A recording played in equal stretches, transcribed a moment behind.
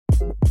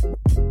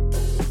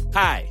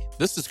Hi,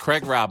 this is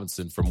Craig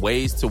Robinson from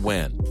Ways to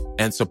Win,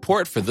 and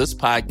support for this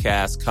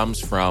podcast comes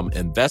from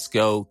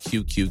Invesco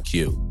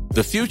QQQ.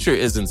 The future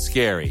isn't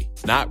scary.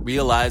 Not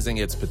realizing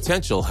its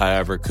potential,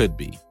 however, could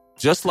be.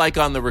 Just like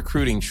on the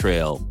recruiting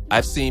trail,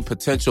 I've seen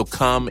potential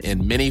come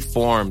in many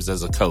forms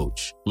as a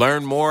coach.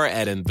 Learn more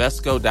at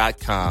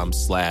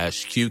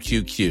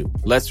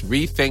Invesco.com/QQQ. Let's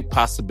rethink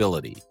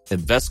possibility.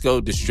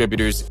 Invesco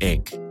Distributors,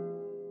 Inc.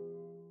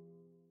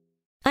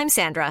 I'm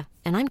Sandra,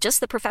 and I'm just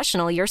the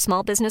professional your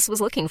small business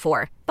was looking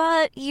for.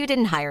 But you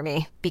didn't hire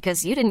me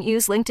because you didn't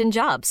use LinkedIn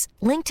Jobs.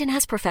 LinkedIn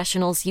has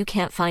professionals you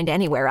can't find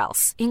anywhere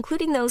else,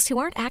 including those who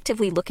aren't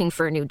actively looking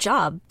for a new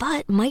job,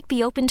 but might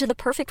be open to the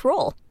perfect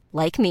role,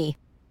 like me.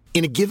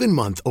 In a given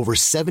month, over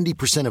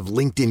 70% of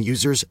LinkedIn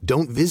users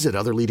don't visit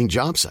other leading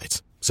job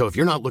sites. So if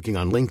you're not looking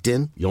on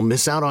LinkedIn, you'll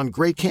miss out on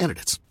great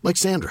candidates like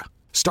Sandra.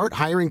 Start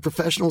hiring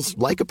professionals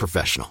like a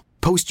professional.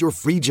 Post your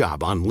free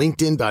job on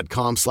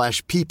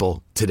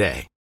linkedin.com/people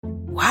today.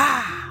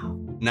 Wow.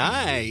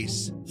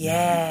 Nice.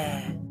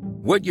 Yeah.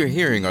 What you're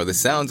hearing are the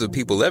sounds of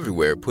people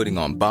everywhere putting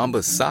on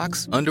Bombas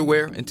socks,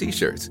 underwear, and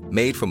T-shirts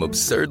made from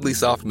absurdly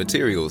soft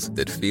materials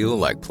that feel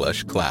like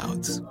plush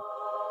clouds.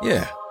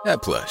 Yeah,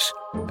 that plush.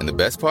 And the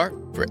best part?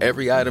 For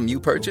every item you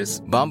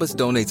purchase, Bombas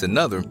donates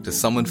another to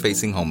someone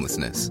facing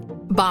homelessness.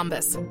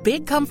 Bombas.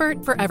 Big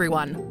comfort for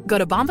everyone. Go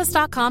to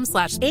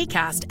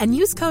bombas.com/ACAST and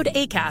use code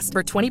ACAST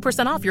for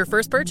 20% off your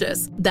first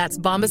purchase. That's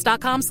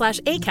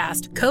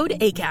bombas.com/ACAST. Code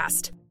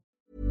ACAST.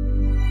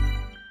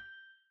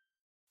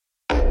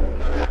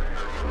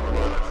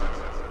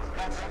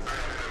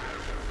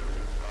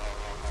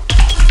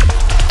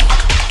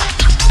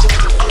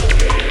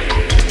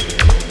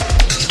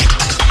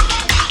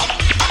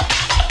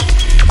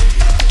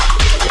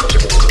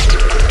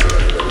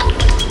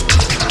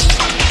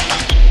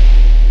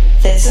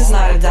 This is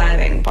not a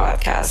diving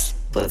podcast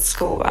with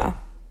Scuba.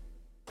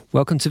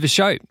 Welcome to the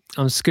show.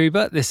 I'm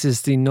Scuba. This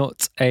is the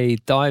Not a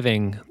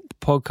Diving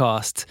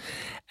podcast.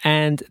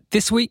 And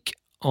this week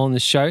on the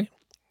show,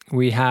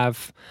 we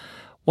have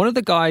one of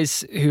the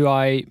guys who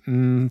I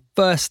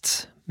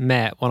first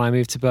met when I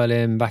moved to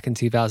Berlin back in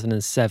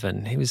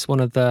 2007. He was one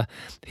of the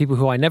people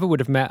who I never would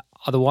have met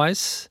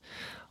otherwise.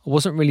 I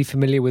wasn't really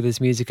familiar with his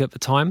music at the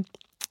time,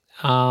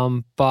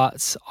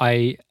 but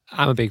I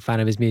am a big fan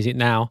of his music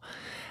now.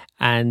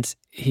 And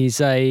he's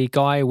a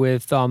guy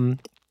with a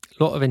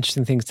lot of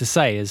interesting things to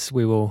say, as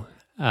we will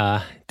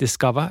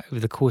discover over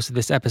the course of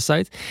this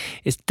episode.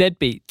 It's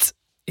Deadbeat.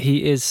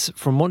 He is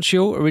from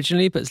Montreal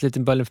originally, but has lived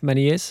in Berlin for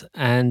many years.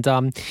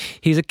 And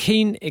he's a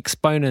keen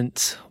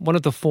exponent, one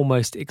of the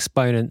foremost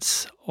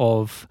exponents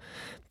of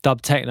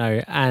dub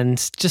techno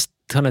and just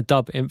kind of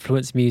dub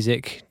influenced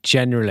music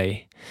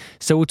generally.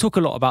 So we'll talk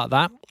a lot about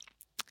that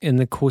in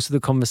the course of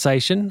the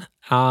conversation.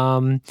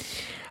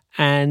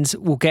 And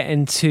we'll get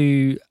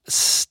into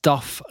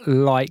stuff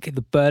like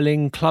the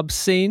Berlin club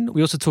scene.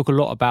 We also talk a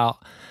lot about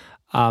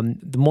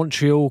the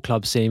Montreal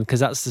club scene,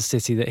 because that's the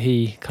city that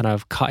he kind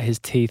of cut his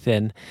teeth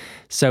in.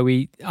 So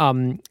we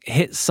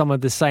hit some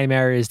of the same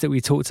areas that we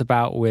talked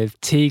about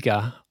with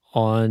Tiga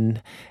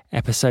on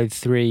episode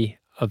 3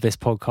 of this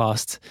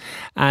podcast.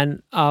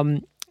 And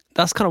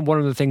that's kind of one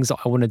of the things that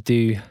I want to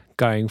do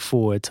going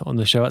forward on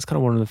the show. That's kind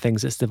of one of the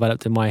things that's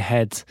developed in my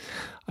head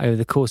over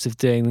the course of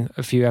doing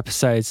a few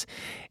episodes,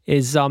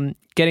 is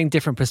getting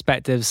different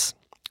perspectives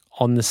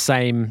on the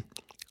same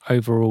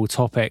overall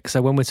topic.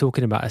 So when we're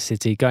talking about a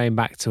city, going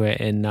back to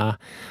it in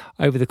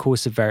over the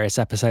course of various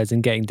episodes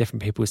and getting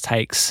different people's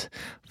takes,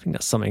 I think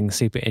that's something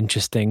super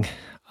interesting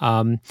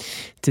to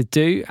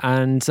do.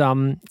 And so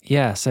I'm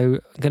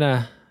going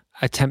to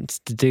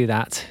attempt to do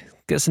that,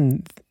 get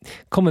some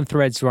common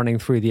threads running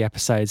through the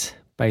episodes,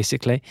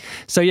 basically.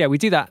 So yeah, we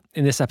do that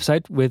in this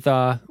episode with,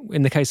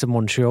 in the case of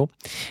Montreal.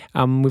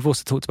 We've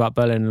also talked about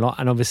Berlin a lot,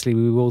 and obviously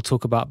we will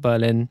talk about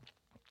Berlin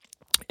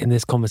in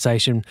this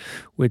conversation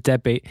with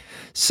Deadbeat.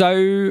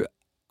 So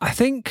I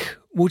think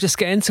we'll just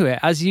get into it.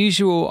 As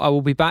usual, I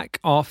will be back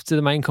after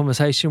the main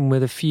conversation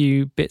with a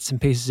few bits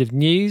and pieces of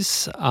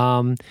news.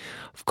 I've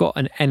got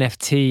an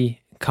NFT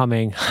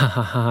coming.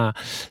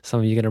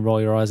 Some of you are going to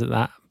roll your eyes at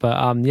that. But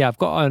I've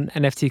got an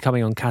NFT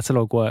coming on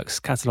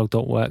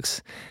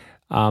catalog.works.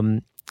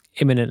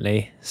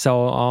 Imminently,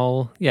 so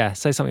I'll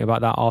say something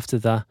about that after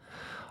the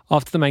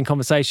main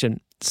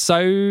conversation.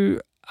 So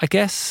I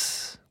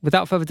guess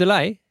without further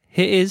delay,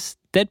 here is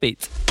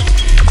Deadbeat.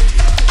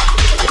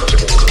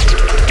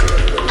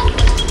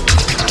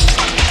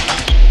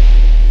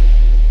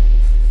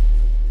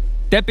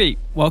 Deadbeat,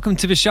 welcome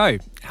to the show.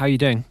 How are you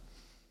doing?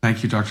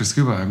 Thank you, Dr.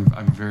 Scuba.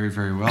 I'm very,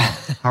 very well.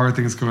 How are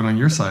things going on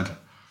your side?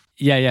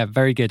 Yeah,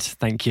 very good.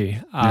 Thank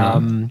you.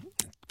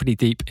 Pretty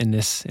deep in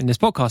this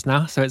podcast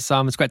now, so it's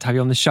great to have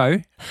you on the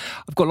show.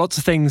 I've got lots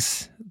of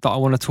things that I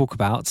want to talk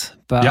about,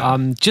 but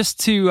just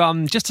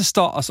to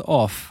start us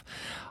off,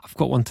 I've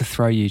got one to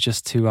throw you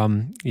just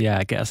to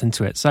get us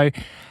into it. So,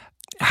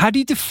 how do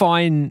you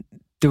define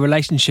the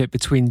relationship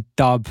between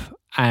dub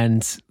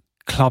and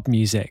club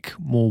music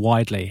more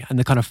widely, and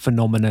the kind of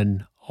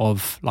phenomenon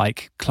of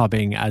like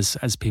clubbing as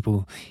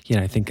people,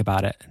 think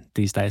about it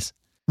these days?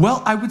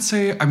 Well, I would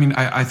say,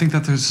 I think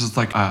that there's just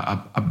like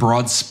a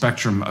broad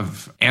spectrum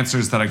of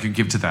answers that I could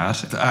give to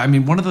that. I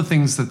mean, one of the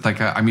things that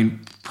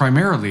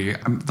primarily,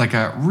 I'm like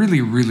a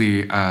really,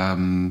 really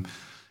a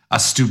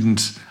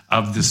student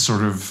of this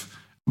sort of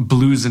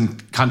blues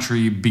and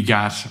country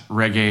begat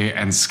reggae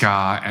and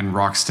ska and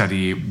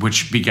rocksteady,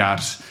 which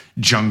begat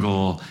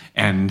jungle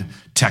and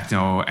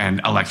techno and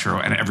electro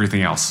and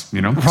everything else,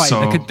 Right,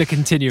 so, the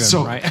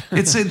continuum, right?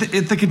 it's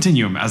the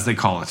continuum, as they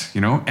call it,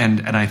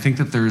 and I think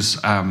that there's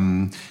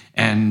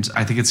and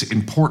I think it's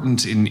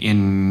important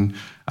in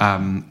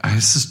a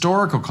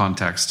historical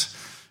context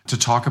to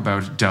talk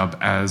about dub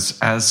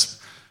as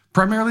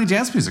primarily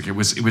dance music. It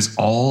was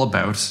all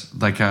about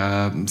like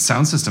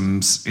sound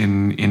systems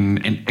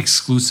in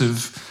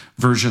exclusive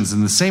versions,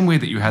 in the same way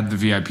that you had the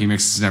VIP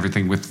mixes and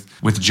everything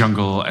with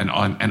jungle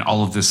and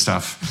all of this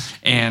stuff,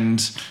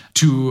 and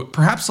to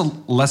perhaps a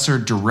lesser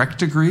direct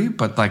degree,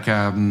 but like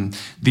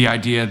the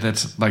idea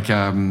that like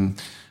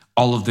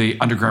all of the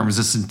underground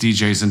resistance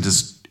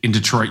DJs in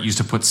Detroit used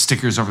to put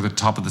stickers over the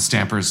top of the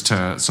stampers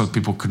so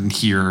people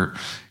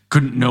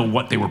couldn't know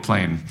what they were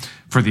playing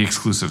for the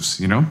exclusives,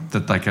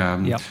 that like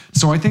Yep.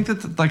 So I think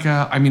that like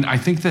I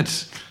think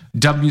that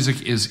dub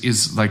music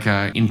is like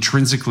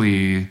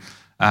intrinsically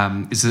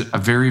is a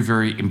very,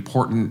 very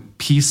important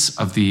piece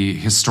of the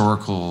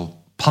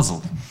historical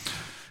puzzle.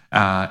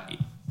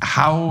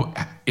 How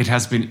it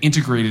has been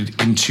integrated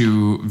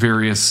into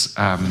various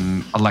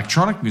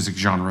electronic music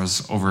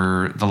genres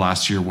over the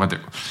last year, whether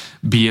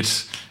be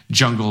it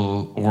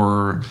jungle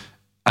or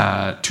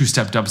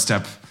two-step,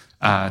 dubstep,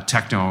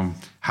 techno,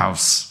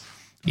 house.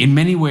 In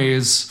many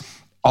ways,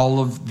 all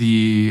of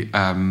the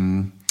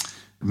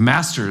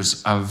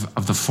masters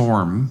of the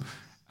form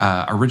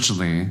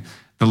originally,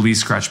 the Lee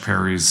Scratch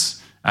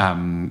Perrys,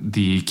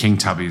 the King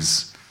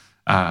Tubbies,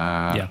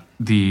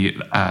 the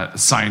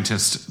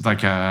scientist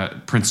like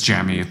Prince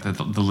Jammy,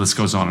 the list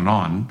goes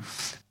on,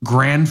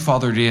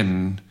 grandfathered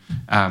in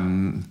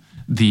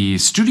the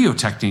studio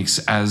techniques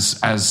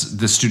as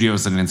the studio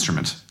as an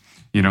instrument,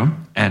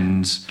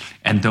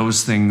 and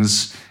those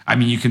things. I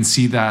mean, you can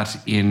see that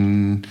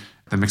in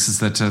the mixes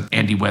that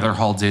Andy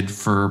Weatherhall did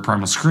for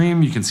Primal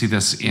Scream. You can see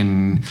this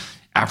in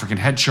African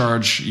Head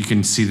Charge. You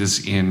can see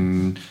this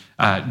in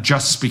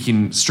just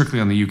speaking strictly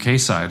on the UK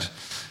side.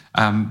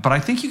 But I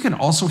think you can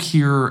also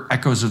hear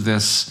echoes of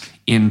this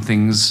in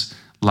things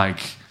like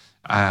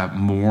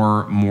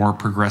more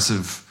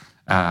progressive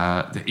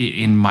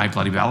in My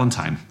Bloody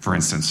Valentine, for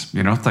instance.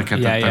 Sure.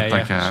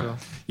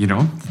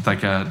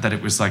 That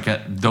it was like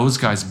those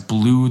guys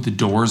blew the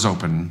doors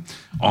open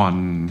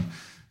on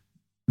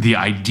the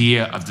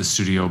idea of the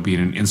studio being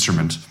an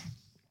instrument,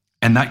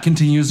 and that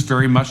continues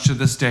very much to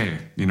this day.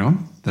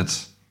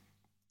 That's.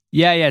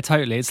 Yeah,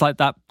 totally. It's like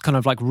that kind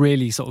of like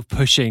really sort of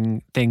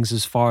pushing things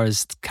as far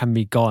as can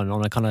be gone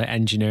on a kind of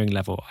engineering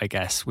level, I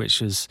guess,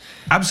 which was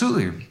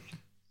absolutely.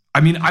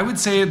 I mean, I would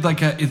say it's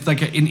like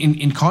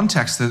in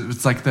context that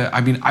it's like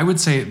I would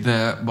say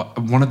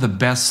one of the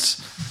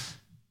best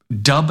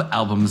dub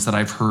albums that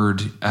I've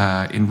heard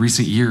in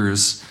recent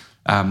years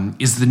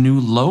is the new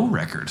Low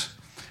record,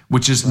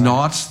 which is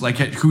not like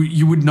who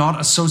you would not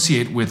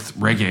associate with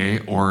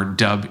reggae or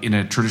dub in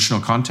a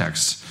traditional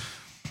context.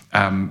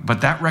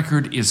 But that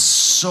record is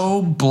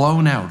so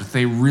blown out.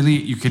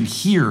 You can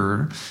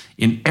hear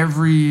in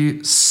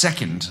every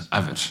second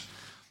of it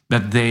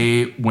that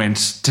they went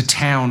to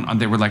town and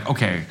they were like,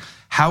 okay,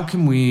 how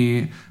can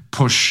we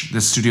push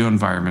the studio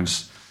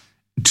environment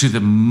to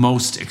the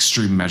most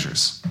extreme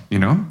measures,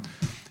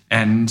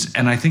 And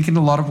I think in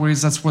a lot of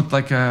ways that's what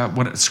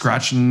what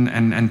Scratch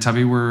and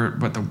Tubby were,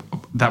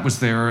 that was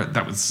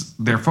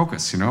their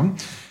focus,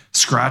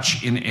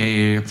 Scratch in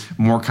a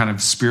more kind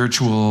of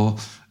spiritual,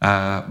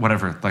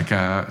 like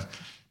a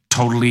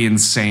totally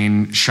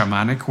insane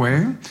shamanic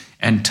way,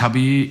 and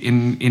Tubby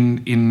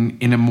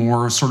in a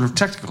more sort of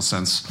technical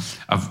sense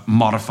of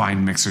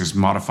modifying mixers,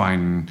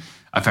 modifying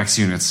effects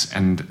units,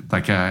 and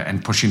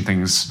and pushing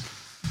things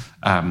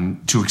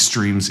to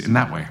extremes in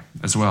that way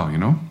as well,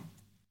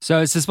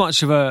 So it's as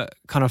much of a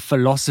kind of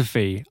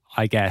philosophy,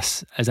 I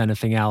guess, as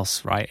anything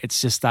else, right?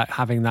 It's just that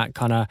having that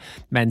kind of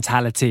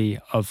mentality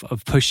of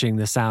pushing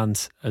the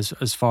sound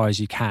as far as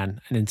you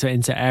can and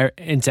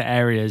into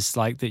areas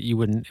like that you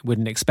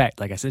wouldn't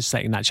expect. I guess it's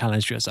setting that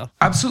challenge for yourself.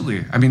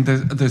 Absolutely. I mean,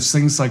 there's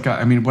things like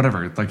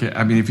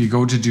if you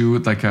go to do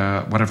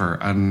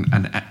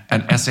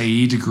an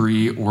SAE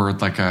degree or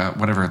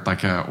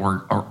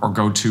or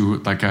go to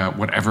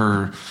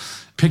whatever.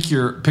 Pick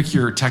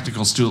your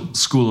technical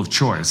school of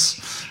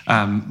choice,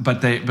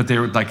 but they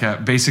were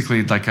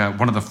basically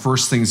one of the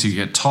first things you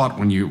get taught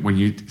when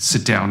you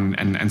sit down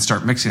and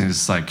start mixing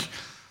is like,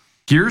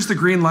 here's the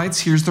green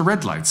lights, here's the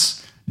red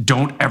lights.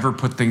 Don't ever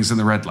put things in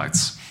the red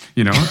lights,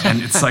 And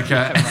it's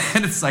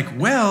and it's like,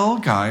 well,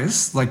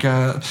 guys,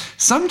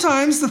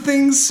 sometimes the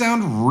things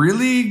sound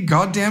really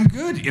goddamn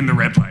good in the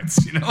red lights,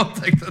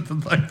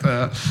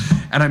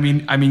 And I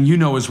mean,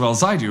 as well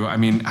as I do. I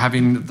mean,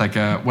 having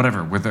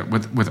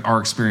with our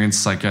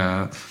experience,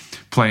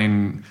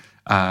 playing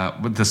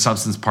with the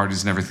substance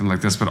parties and everything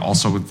like this, but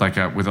also with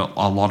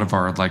a lot of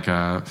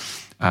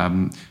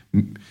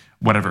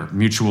our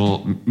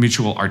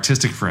mutual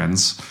artistic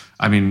friends.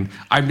 I mean,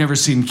 I've never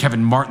seen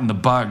Kevin Martin the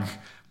Bug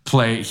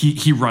play.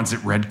 He runs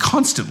it red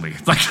constantly,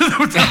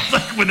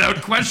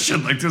 without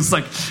question. It's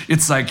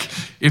like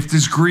if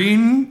there's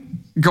green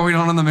going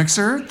on in the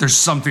mixer, there's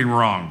something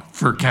wrong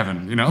for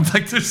Kevin.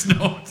 There's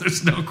no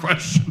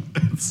question.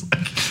 It's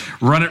like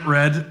run it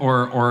red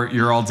or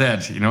you're all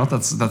dead.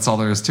 That's all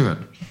there is to it.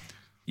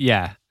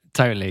 Yeah,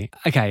 totally.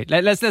 Okay,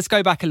 let's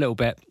go back a little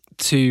bit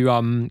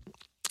to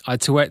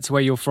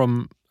where you're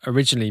from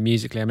originally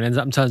musically. I mean,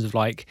 in terms of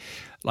like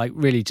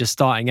really just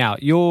starting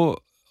out. You're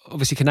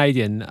obviously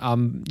Canadian.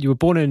 You were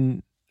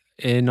born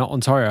in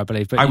Ontario, I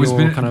believe, but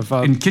you're kind of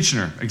in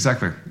Kitchener.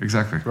 Exactly.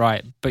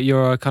 Right, but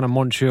you're a kind of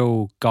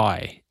Montreal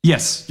guy.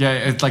 Yes, yeah.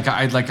 It's like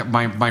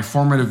my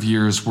formative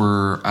years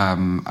were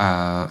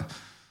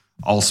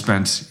all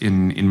spent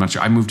in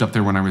Montreal. I moved up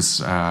there when I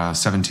was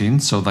 17,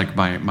 so like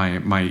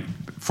my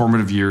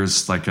formative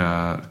years,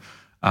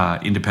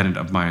 independent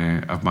of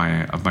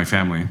my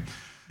family,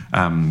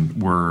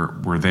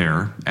 were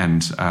there,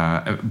 and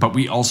but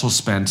we also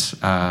spent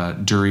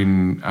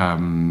during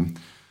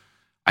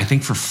I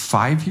think for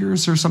 5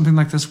 years or something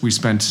like this. We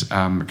spent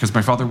because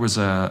my father was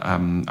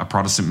a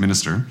Protestant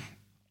minister,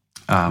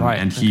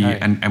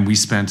 and we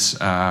spent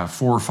 4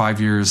 or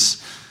 5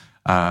 years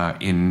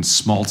in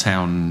small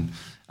town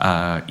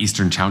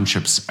eastern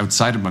townships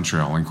outside of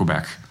Montreal in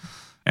Quebec.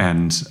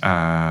 And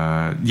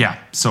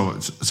so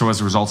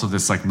as a result of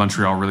this, like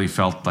Montreal really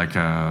felt like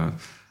a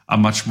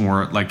much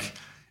more like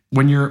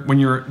when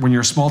you're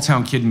a small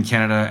town kid in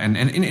Canada, and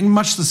in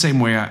much the same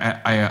way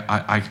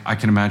I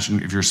can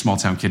imagine if you're a small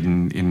town kid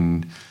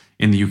in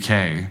the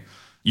UK,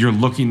 you're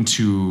looking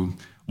to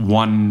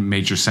one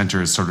major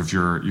center as sort of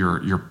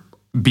your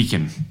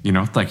beacon,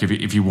 like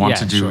if you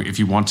want if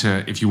you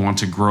want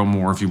to grow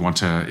more, if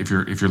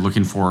you're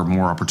looking for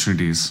more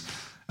opportunities,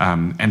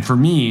 and for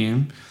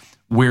me,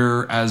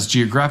 whereas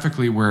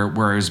geographically where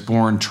I was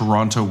born,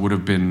 Toronto would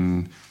have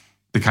been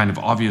the kind of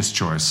obvious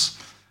choice.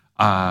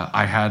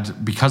 I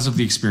had, because of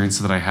the experience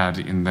that I had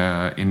in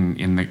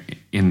the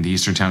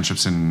eastern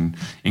townships in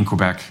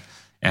Quebec,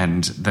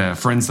 and the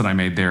friends that I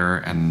made there,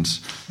 and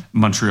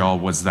Montreal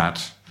was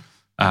that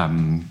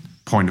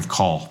point of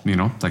call.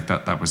 Like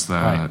that was the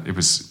right. It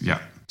was, yeah.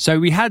 So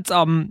we had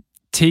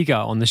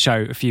Tiga on the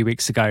show a few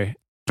weeks ago.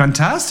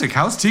 Fantastic.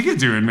 How's Tiga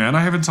doing, man?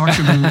 I haven't talked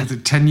to him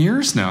in 10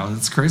 years now.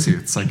 It's crazy.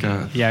 It's like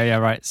yeah,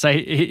 right. So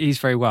he's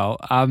very well.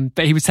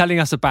 But he was telling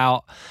us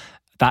about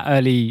that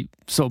early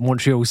sort of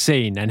Montreal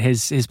scene and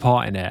his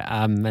part in it.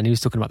 And he was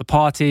talking about the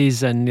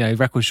parties and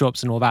record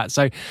shops and all that.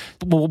 So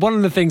one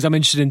of the things I'm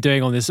interested in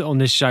doing on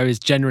this show is,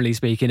 generally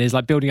speaking, is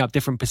like building up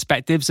different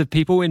perspectives of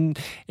people in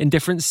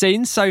different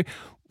scenes. So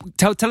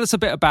tell us a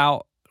bit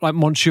about like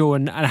Montreal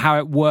and how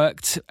it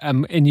worked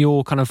in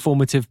your kind of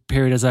formative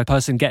period as a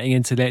person getting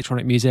into the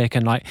electronic music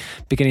and like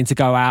beginning to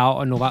go out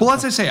and all that. Well,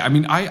 as I say, I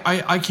mean,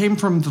 I came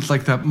from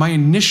my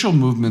initial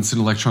movements in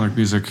electronic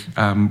music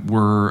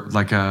were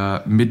like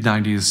mid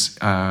 90s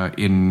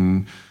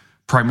in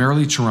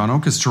primarily Toronto,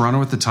 because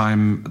Toronto at the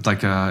time,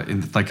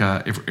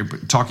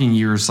 if talking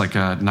years like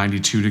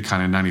 92 to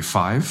kind of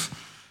 95,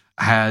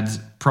 had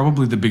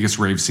probably the biggest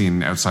rave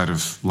scene outside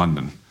of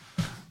London.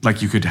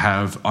 Like you could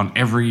have on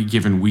every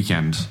given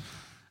weekend,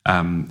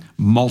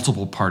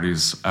 multiple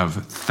parties of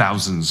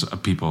thousands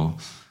of people,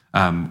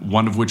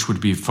 one of which would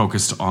be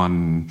focused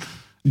on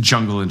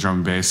jungle and drum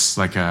and bass,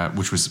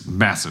 which was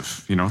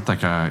massive,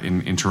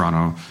 in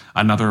Toronto.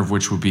 Another of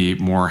which would be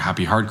more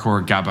happy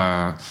hardcore,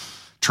 GABA,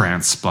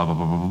 trance, blah blah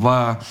blah blah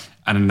blah,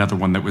 and another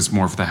one that was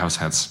more for the house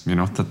heads, it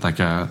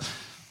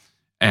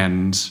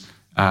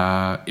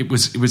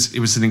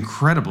was an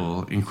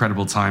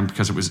incredible time,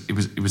 because it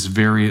was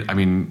very, I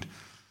mean,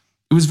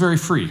 it was very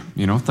free,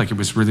 it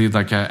was really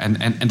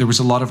and there was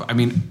a lot of, I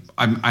mean,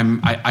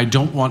 I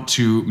don't want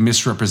to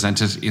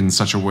misrepresent it in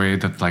such a way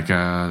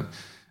that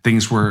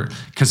things were,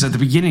 because at the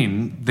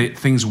beginning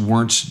things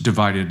weren't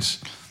divided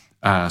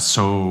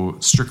so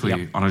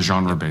strictly on a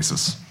genre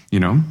basis,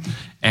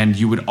 and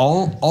you would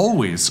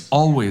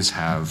always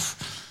have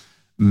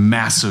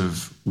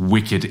massive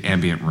wicked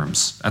ambient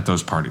rooms at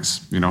those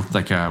parties,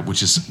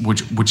 which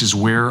is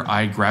where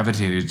I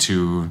gravitated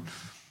to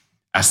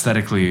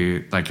aesthetically,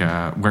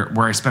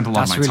 where I spent a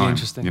lot of my really time.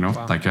 Interesting.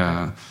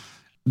 Wow.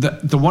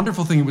 The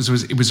wonderful thing it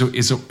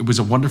was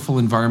a wonderful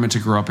environment to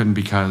grow up in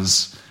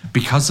because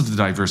of the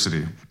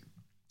diversity.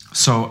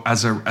 So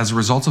as a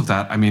result of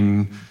that, I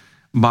mean,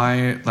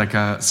 my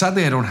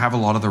sadly I don't have a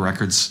lot of the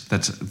records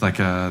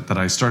that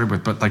I started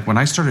with, but when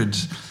I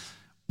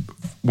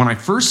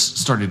first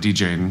started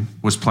DJing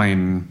was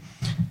playing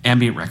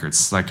ambient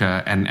records,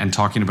 and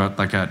talking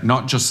about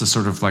not just the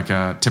sort of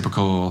a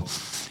typical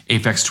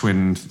Aphex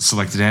Twin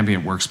selected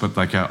ambient works, but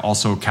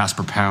also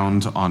Casper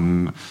Pound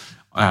on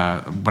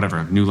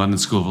New London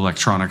School of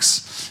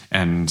Electronics,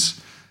 and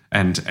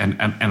and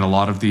a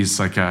lot of these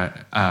like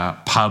a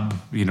pub,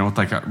 you know,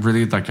 like a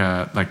really like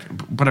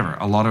whatever,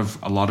 a lot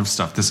of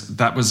stuff.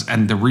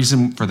 And the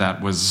reason for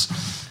that was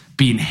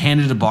being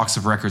handed a box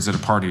of records at a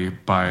party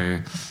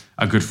by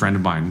a good friend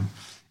of mine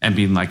and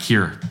being like,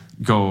 here,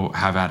 go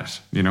have at it,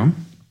 you know?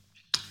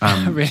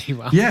 Really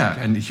well. Yeah,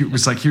 and he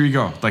was like, here you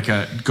go, like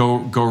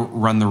go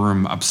run the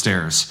room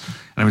upstairs.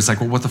 And I was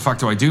like, well, what the fuck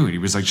do I do? And he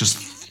was like,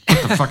 just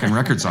put the fucking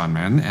records on,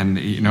 man. And,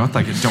 you know,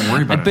 like, don't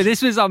worry about it. But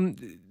this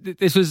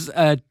was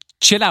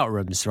chill out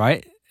rooms,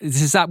 right?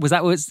 Was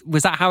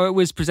that how it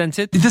was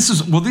presented?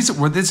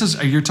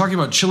 You're talking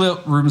about chill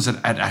out rooms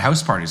at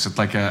house parties.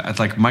 At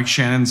like Mike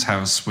Shannon's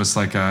house was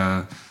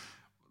for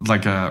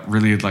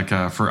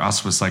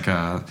us was like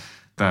a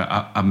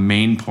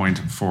main point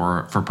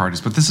for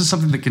parties. But this is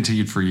something that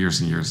continued for years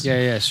and years.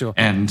 Yeah, sure.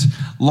 And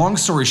long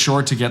story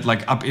short, to get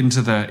like up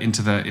into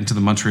the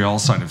Montreal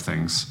side of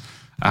things.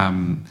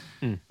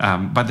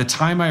 By the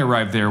time I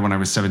arrived there when I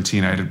was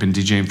 17, I had been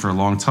DJing for a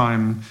long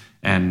time,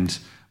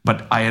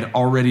 but I had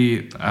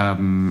already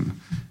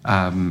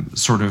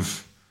sort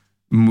of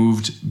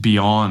moved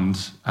beyond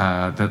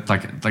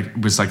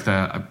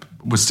that.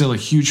 Was still a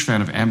huge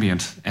fan of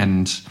ambient,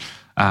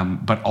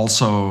 but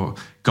also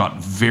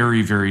got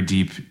very, very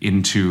deep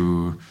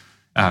into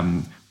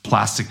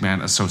Plastic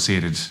Man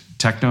associated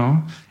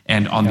techno,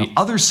 and on the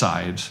other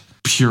side,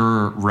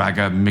 pure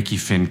raga, Mickey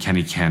Finn,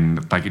 Kenny Ken,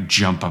 like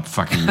jump up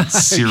fucking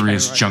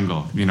serious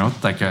jungle, you know,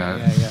 like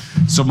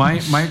So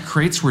my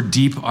crates were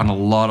deep on a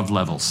lot of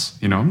levels,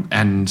 you know,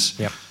 and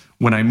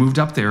when I moved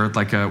up there,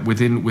 like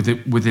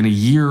within a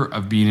year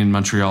of being in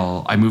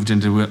Montreal, I moved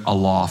into a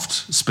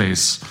loft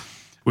space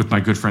with my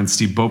good friend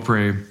Steve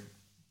Beaupre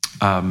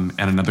and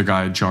another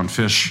guy, John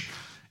Fish,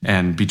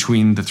 and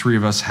between the three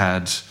of us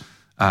had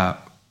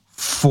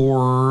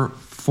four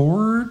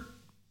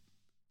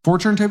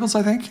turntables,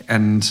 I think,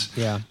 and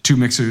two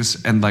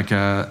mixers, and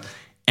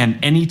and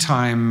any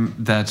time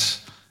that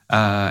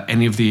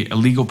any of the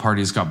illegal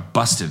parties got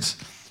busted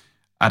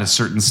at a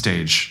certain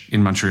stage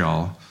in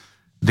Montreal,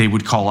 they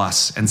would call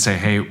us and say,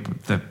 "Hey,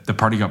 the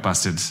party got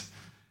busted.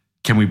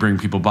 Can we bring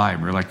people by?"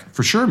 And we were like,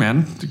 "For sure,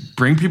 man,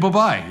 bring people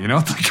by." You know,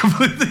 like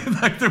completely,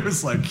 like there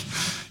was like,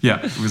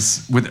 it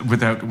was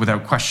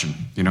without question.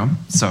 You know,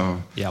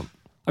 so yeah.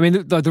 I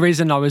mean, the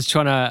reason I was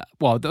trying to,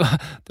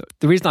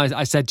 the reason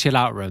I said chill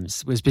out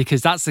rooms was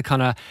because that's the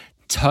kind of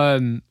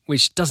term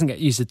which doesn't get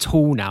used at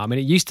all now. I mean,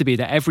 it used to be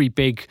that every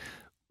big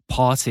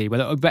party,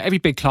 but every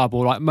big club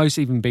or like most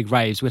even big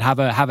raves would have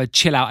a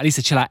chill out, at least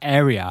a chill out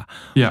area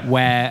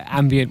where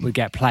ambient would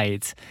get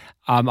played.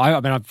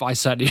 I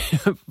certainly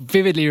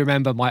vividly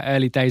remember my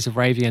early days of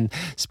raving and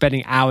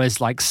spending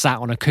hours like sat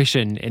on a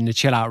cushion in the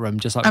chill out room,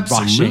 just like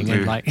rushing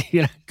and like,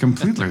 you know.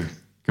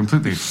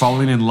 Completely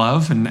falling in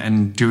love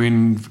and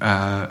doing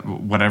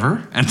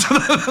whatever and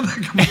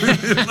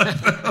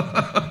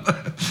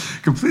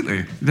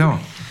completely no.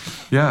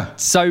 Yeah.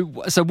 So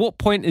what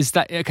point is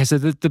that? Okay, so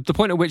the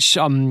point at which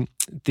the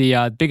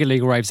big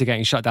illegal raves are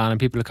getting shut down and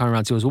people are coming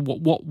around to us.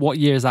 What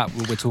year is that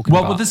we're talking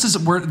about? Well, this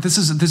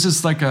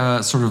is like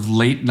a sort of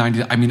late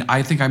 90s. I mean,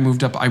 I think I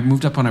moved up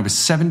when I was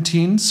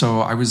 17, so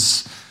I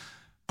was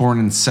born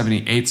in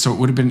 78, so it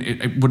would have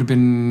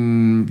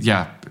been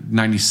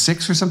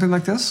 96 or something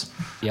like this.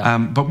 Yeah.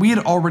 But we had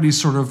already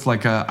sort of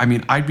like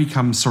I'd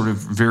become sort of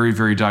very,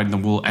 very dyed in the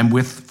wool, and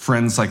with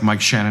friends like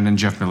Mike Shannon and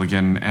Jeff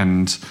Milligan,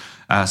 and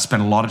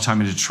spent a lot of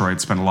time in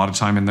Detroit, spent a lot of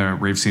time in the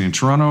rave scene in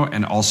Toronto,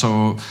 and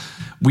also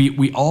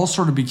we all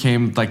sort of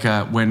became like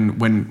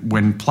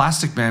when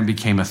Plastic Man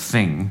became a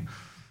thing.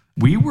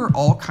 We were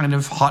all kind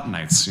of hot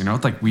nights, you know,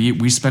 like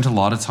we spent a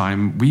lot of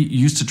time. We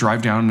used to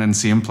drive down and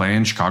see him play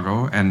in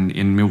Chicago and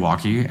in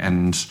Milwaukee.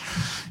 And,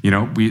 you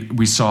know, we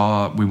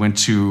went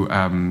to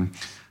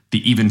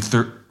the even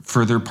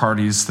further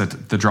parties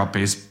that the drop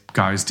bass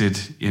guys did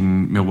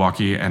in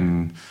Milwaukee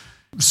and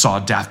saw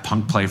Daft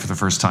Punk play for the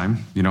first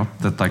time, you know,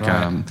 that like,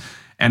 right.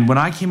 And when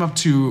I came up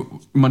to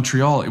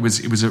Montreal, it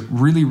was a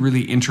really,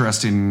 really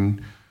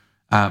interesting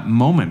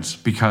moment,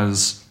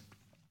 because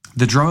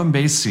the drum and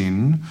bass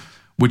scene,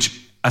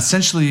 which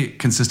essentially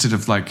consisted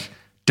of like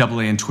Double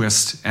A and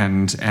Twist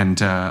and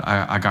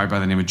a guy by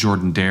the name of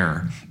Jordan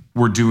Dare,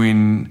 were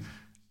doing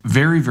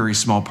very, very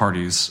small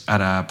parties at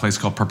a place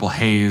called Purple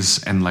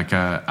Haze and like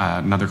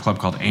another club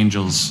called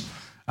Angels,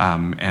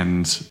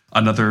 and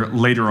another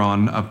later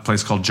on a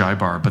place called Jai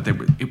Bar. But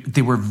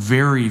they were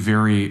very,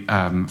 very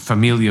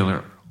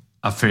familial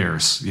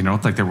affairs, you know,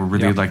 like they were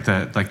really like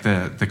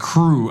the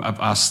crew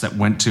of us that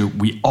went to.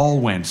 We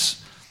all went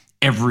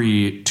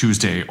every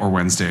Tuesday or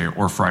Wednesday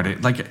or Friday,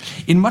 like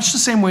in much the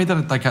same way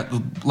that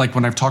like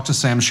when I've talked to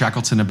Sam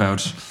Shackleton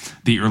about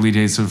the early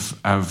days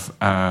of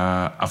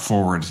a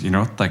Forward, you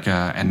know, like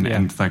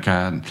and like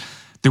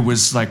there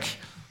was like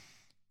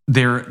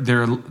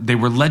they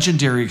were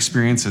legendary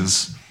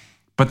experiences,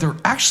 but there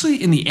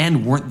actually in the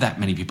end weren't that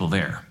many people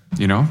there,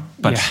 you know,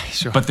 but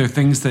but they're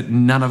things that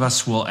none of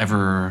us will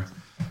ever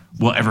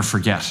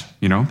forget,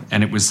 you know,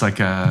 and it was like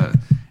a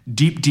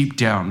deep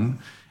down.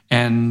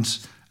 And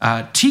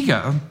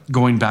Tiga,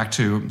 going back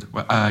to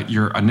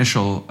your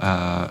initial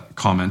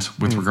comment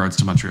with regards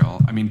to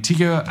Montreal, I mean,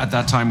 Tiga at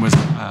that time was,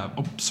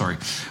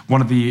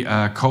 one of the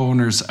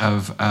co-owners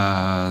of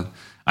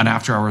an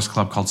after-hours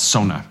club called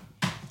Sona,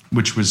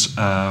 which was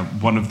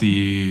one of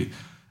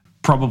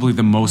probably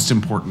the most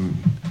important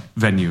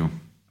venue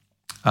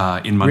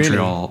in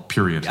Montreal,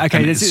 period.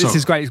 Okay, this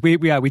is great.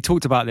 We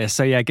talked about this.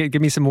 So yeah,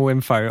 give me some more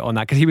info on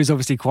that, because he was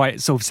obviously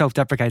quite sort of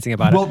self-deprecating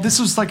about it. Well, this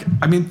was like,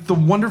 I mean, the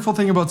wonderful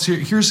thing about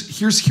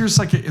here's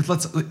like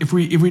if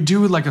we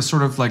do like a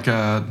sort of like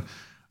a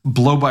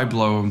blow by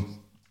blow,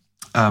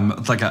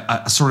 like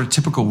a sort of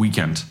typical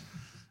weekend.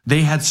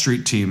 They had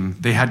street team.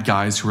 They had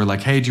guys who were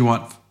like, hey, do you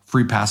want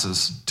free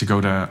passes to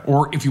go to,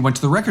 or if you went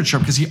to the record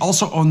shop, because he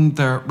also owned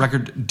the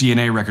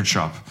DNA record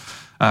shop,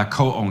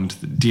 co-owned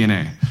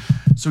DNA.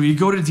 So you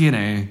go to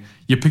DNA,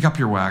 you pick up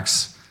your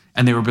wax,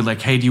 and they would be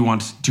like, hey, do you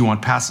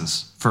want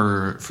passes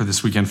for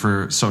this weekend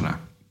for Sona?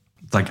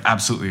 Like,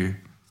 absolutely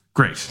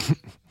great.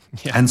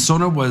 Yeah. And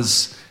Sona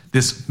was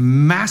this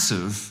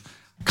massive,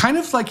 kind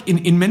of like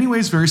in many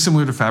ways very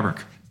similar to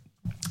Fabric,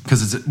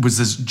 because it was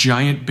this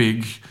giant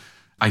big,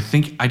 I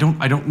think, I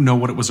don't know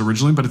what it was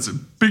originally, but it's a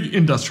big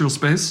industrial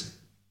space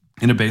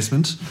in a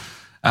basement,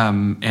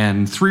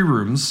 and 3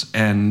 rooms.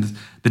 And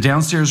the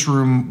downstairs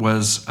room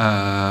was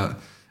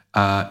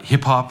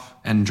hip hop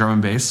and drum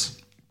and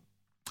bass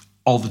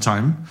all the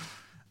time.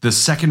 The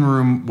second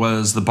room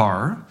was the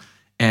bar,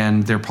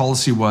 and their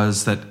policy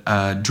was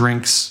that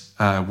drinks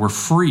were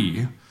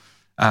free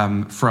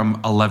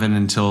from 11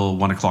 until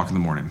 1 o'clock in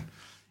the morning.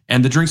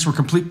 And the drinks were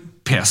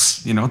complete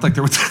piss, like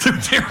they were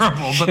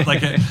terrible, but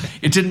like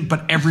it didn't.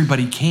 But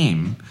everybody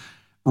came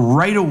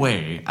right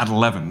away at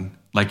 11,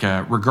 like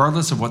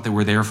regardless of what they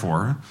were there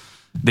for.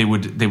 They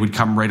would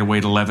come right away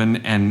at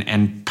 11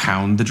 and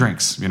pound the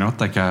drinks,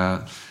 like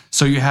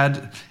so you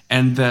had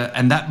and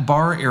that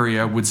bar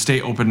area would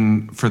stay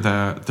open for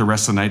the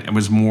rest of the night, and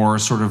was more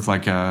sort of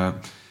like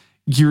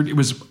it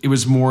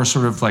was more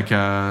sort of like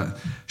a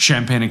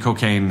champagne and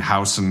cocaine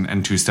house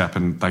and two-step,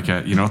 and like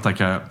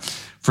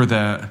for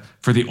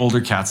the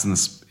older cats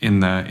in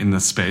the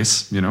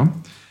space,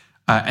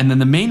 and then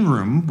the main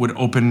room would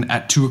open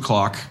at 2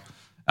 o'clock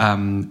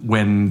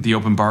when the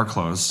open bar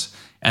closed,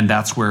 and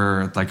that's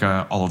where like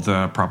all of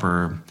the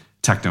proper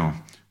techno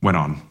went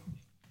on,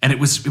 and it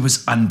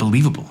was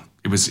unbelievable.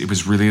 It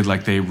was really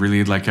like they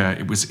really like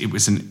it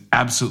was an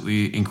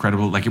absolutely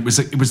incredible, like it was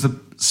the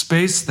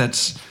space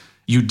that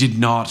you did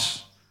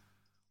not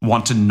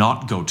want to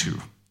not go to,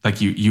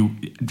 like you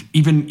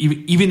even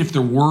if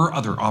there were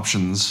other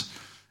options.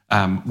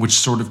 Which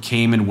sort of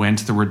came and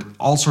went. There were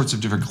all sorts of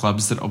different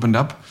clubs that opened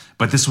up,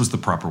 but this was the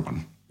proper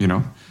one,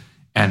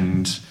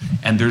 And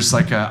there's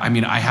like I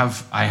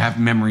have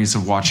memories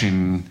of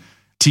watching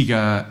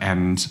Tiga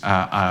and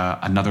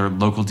another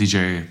local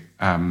DJ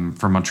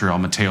from Montreal,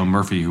 Matteo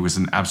Murphy, who was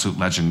an absolute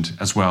legend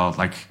as well,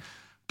 like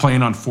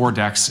playing on 4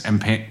 decks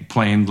and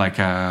playing like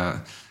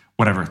Audio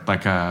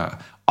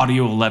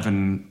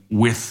 11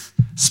 with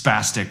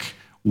Spastic,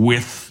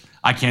 with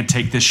I Can't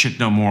Take This Shit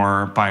No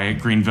More by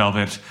Green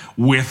Velvet,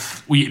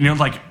 with,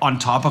 like on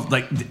top of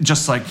like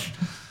just like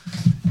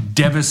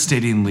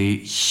devastatingly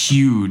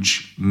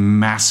huge,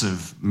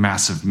 massive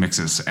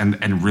mixes,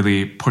 and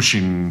really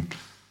pushing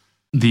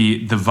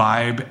the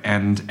vibe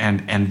and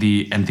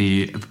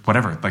the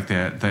whatever, like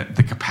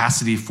the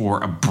capacity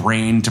for a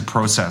brain to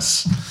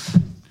process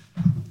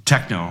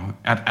techno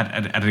at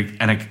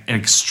an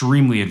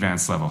extremally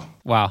advanced level.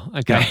 Wow.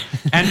 Okay.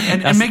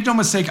 Yeah. And make no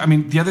mistake, I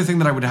mean, the other thing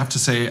that I would have to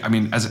say, I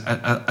mean, as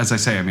I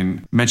say, I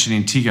mean,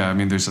 mentioning Tiga, I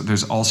mean,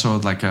 there's also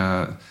like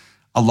a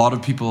lot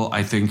of people,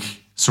 I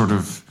think, sort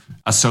of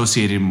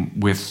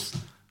associated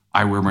with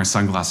I Wear My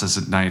Sunglasses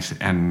at Night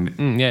and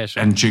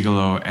sure. and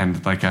Gigolo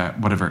and like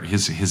whatever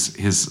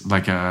his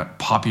like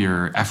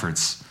poppier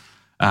efforts.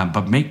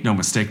 But make no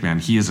mistake, man,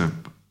 he is a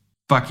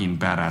fucking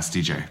badass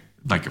DJ,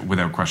 like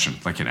without question,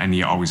 like, and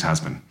he always has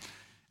been.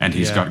 And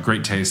he's got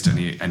great taste, and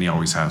he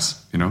always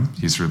has.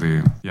 He's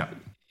really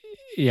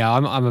Yeah,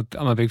 I'm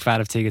a big fan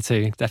of Tiga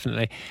too,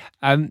 definitely.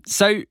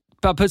 So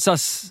that puts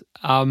us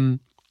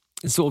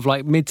sort of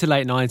like mid to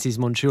late 90s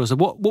Montreal. So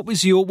what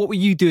were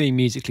you doing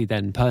musically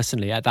then,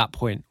 personally, at that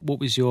point? What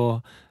was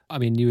your? I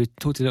mean, you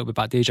talked a little bit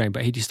about DJing,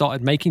 but had you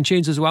started making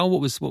tunes as well? What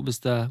was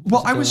the?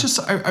 Well, I was just.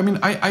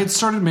 I had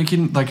started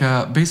making like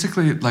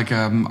basically like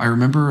I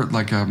remember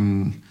like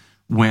when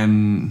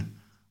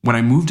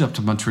I moved up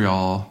to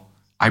Montreal.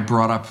 I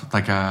brought up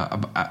like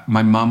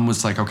my mom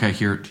was like, okay,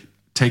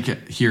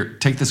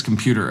 take this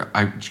computer.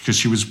 Because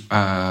she was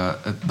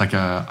like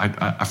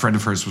a friend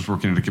of hers was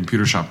working at a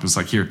computer shop. It was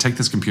like, here, take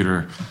this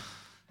computer.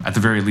 At the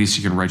very least,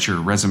 you can write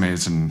your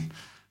resumes. And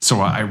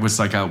so I was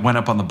like, went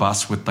up on the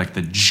bus with like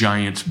the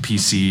giant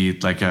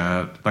PC, like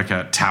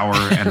a tower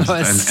and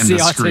the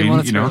screen,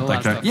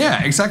 like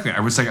yeah, exactly.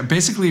 I was like, I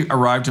basically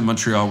arrived in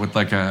Montreal with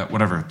like a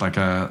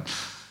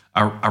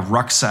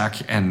rucksack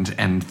and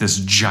this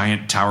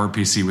giant tower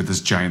PC with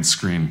this giant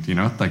screen,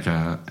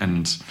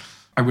 and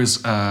I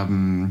was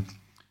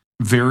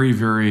very,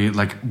 very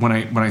like when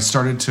I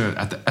started to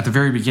at the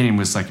very beginning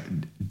was like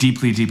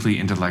deeply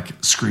into like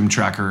Scream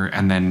Tracker,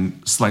 and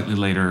then slightly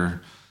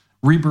later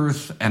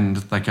Rebirth,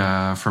 and like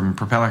from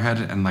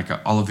Propellerhead, and like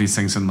all of these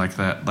things, and like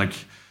that like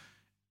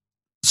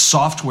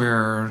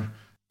software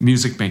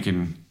music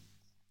making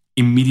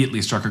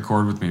immediately struck a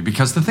chord with me,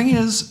 because the thing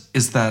is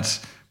that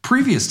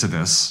previous to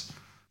this,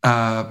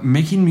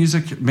 making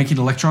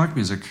electronic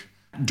music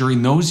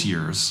during those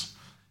years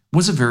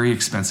was a very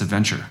expensive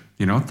venture.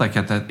 You know, like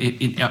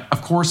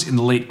of course, in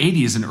the late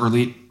 80s and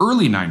early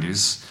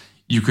 90s,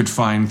 you could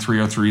find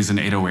 303s and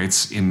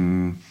 808s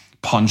in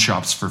pawn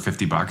shops for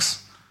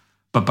 $50.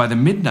 But by the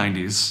mid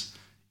 90s,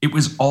 it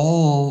was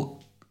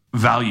all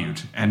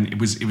valued, and it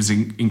was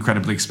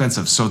incredibly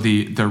expensive. So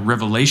the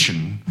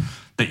revelation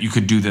that you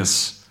could do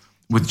this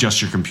with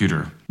just your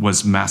computer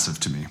was massive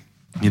to me,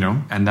 you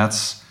know, and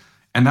that's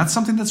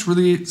something that's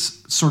really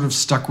sort of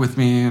stuck with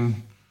me and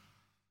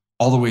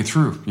all the way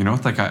through, you know,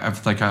 like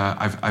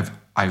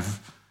I've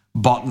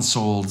bought and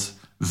sold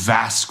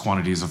vast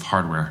quantities of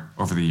hardware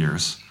over the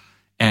years,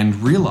 and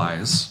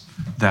realize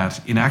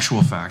that in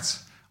actual fact,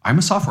 I'm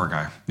a software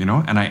guy, you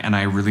know, and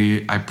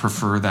I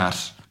prefer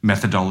that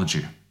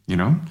methodology, you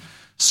know,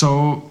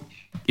 so.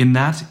 In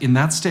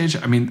that stage,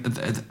 I mean,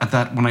 at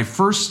that when I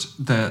first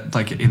in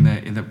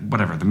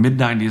the mid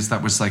 90s,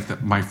 that was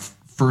like my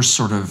first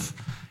sort of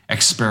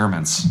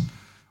experiments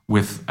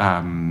with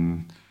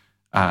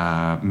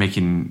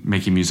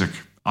making music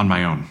on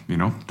my own. You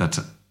know, that's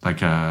like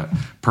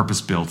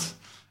purpose built,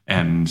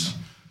 and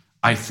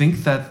I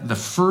think that the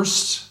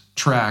first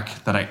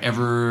track that I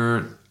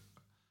ever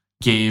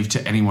gave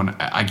to anyone,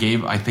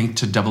 I think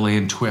to Double A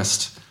and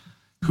Twist,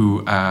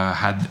 who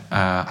had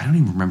I don't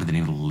even remember the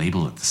name of the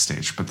label at this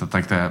stage, but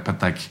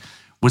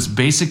was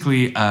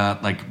basically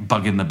like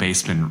Bug in the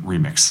Basement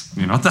remix.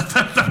 You know,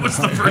 that was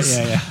the first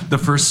the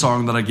first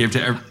song that I gave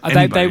to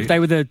anybody. They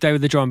were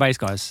the drum and bass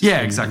guys.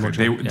 Yeah, exactly.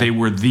 They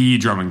were the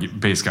drum and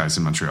bass guys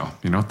in Montreal.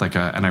 You know, like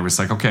and I was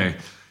like, okay,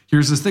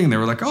 here's this thing. They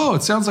were like, oh,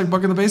 it sounds like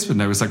Bug in the Basement.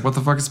 And I was like, what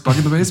the fuck is Bug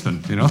in the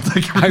Basement? You know,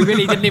 like I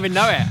really didn't even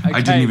know it. Okay,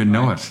 I didn't even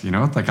know it. You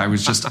know, like I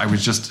was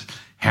just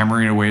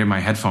hammering away in my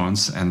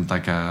headphones and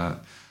like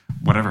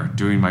whatever,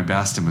 doing my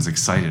best, and was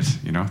excited,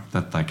 you know,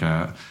 that like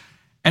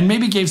and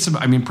maybe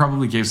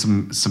probably gave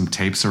some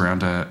tapes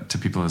around to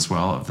people as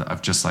well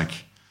of just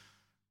like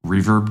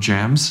reverb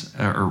jams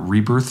or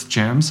rebirth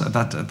jams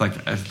that like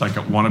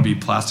a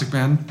wannabe Plastic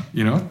Man,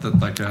 you know, that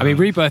like I mean,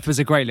 Rebirth was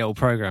a great little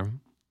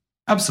program.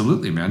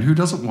 Absolutely, man. Who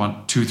doesn't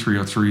want 2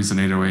 303s, an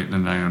 808 and a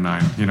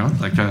 909, you know,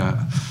 like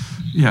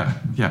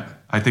yeah.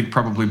 I think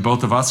probably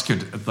both of us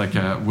could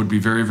would be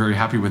very, very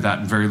happy with that,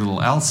 and very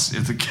little else.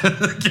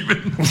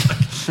 Given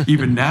like,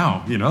 even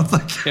now, you know,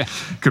 like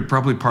could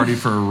probably party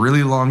for a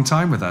really long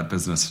time with that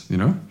business, you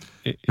know.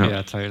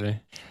 Yeah, totally.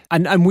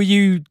 And were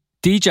you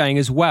DJing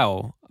as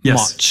well?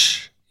 Yes.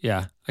 Much.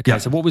 Yeah. Okay. Yeah.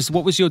 So what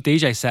was your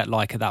DJ set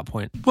like at that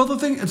point? Well, the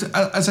thing is,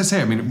 as I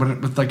say, I mean,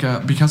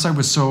 because I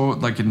was so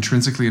like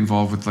intrinsically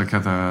involved with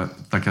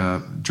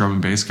the drum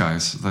and bass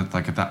guys,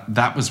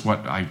 that was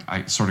what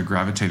I sort of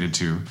gravitated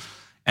to.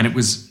 And it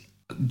was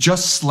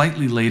just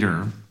slightly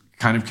later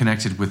kind of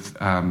connected with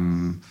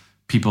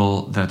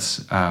people that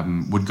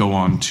would go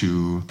on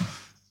to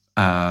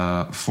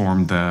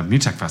form the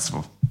Mutech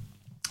Festival.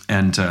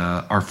 And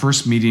our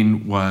first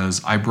meeting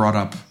was, I brought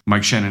up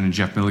Mike Shannon and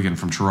Jeff Milligan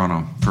from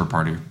Toronto for a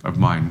party of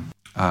mine.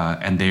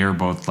 And they are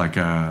both like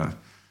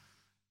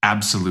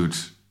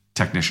absolute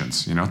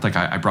technicians, you know, like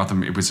I brought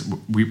them,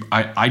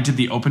 I did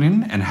the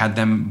opening and had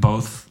them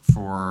both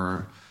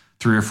for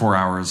 3 or 4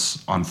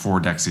 hours on 4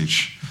 decks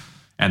each.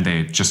 And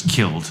they just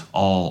killed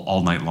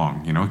all night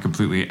long, you know,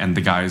 completely. And the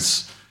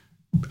guys,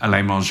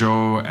 Alain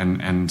Mangeot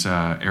and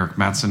Eric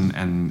Matson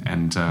and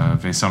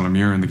Vincent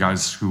Lemieux, and the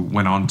guys who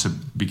went on to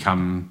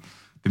become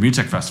the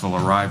Mutech Festival,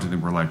 arrived, and they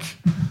were like,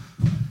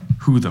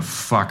 who the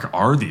fuck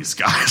are these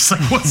guys?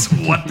 Like,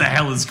 what the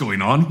hell is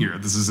going on here?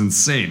 This is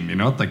insane, you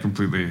know, like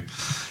completely.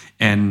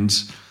 And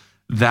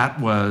that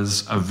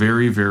was a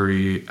very,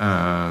 very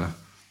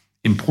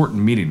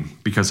important meeting,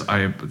 because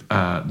I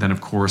then,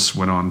 of course,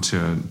 went on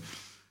to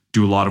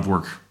do a lot of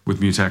work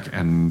with Mutech,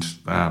 and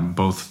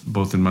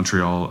both in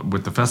Montreal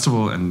with the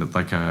festival and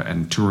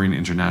and touring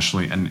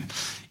internationally. And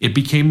it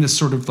became this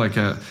sort of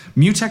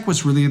Mutech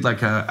was really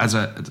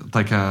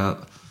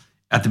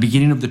at the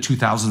beginning of the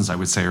 2000s, I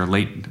would say, or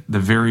the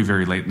very,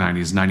 very late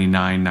 90s,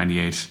 99,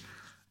 98,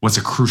 was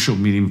a crucial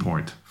meeting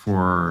point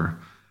for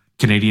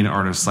Canadian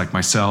artists like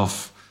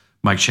myself,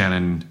 Mike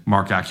Shannon,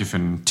 Mark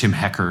Acufin, Tim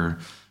Hecker,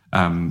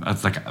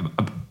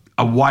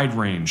 a wide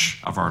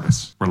range of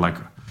artists were like,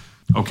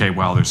 okay,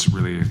 wow, there's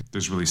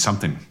really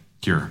something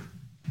here.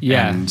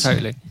 Yeah,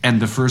 totally.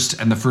 And the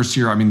first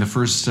year, I mean, the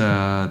first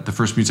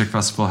Mutech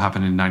Festival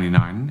happened in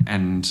 '99,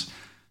 and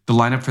the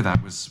lineup for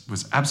that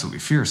was absolutely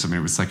fierce. I mean,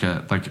 it was like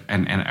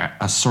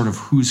a sort of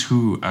who's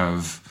who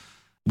of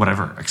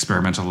whatever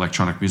experimental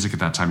electronic music at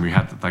that time. We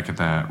had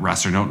the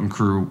Rassernoten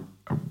crew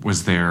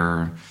was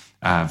there,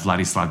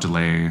 Vladislav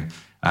Delay,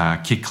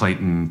 Kit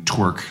Clayton,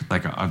 Twerk,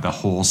 the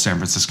whole San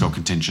Francisco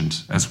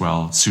contingent as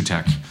well,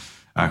 Sutek.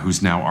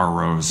 who's now our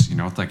Rose. You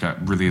know, like a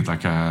really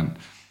like a.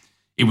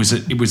 It was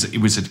a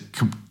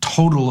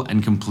total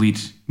and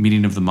complete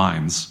meeting of the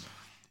minds,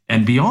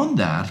 and beyond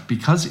that,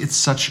 because it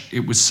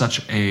was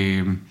such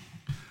a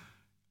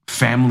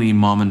family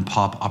mom and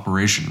pop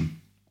operation,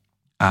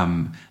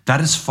 that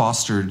has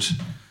fostered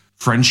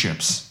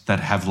friendships that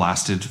have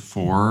lasted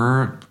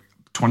for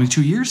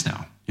 22 years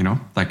now. You know,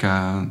 like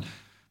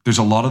there's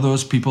a lot of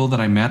those people that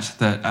I met.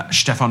 That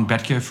Stefan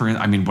Betke,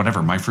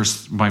 whatever. My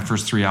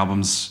first 3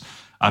 albums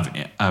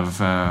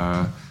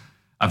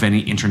of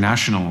any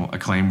international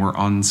acclaim were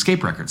on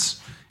Scape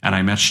Records, and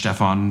I met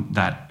Stefan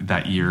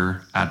that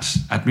year at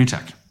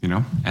Mutech, you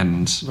know,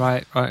 and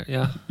right,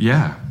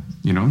 yeah,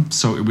 you know,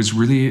 so it was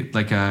really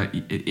like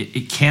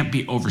it can't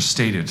be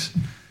overstated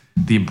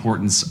the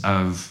importance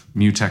of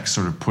Mutech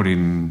sort of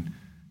putting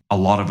a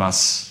lot of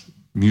us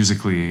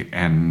musically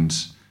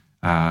and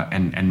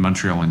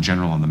Montreal in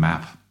general on the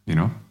map, you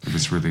know. It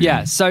was really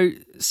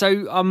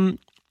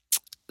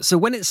So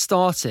when it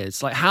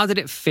started, like, how did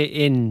it fit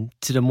in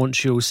to the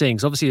Montreal scene?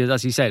 Because obviously,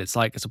 as you said, it's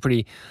a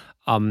pretty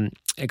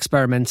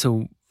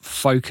experimental,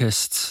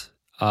 focused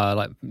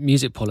like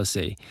music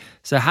policy.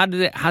 So how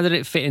did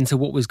it fit into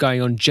what was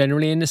going on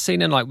generally in the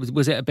scene? And like,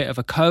 was it a bit of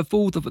a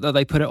curveball that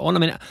they put it on? I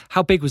mean,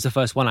 how big was the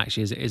first one?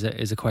 Actually,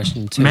 is a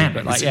question too. Man,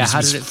 but like, how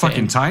did it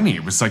fucking tiny?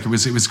 It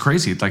was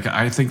crazy. Like,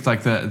 I think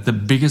like the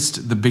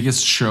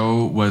biggest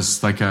show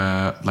was like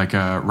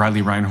a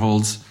Riley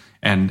Reinhold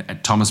and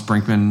Thomas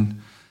Brinkman.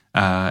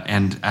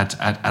 And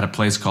at a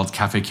place called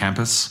Cafe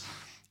Campus,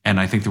 and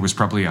I think there was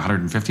probably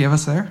 150 of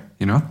us there,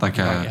 you know, like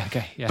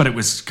but it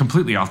was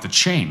completely off the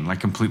chain, like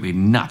completely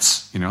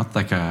nuts, you know,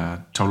 like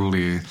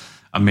totally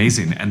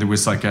amazing. And there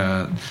was like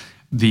I'll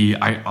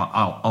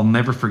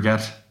never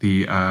forget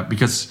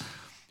because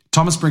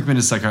Thomas Brinkman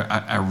is like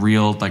a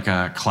real like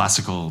a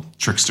classical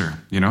trickster,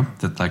 you know,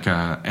 that like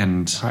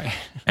and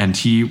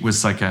he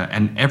was like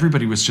and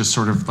everybody was just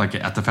sort of like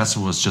at the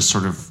festival was just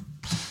sort of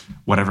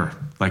whatever,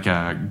 like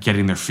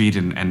getting their feet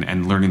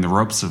and learning the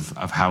ropes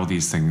of how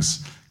these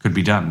things could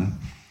be done.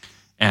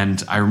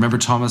 And I remember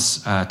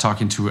Thomas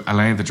talking to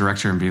Alain, the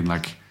director, and being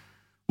like,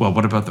 well,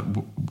 what about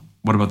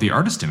the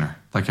artist dinner?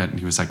 Like, and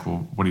he was like,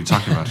 well, what are you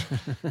talking about?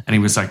 And he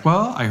was like,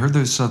 well, I heard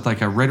there's like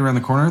right around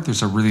the corner,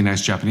 there's a really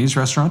nice Japanese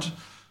restaurant.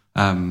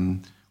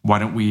 Why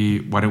don't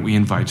we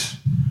invite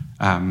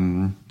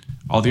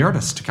all the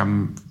artists to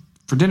come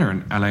for dinner?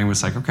 And Alain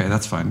was like, okay,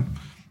 that's fine.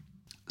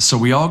 So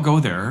we all go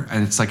there,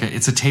 and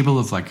it's a table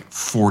of like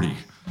 40,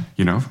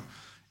 you know,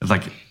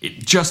 like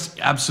just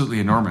absolutely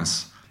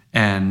enormous.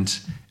 And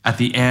at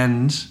the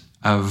end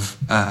of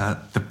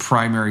the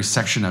primary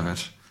section of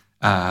it,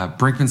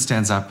 Brinkman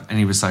stands up and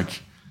he was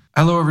like,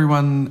 "Hello,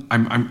 everyone.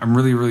 I'm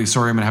really, really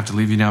sorry. I'm gonna have to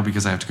leave you now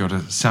because I have to go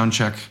to sound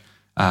check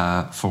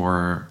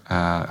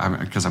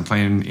because I'm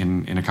playing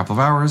in a couple of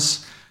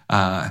hours.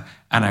 And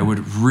I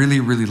would really,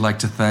 really like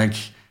to thank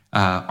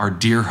our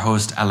dear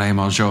host Alain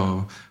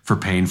Mongeau for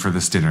paying for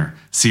this dinner.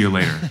 See you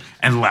later,"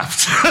 and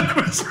left. It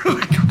was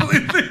really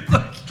completely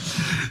like.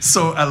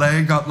 So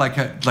Alain got like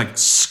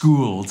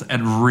schooled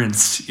and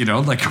rinsed, you know,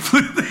 like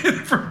completely,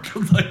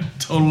 like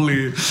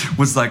totally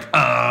was like,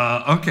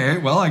 okay,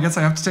 well, I guess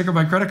I have to take out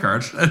my credit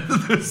card. And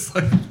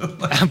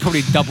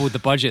probably doubled the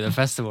budget of the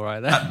festival right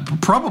there.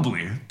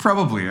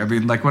 Probably. I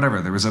mean, like whatever.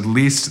 There was at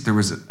least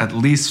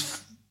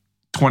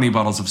 20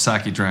 bottles of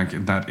sake drank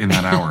in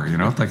that hour, you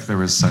know, like there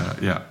was,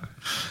 yeah.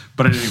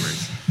 But at any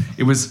rate,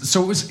 it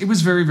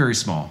was very, very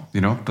small, you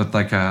know, but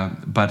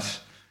but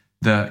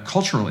the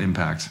cultural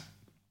impact,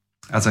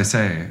 as I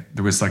say,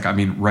 there was like, I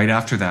mean, right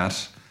after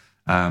that,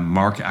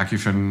 Mark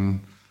Acufin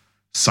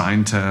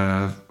signed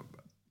to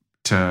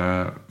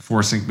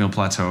Four Sink Mill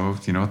Plateau,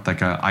 you know,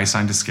 like I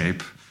signed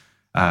Escape.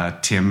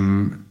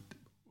 Tim,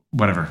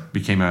 whatever,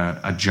 became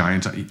a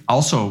giant. He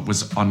also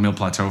was on Mill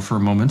Plateau for a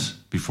moment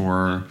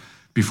before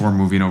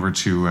moving over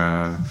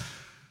to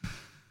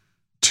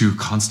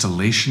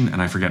Constellation,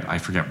 and I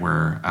forget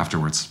where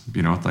afterwards,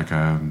 you know, like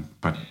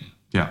but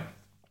yeah.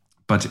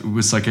 But it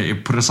was like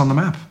it put us on the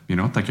map, you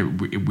know, like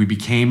we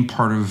became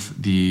part of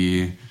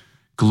the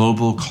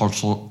global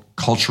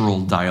cultural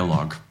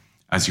dialogue,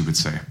 as you would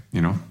say,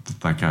 you know,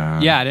 like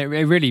yeah, and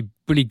it really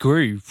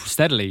grew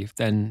steadily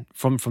then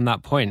from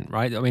that point,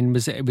 right? I mean,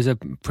 it was a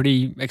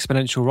pretty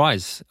exponential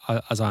rise,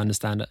 as I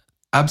understand it.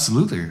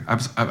 Absolutely. I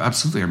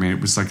mean,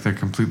 it was like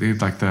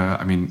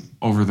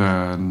over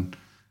the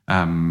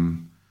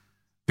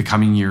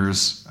coming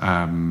years.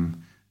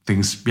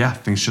 Things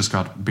just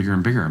got bigger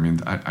and bigger. I mean,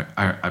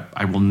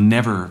 I will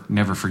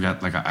never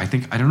forget. Like, I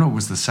think, I don't know, it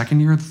was the second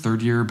year, the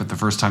third year, but the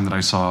first time that I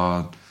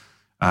saw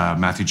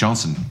Matthew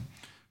Johnson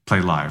play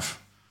live,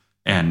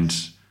 and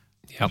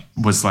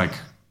was like,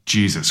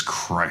 Jesus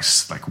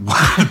Christ, like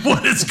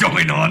what is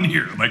going on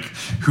here? Like,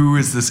 who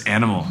is this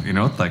animal? You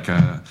know, like,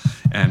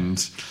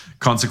 and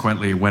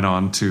consequently went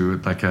on to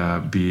like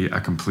be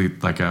a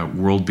complete like a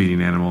world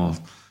beating animal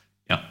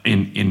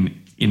in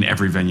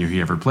every venue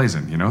he ever plays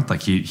in, you know,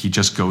 like he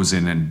just goes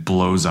in and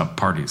blows up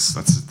parties.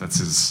 That's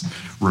his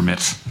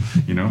remit,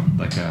 you know,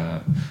 like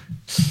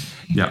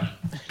yeah,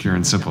 pure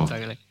and simple.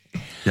 Totally.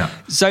 Yeah.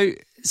 So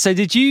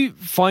did you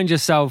find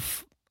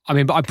yourself? I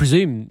mean, but I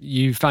presume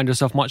you found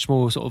yourself much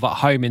more sort of at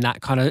home in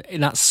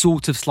that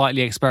sort of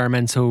slightly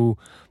experimental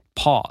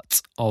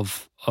part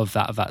of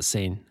that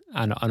scene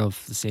and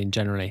of the scene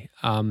generally.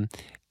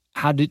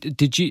 How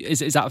did you? Is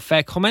that a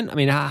fair comment? I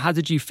mean, how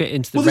did you fit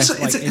into the rest?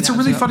 It's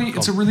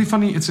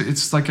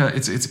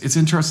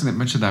interesting that you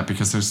mentioned that,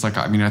 because there's like,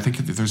 I mean, I think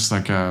there's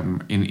like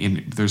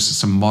there's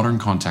some modern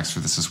context for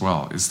this as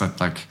well. Is that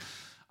like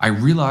I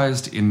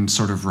realized in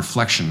sort of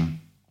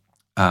reflection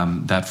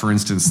that, for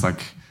instance,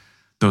 like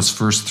those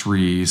first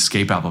 3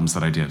 Scape albums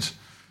that I did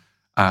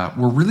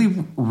were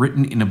really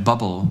written in a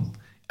bubble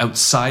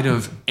outside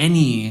of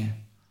any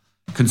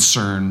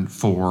concern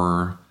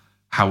for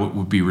how it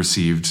would be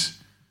received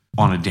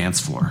on a dance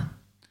floor,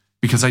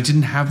 because I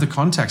didn't have the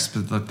context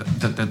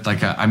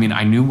I mean,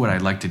 I knew what I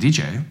liked to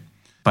DJ,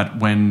 but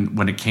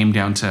when it came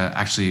down to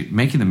actually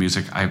making the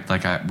music,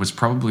 I was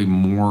probably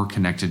more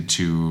connected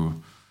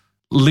to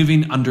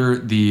living under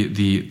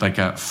the like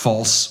a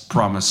false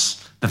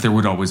promise that there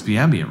would always be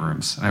ambient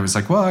rooms. And I was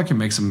like, well, I can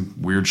make some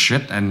weird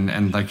shit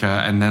and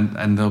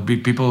there'll be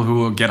people who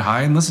will get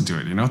high and listen to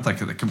it, you know, like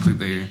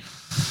completely.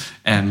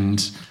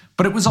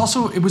 But it was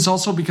also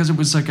because it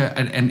was like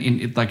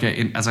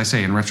as I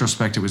say, in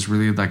retrospect, it was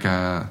really like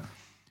a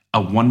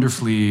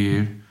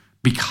wonderfully,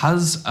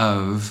 because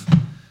of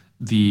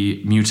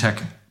the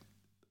Mutech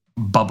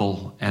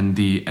bubble and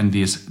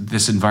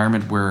this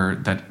environment where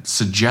that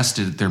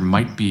suggested there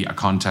might be a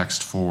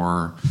context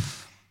for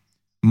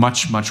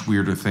much, much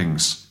weirder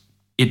things.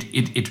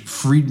 It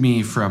freed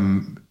me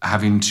from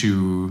having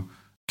to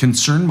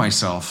concern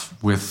myself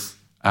with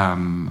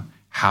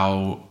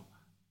how,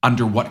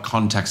 under what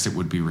context it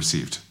would be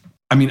received.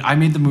 I mean, I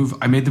made the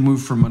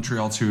move from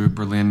Montreal to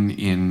Berlin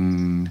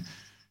in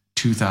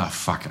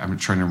 2000. I'm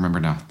trying to remember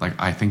now. Like,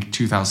 I think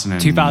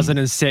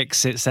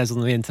 2006. It says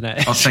on the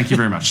internet. Oh, thank you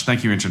very much.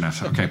 Thank you,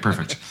 internet. Okay,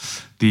 perfect.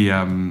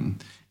 And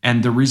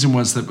the reason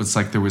was that was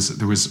like there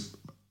was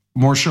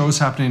more shows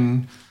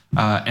happening,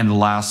 and the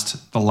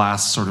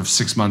last sort of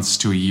 6 months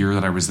to a year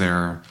that I was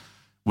there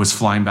was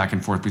flying back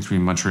and forth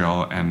between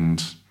Montreal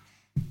and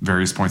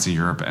various points in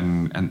Europe,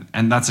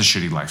 and that's a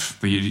shitty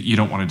life. You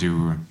don't want to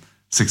do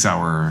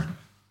 6-hour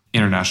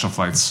international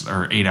flights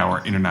or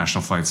 8-hour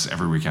international flights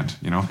every weekend.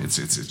 You know, it's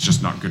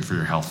just not good for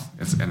your health.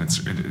 It's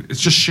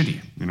just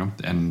shitty. You know,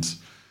 and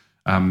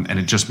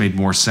it just made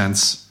more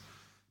sense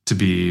to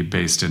be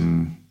based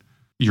in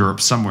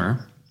Europe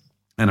somewhere.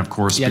 And of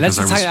course, yeah.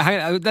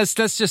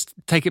 Let's just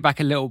take it back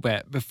a little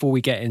bit before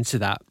we get into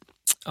that.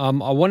 I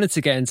wanted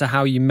to get into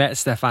how you met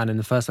Stefan in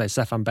the first place,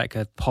 Stefan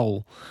Becker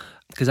Pol.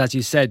 Because as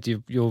you said,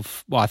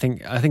 I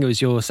think it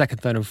was your second,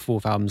 third, and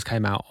fourth albums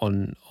came out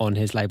on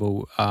his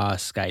label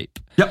Scape.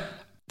 Yep.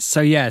 So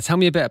yeah, tell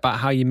me a bit about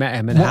how you met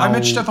him and how. I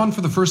met Stefan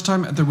for the first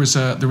time. There was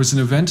an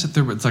event.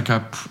 There was like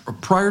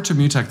prior to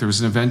Mutech, there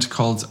was an event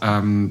called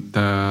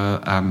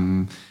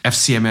the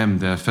FCMM,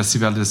 the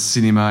Festival de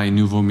Cinéma et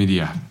Nouveaux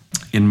Médias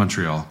in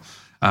Montreal,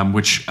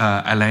 which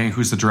Alain,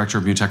 who's the director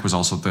of Mutech, was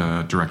also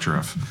the director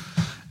of.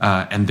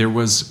 And there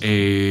was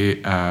a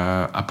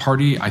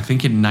party, I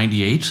think in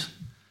 '98.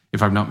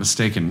 If I'm not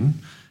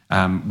mistaken,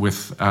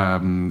 with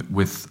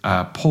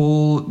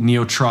Pol,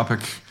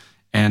 Neotropic,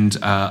 and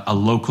a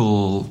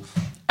local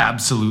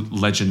absolute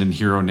legend and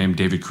hero named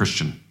David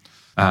Christian.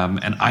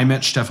 And I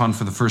met Stefan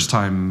for the first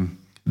time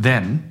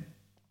then.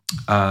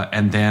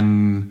 And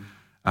then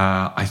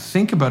I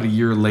think about a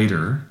year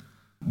later,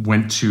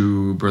 went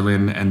to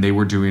Berlin, and they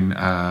were doing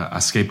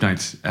a Scape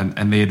night,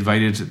 and they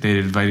invited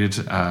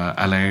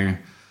Alain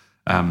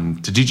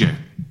to DJ.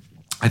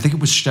 I think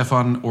it was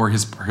Stefan or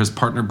his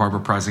partner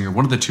Barbara Preisinger,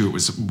 one of the two.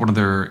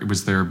 It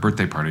was their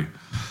birthday party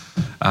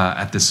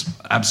at this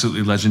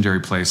absolutely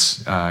legendary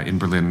place in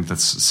Berlin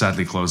that's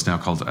sadly closed now,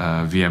 called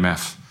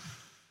VMF.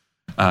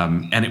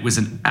 And it was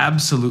an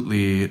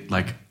absolutely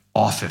like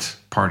off it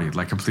party,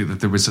 like completely.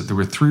 There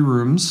were 3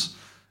 rooms.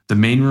 The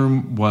main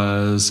room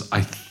was,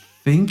 I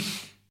think,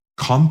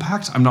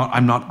 compact. I'm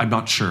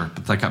not sure,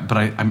 but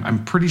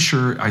I'm pretty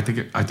sure. I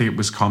think it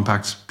was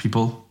compact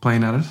people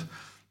playing at it.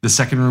 The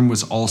second room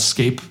was all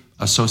Scape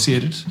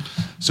associated.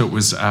 So it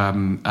was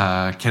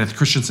Kenneth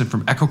Christensen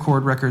from Echo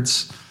Chord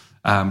Records,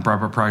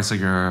 Barbara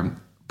Preisinger,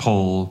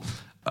 Pol.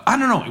 I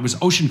don't know. It was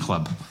Ocean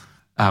Club,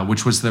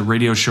 which was the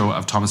radio show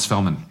of Thomas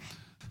Fellman.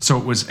 So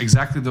it was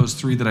exactly those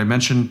 3 that I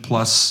mentioned,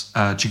 plus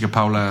Chica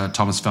Paula,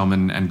 Thomas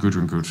Fellman, and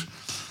Gudrun Gut.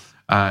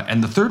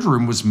 And the third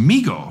room was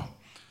Migo.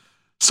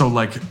 So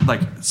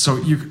so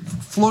you're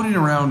floating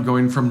around,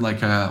 going from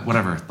like a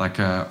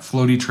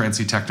floaty,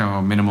 trancey, techno,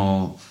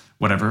 minimal,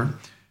 whatever.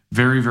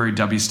 Very, very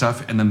dubby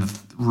stuff. And then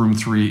room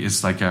 3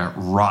 is like a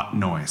rot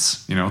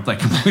noise, you know, like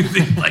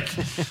completely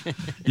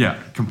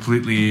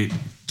completely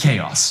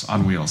chaos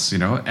on wheels, you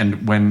know?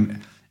 And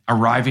when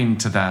arriving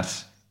to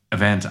that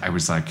event, I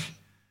was like,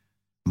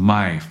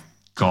 my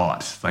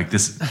God, like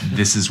this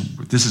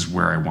is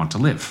where I want to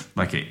live.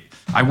 Like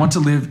I want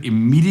to live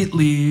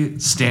immediately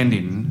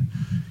standing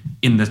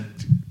in the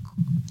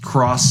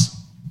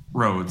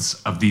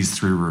crossroads of these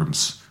 3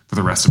 rooms for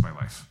the rest of my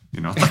life.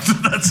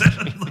 That's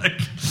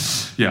it.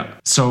 Yeah.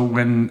 So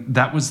when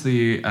that was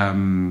the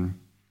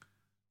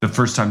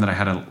first time that I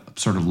had a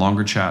sort of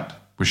longer chat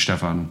with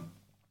Stefan,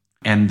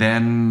 and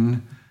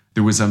then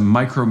there was a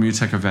micro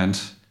Mutech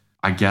event,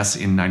 I guess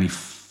in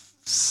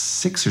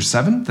 96 or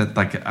 7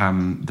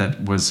 that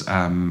was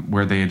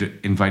where they had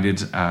invited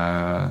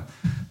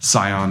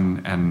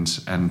Scion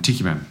and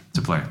Tiki Man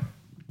to play.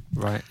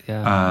 Right.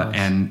 Yeah.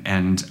 Nice.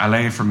 And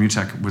Alain from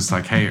Mutech was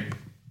like, "Hey,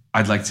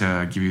 I'd like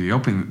to give you the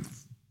opening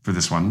for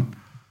this one."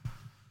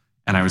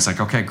 And I was like,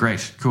 "Okay,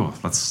 great, cool.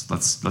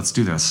 Let's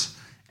do this."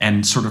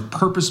 And sort of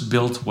purpose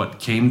built what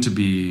came to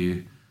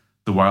be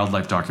the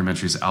Wildlife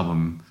Documentaries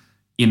album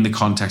in the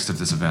context of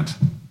this event.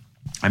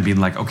 And being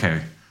like,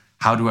 okay,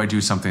 how do I do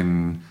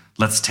something?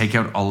 Let's take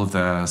out all of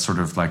the sort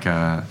of like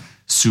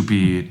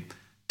soupy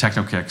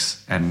techno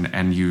kicks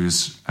and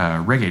use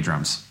reggae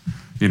drums,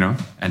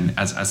 and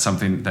as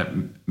something that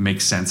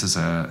makes sense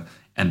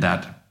and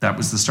that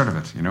was the start of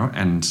it,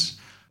 And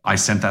I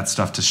sent that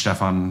stuff to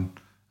Stefan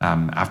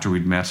after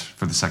we'd met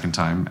for the second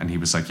time, and he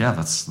was like, "Yeah,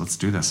 let's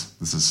do this.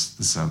 This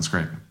sounds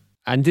great."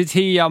 And did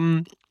he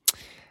to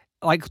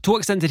what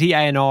extent did he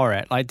A&R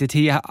it? Like, did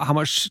he how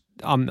much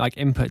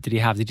input did he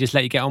have? Did he just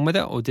let you get on with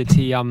it, or did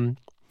he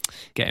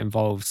get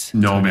involved?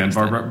 No, man.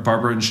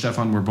 Barbara and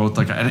Stefan were both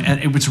and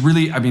it was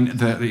really, I mean,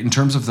 in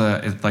terms of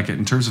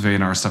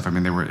A&R stuff, I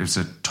mean, it was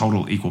a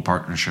total equal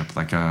partnership.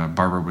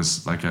 Barbara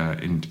was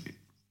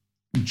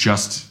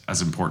just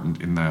as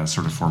important in the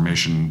sort of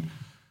formation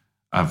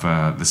of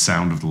the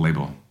sound of the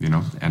label,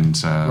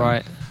 and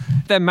right.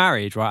 They're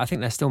married, right? I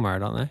think they're still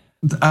married, aren't they?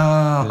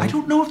 I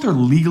don't know if they're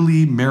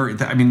legally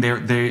married. I mean,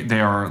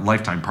 they are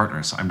lifetime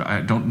partners.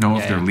 I don't know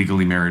if they're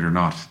legally married or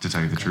not, to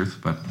tell you the truth.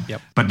 But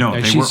no,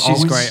 they were always.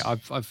 She's great.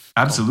 I've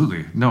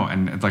absolutely no,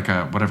 and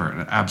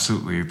an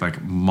absolutely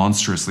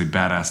monstrously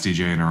badass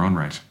DJ in her own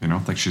right.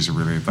 She's a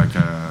really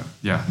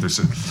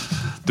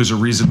There's a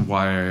reason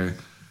why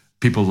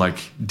people like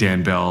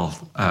Dan Bell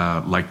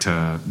like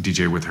to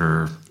DJ with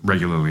her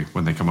regularly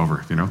when they come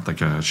over.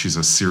 She's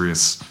a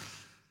serious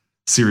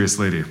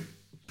lady.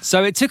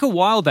 So it took a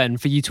while then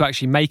for you to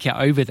actually make it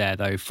over there,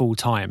 though, full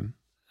time.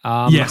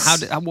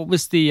 Yes. What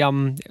was the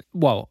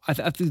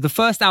the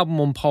first album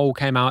on Pole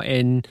came out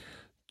in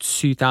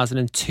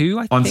 2002,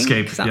 I think. On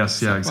Scape,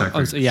 yes, yeah,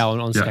 exactly.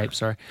 On Scape,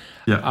 sorry.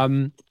 Yeah.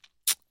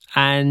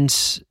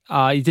 And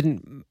you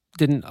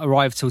didn't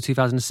arrive till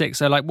 2006.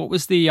 So what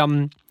was the I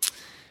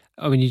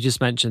mean, you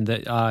just mentioned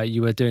that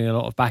you were doing a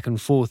lot of back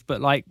and forth, but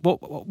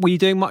what were you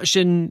doing much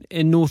in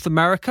North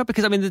America?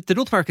 Because I mean, the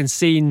North American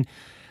scene,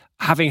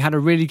 having had a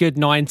really good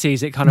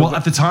 90s, it kind of... Well,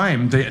 at the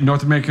time, the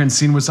North American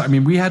scene was... I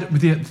mean,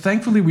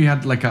 thankfully, we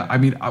had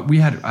we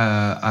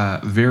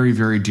had very,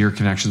 very dear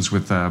connections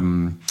with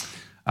the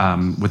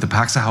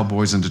Paxahau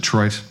boys in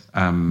Detroit,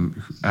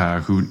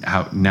 who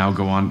have now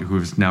gone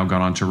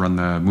on to run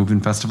the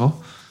Movement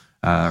Festival,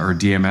 or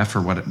DMF,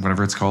 or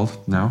whatever it's called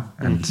now.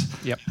 And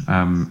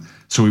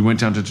so we went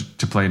down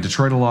to play in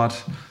Detroit a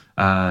lot.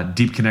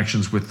 Deep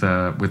connections with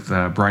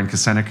Brian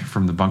Kosenek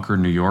from the Bunker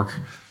in New York.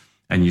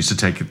 And used to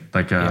take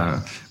but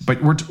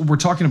we're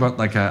talking about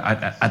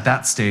at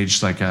that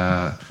stage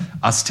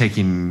us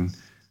taking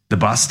the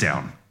bus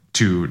down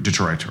to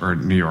Detroit or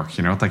New York,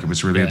 it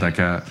was really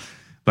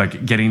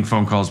getting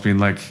phone calls being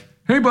like,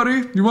 "Hey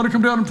buddy, you want to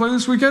come down and play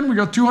this weekend? We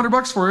got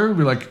 $200 for you." We'd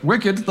be like,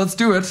 "Wicked, let's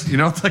do it."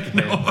 No,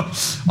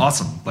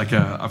 awesome,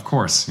 of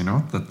course,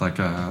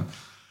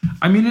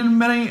 I mean, in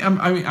many,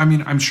 I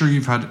mean, I'm sure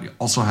you've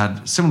also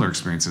had similar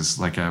experiences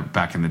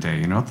back in the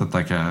day,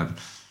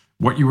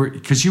 what you were,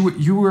 because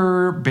you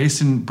were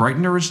based in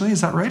Brighton originally,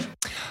 is that right?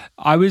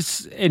 I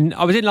was in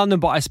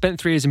London, but I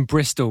spent 3 years in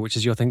Bristol, which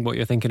is what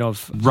you're thinking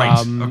of.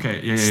 Right.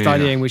 Okay.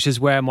 Studying, which is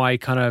where my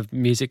kind of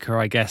music career,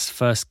 I guess,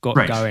 first got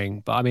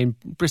going. But I mean,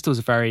 Bristol's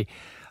a very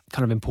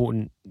kind of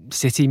important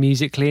city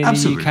musically in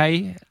the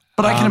UK.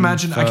 But I can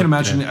imagine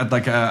at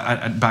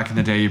back in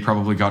the day, you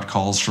probably got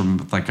calls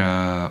from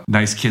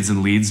nice kids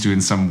in Leeds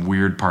doing some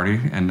weird party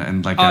and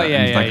sure,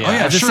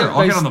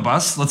 I'll get on the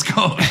bus, let's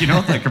go.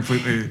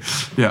 Completely,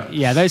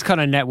 yeah. Those kind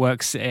of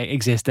networks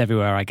exist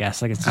everywhere, I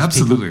guess. It's just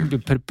absolutely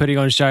people putting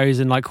on shows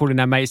and calling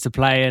their mates to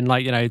play and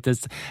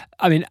there's,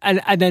 I mean,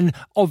 and then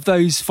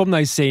from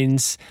those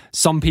scenes,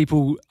 some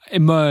people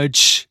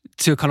emerge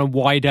to a kind of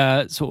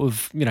wider sort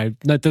of,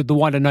 the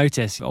wider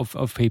notice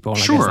of people.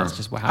 And sure, I guess that's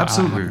just how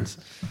absolutely. It happens.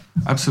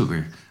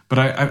 Absolutely. But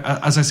I,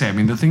 as I say, I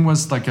mean, the thing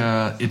was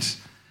there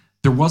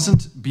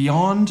wasn't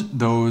beyond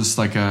those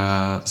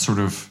sort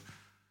of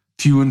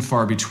few and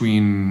far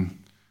between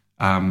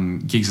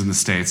gigs in the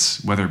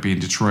States, whether it be in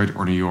Detroit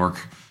or New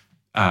York,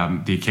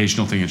 the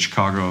occasional thing in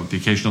Chicago, the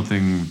occasional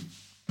thing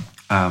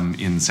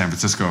in San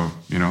Francisco,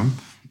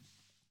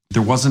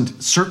 there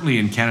wasn't, certainly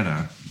in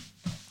Canada,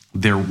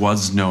 there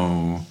was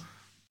no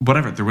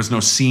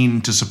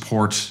scene to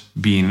support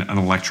being an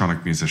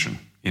electronic musician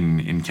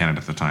in Canada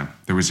at the time.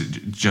 There was,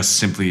 it just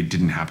simply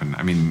didn't happen.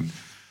 I mean,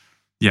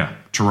 yeah,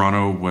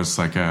 Toronto was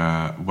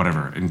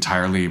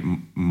entirely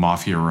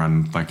mafia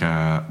run,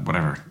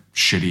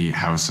 shitty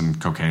house and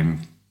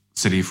cocaine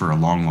city for a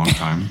long, long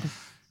time.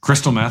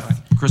 Crystal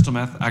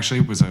meth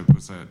actually was a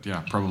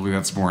probably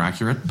that's more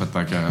accurate, but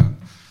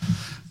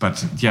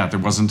there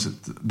wasn't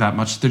that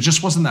much. There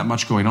just wasn't that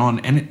much going on,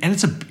 and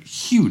it's a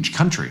huge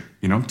country,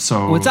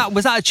 So was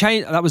that a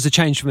change? That was a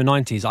change from the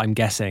 90s, I'm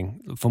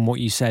guessing, from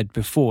what you said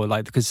before.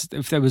 Like, because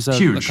if there was a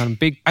kind of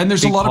big, and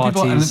there's big a lot of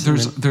people, and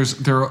parties,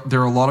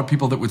 there are a lot of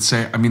people that would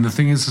say. I mean, the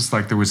thing is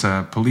like there was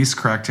a police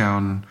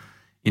crackdown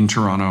in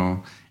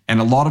Toronto, and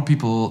a lot of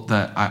people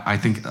that I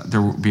think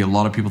there would be a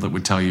lot of people that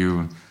would tell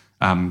you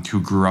who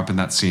grew up in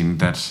that scene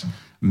that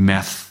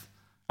meth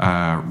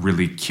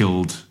really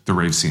killed the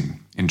rave scene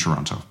in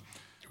Toronto.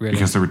 Really?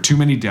 Because there were too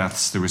many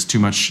deaths, there was too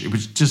much.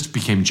 It just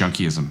became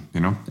junkiism,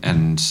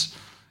 and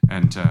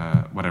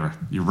whatever.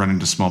 You run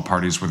into small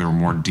parties where there were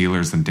more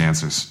dealers than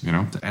dancers,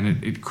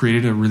 and it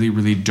created a really,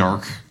 really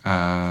dark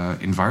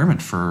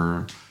environment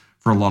for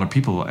a lot of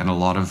people, and a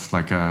lot of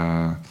like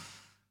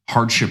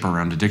hardship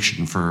around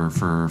addiction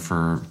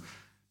for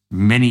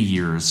many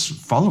years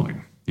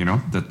following.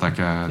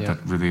 That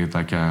really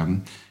like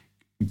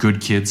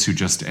good kids who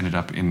just ended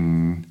up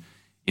in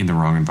the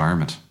wrong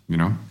environment,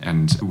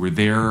 and were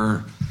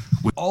there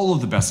with all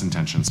of the best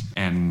intentions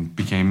and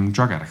became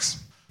drug addicts.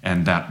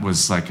 And that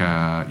was like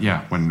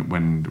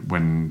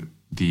when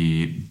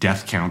the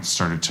death counts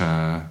started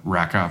to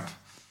rack up,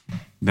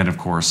 then of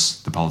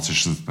course the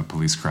politicians and the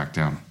police cracked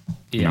down.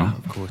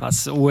 Of course.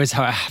 That's always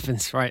how it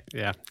happens, right?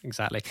 Yeah,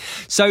 exactly.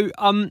 So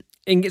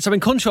in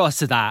contrast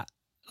to that,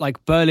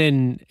 like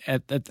Berlin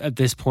at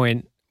this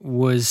point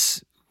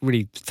was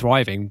really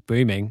thriving,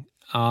 booming,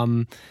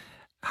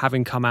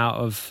 having come out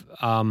of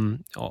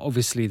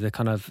obviously the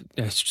kind of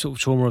sort of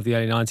trauma of the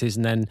early 90s,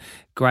 and then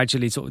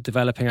gradually sort of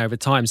developing over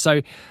time.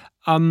 So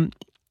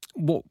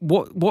what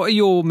are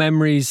your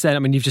memories then? I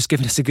mean, you've just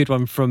given us a good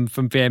one from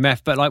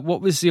BMF, but like, what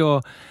was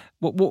your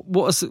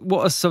what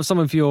are some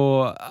of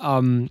your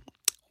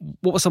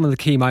what were some of the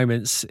key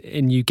moments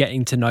in you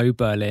getting to know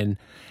Berlin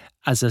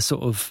as a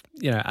sort of,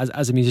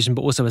 as a musician,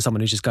 but also as someone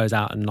who just goes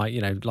out and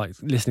like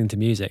listening to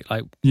music?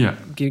 Like,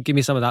 give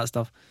me some of that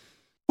stuff.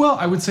 Well,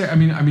 I would say, I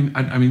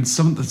mean,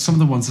 some of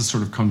the ones that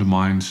sort of come to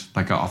mind,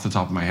 like off the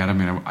top of my head. I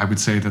mean, I would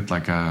say that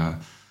like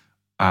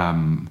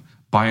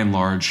by and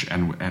large,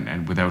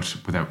 and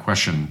without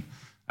question,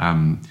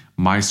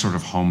 my sort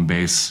of home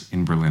base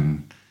in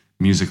Berlin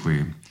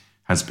musically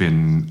has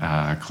been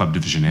Club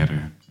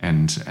Divisionäre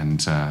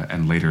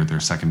and later their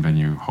second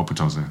venue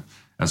Hopetose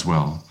as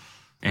well.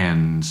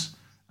 And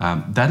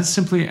that is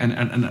simply,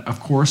 and of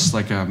course,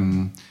 like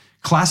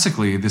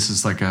classically, this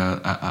is like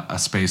a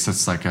space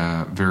that's like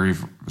a very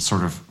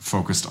sort of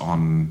focused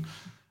on,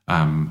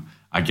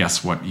 I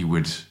guess, what you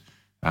would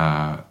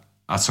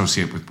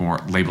associate with more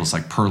labels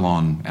like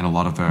Perlon and a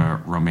lot of the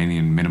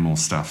Romanian minimal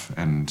stuff.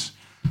 And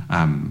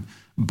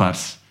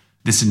but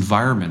this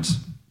environment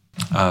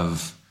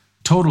of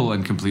total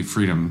and complete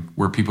freedom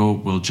where people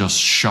will just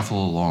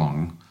shuffle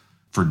along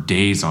for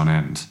days on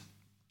end.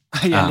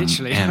 Yeah,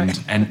 literally.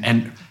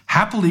 And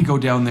happily go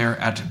down there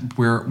at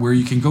where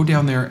you can go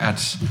down there at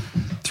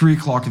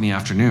 3:00 in the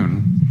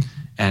afternoon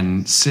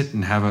and sit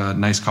and have a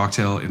nice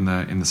cocktail in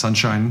the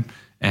sunshine,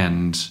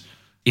 and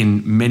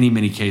in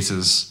many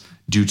cases,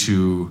 due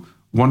to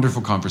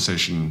wonderful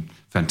conversation,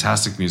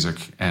 fantastic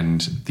music,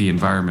 and the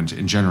environment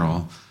in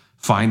general,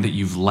 find that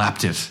you've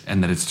lapped it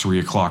and that it's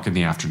 3:00 in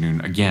the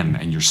afternoon again,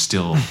 and you're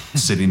still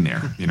sitting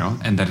there,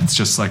 and that it's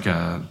just like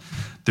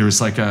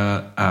there's like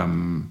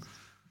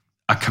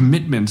a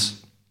commitment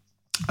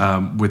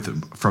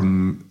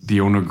from the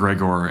owner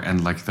Gregor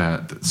and like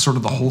the sort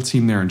of the whole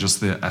team there, and just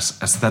the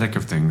aesthetic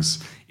of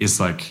things is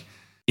like,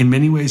 in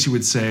many ways you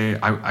would say,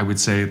 I would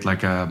say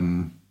like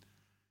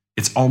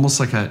it's almost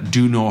like a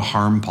do no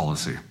harm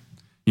policy,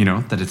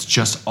 that it's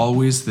just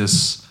always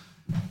this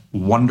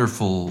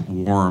wonderful,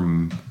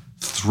 warm,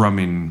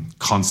 thrumming,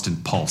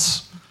 constant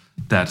pulse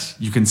that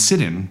you can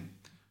sit in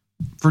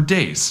for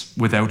days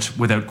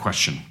without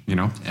question,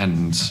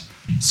 and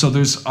so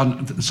there's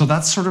so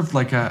that's sort of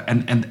like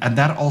and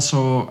that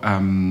also I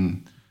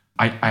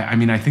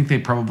mean, I think they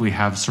probably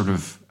have sort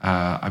of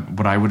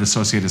what I would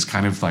associate as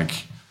kind of like,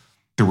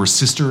 there were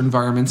sister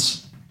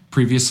environments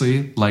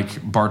previously, like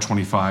Bar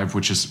 25,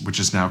 which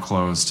is now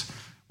closed,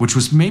 which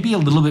was maybe a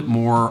little bit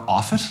more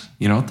off it,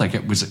 like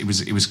it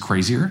was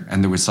crazier,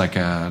 and there was like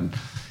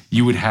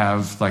you would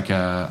have like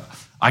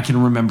I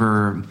can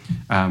remember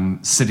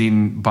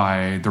sitting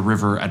by the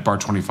river at Bar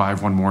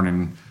 25 one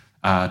morning,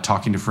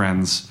 talking to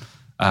friends,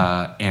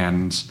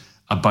 and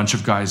a bunch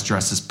of guys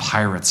dressed as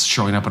pirates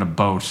showing up on a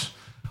boat,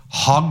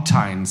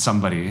 hog-tying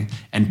somebody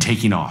and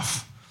taking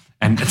off.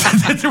 And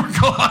they were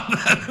gone.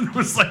 And it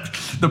was like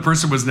the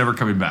person was never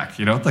coming back,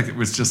 Like it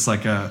was just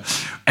like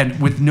and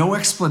with no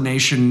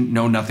explanation,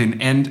 no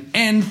nothing,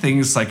 and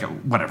things like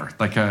whatever,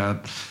 like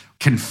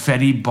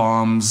confetti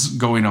bombs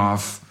going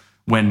off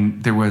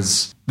when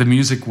the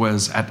music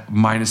was at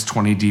minus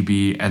 20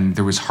 dB and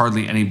there was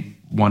hardly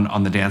anyone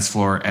on the dance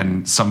floor,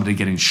 and somebody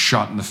getting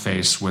shot in the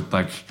face with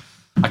like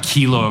a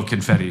kilo of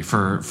confetti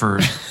for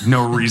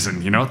no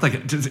reason,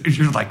 Like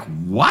you're like,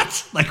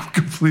 what? Like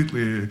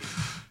completely.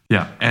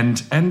 Yeah, and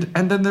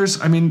then there's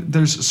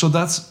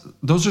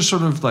those are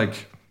sort of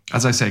like,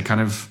 as I say,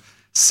 kind of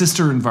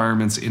sister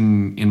environments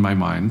in my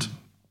mind.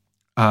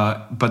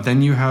 But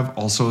then you have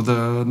also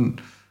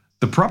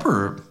the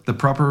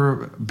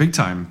proper big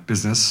time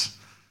business,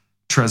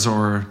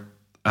 Trezor,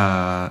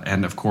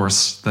 and of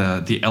course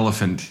the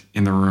elephant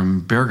in the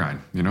room, Berghain.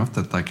 You know,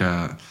 that like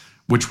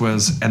which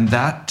was, and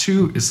that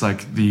too is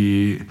like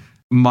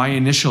my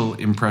initial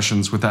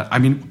impressions with that. I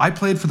mean, I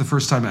played for the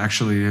first time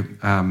actually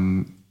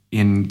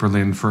in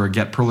Berlin for a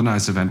Get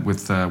Berlinized event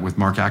with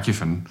Mark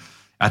Akufin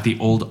at the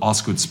old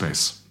Osgood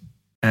space,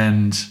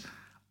 and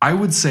I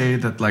would say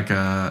that like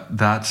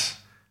that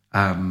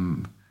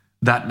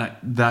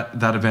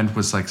event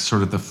was like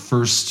sort of the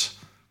first,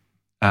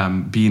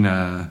 being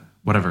a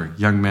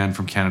young man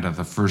from Canada,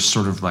 the first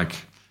sort of like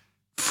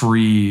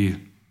free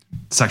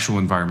sexual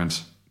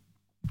environment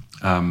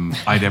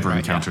I'd ever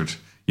encountered.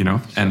 You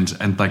know,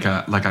 and like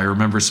I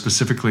remember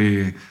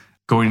specifically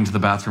going into the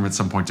bathroom at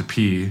some point to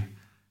pee,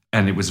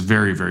 and it was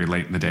very, very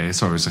late in the day,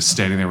 so I was just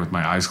standing there with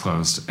my eyes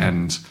closed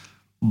and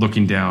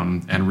looking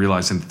down and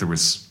realizing that there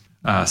was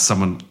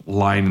someone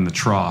lying in the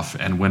trough,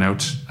 and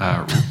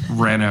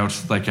ran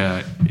out like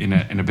in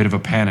a bit of a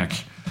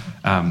panic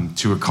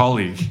to a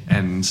colleague,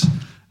 and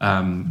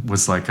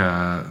was like,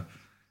 I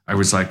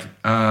was like,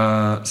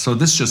 so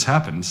this just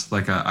happened.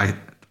 Like I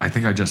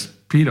think I just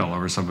peed all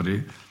over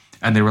somebody.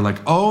 And they were like,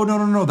 oh,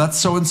 no, that's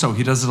so-and-so.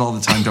 He does it all the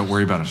time. Don't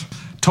worry about it.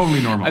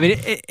 Totally normal. I mean,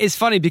 it's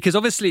funny because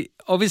obviously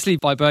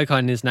by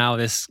Berghain is now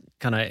this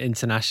kind of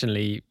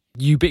internationally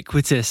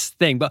ubiquitous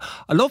thing. But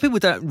a lot of people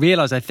don't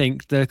realize, I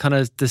think, the kind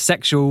of the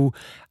sexual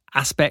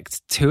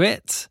aspect to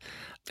it.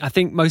 I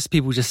think most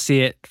people just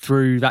see it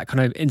through that kind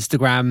of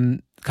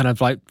Instagram kind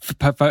of like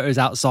photos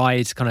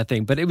outside kind of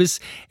thing, but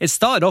it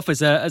started off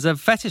as a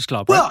fetish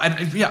club, right? Well,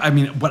 and yeah, I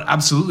mean, but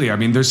absolutely. I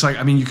mean, there's like,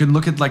 I mean, you can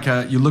look at like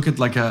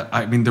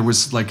I mean, there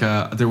was like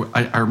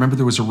I remember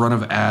there was a run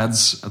of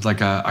ads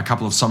like a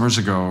couple of summers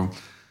ago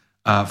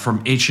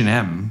from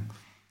H&M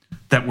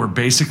that were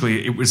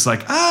basically, it was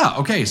like,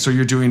 okay, so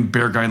you're doing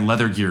Berghain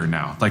leather gear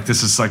now. Like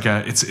this is like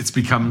it's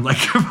become like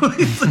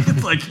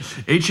it's like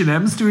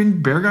H&M's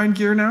doing Berghain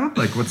gear now.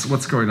 Like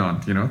what's going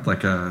on? You know,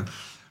 like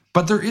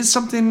But there is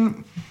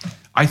something,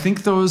 I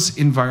think those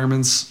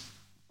environments,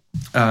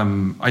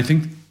 I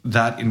think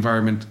that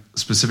environment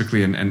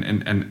specifically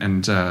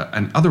and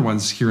other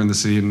ones here in the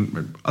city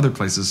and other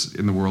places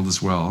in the world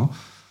as well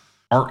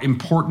are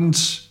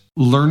important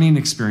learning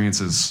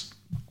experiences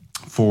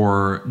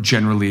for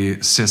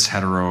generally cis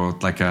hetero,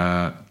 like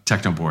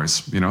techno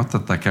boys, you know,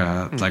 that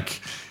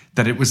like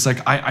that it was like,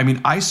 I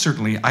mean, I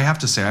have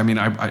to say, I mean,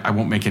 I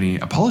won't make any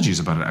apologies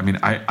about it. I mean,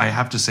 I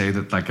have to say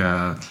that like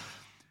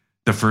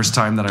the first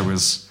time that I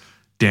was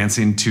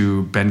dancing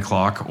to Ben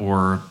Clock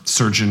or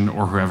Surgeon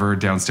or whoever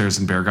downstairs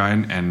in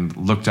Berghain and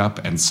looked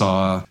up and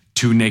saw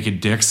two naked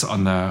dicks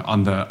on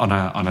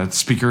a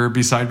speaker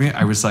beside me,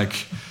 I was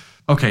like,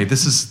 okay,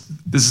 this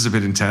is a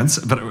bit intense.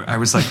 But I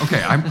was like,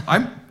 okay,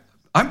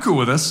 I'm cool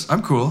with this.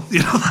 I'm cool, you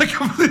know, like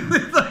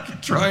completely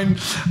like trying.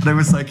 But I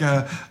was like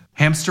a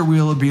hamster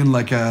wheel of being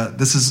like,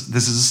 this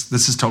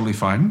is totally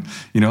fine,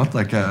 you know,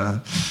 like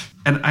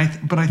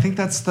but I think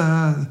that's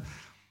the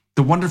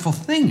wonderful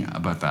thing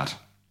about that.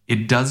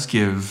 It does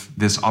give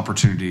this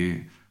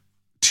opportunity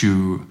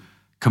to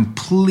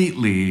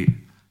completely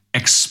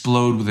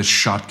explode with a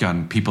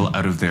shotgun people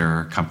out of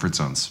their comfort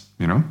zones,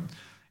 you know?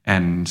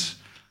 And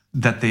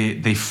that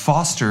they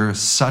foster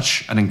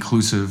such an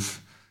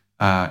inclusive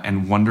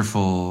and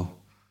wonderful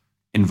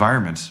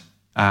environment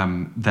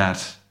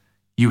that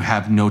you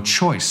have no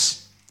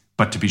choice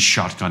but to be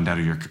shotgunned out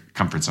of your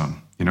comfort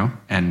zone, you know,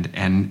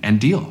 and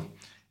deal.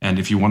 And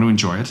if you want to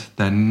enjoy it,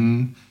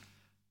 then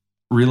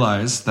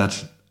realize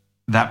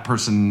that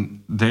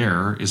person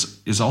there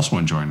is also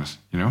enjoying it,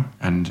 you know,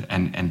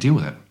 and deal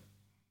with it.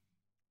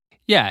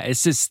 Yeah,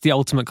 it's just the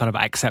ultimate kind of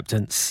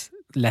acceptance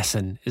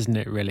lesson, isn't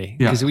it, really?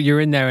 Yeah. Because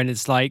you're in there and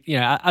it's like, you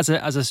know, as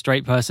a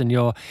straight person,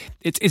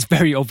 it's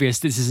very obvious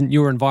this isn't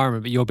your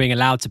environment, but you're being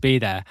allowed to be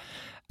there.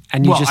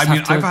 And you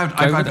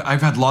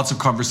I've had lots of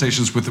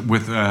conversations with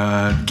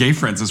gay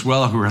friends as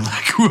well who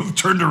have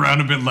turned around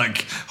and been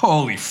like,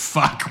 "Holy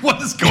fuck,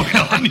 what is going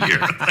on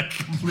here?" Like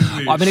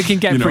completely. I mean, it can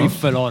get pretty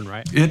full on,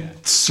 right?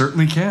 It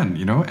certainly can,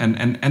 you know,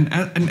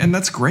 and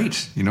that's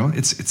great, you know.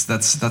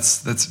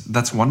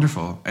 That's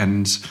wonderful,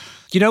 and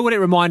you know what it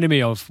reminded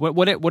me of?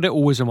 What it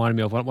always reminded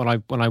me of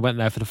when I went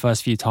there for the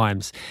first few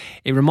times.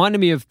 It reminded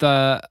me of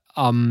the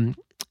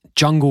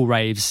jungle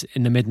raves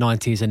in the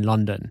mid-90s in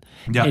London,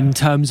 in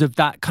terms of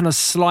that kind of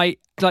slight,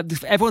 like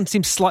everyone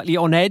seemed slightly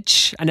on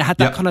edge, and it had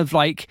that kind of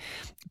like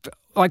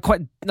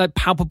quite like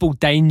palpable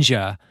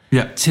danger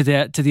to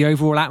the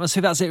overall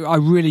atmosphere. That's it. I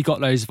really got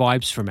those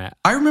vibes from it.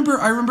 I remember.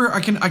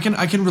 I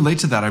can relate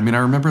to that. I mean, I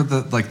remember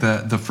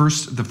the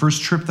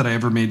first trip that I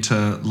ever made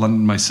to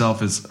London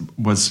myself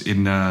was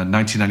in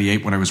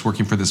 1998 when I was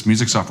working for this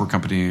music software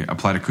company,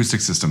 Applied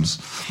Acoustic Systems,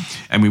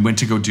 and we went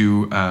to go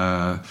do.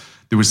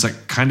 There was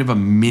like kind of a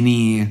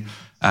mini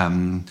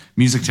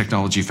music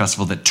technology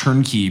festival that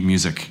Turnkey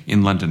Music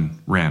in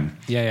London ran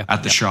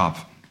at the shop.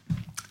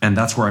 And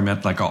that's where I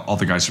met like all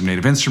the guys from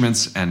Native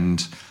Instruments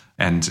and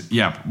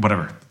yeah,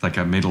 whatever. Like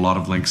I made a lot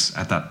of links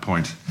at that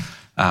point.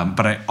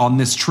 But on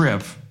this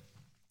trip,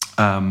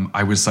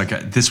 I was like,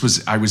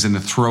 I was in the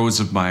throes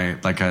of my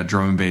like a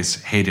drum and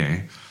bass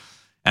heyday.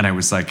 And I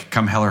was like,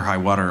 come hell or high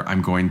water,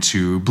 I'm going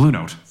to Blue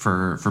Note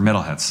for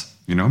metalheads,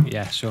 you know?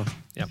 Yeah, sure.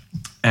 Yep.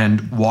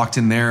 And walked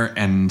in there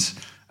and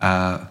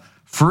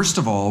first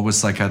of all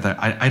was like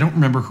I don't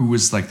remember who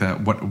was like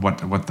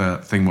what the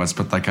thing was,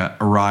 but like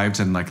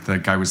arrived and like the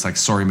guy was like,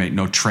 sorry mate,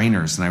 no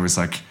trainers. And I was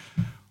like,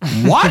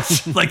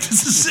 what? Like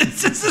this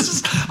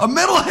is a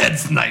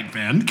metalhead's night,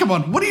 man. Come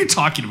on, what are you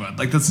talking about?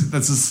 Like this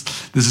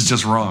is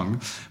just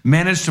wrong.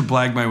 Managed to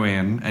blag my way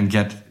in and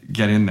get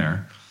in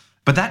there.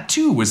 But that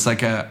too was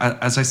like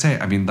as I say,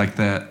 I mean, like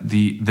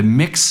the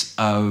mix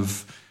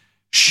of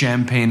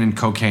champagne and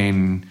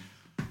cocaine,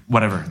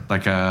 whatever,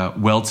 like a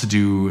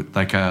well-to-do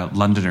like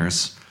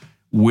Londoners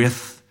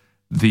with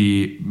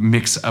the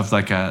mix of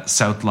like a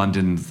South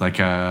London like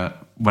a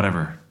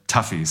whatever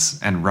toughies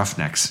and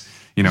roughnecks,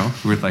 you know,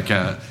 with like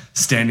a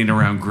standing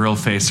around grill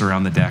face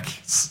around the deck,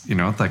 you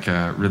know, like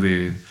a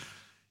really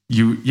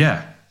you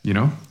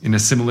know, in a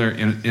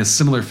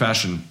similar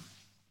fashion.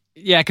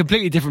 Yeah,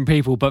 completely different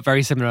people, but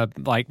very similar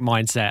like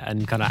mindset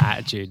and kind of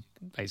attitude,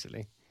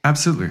 basically.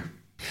 Absolutely.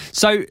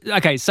 So,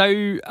 okay,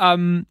 so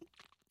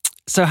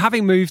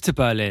having moved to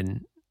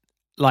Berlin,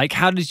 like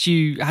how did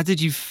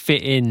you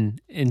fit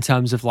in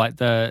terms of like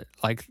the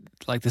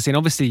scene?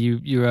 Obviously,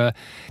 you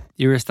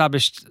were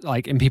established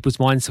like in people's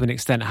minds to an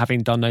extent,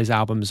 having done those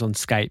albums on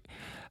Scape.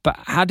 But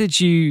how did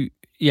you?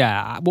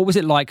 Yeah, what was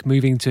it like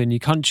moving to a new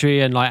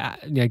country and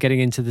like, you know, getting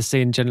into the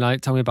scene? Jen,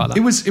 like, tell me about that. It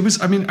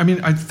was. I mean,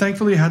 I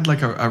thankfully had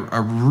like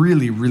a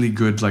really, really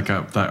good like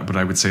what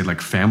I would say like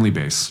family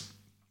base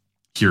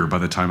here by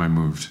the time I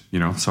moved. You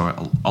know,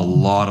 so a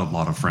lot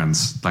of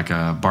friends like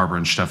Barbara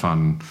and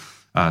Stefan,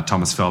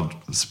 Thomas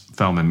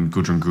Fellman,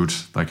 Gudrun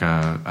Gut, like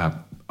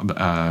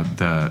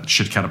the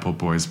Shit Catapult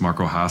boys,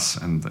 Marco Haas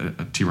and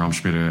T.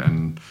 Raumschmiede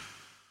and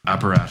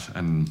Apparat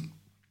and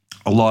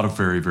a lot of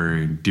very,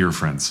 very dear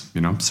friends,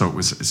 you know? So it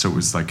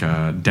was like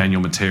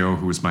Daniel Matteo,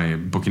 who was my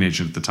booking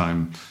agent at the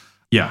time.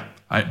 Yeah.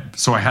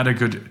 So I had a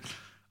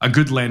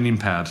good landing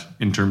pad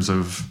in terms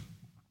of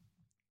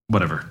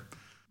whatever,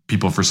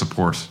 people for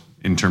support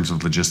in terms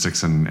of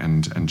logistics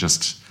and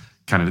just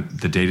kind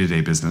of the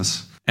day-to-day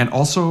business. And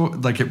also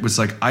like, it was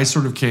like, I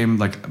sort of came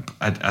like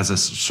as a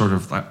sort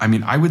of, I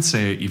mean, I would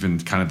say even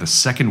kind of the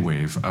second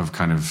wave of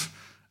kind of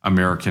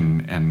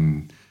American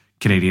and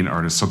Canadian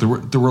artists. So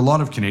there were a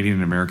lot of Canadian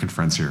and American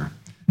friends here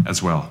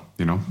as well,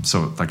 you know?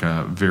 So like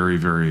a very,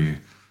 very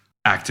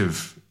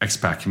active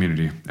expat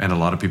community and a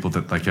lot of people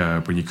that like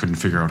when you couldn't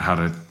figure out how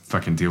to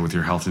fucking deal with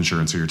your health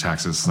insurance or your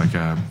taxes, like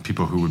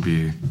people who would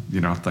be, you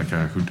know, like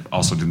who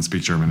also didn't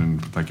speak German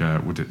and like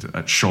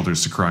would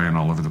shoulders to cry on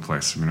all over the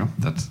place, you know?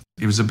 That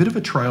it was a bit of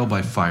a trial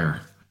by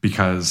fire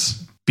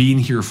because being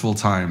here full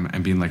time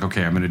and being like,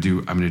 okay, I'm going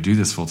to do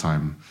this full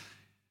time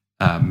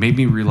made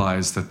me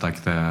realize that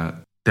like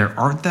there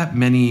aren't that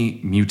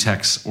many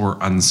Mutex or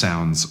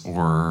Unsounds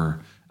or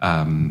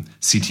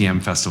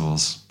CTM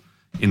festivals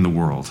in the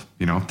world,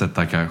 you know, that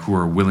like who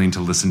are willing to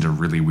listen to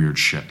really weird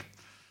shit.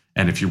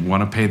 And if you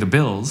want to pay the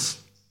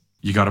bills,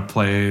 you got to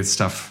play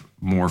stuff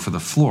more for the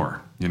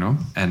floor, you know.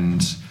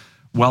 And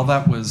while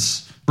that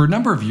was for a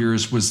number of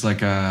years was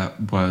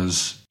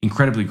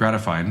incredibly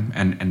gratifying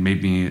and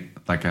made me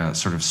like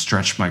sort of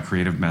stretch my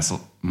creative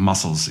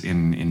muscles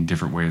in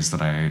different ways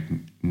that I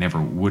never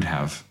would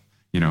have,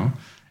 you know.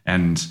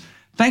 And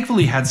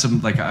thankfully had some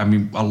like, I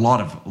mean, a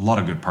lot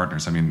of good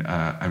partners. I mean,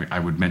 I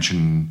would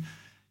mention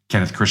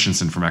Kenneth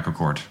Christensen from Echo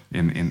Chord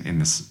in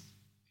this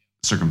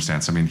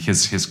circumstance. I mean,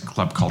 his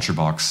club Culture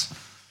Box,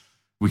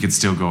 we could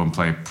still go and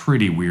play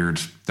pretty weird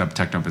dub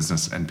techno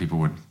business, and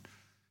people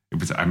it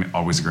was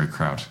always a great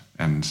crowd,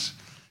 and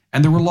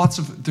there were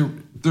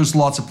there's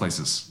lots of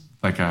places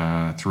like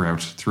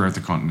throughout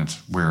the continent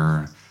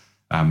where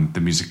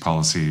the music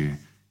policy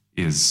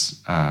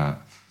is.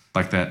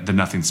 Like the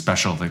Nothing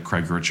Special that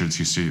Craig Richards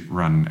used to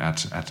run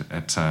at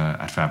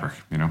Fabric,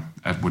 you know,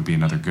 that would be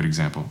another good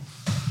example.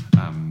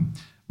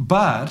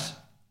 But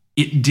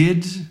it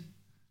did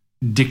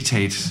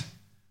dictate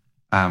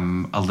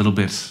a little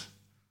bit,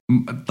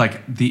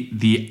 like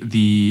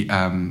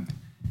the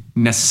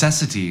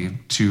necessity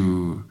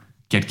to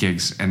get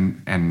gigs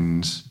and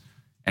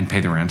pay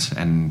the rent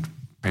and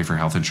pay for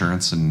health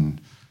insurance and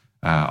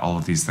all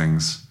of these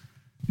things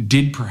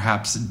did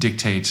perhaps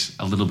dictate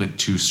a little bit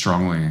too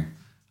strongly,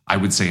 I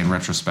would say in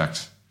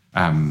retrospect,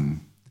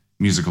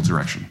 musical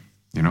direction,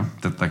 you know,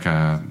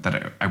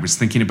 that I was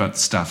thinking about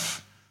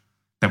stuff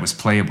that was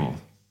playable,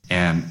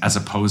 and as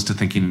opposed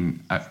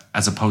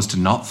to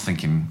not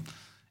thinking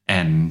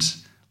and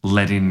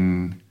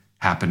letting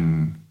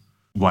happen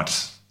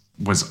what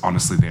was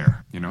honestly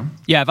there, you know?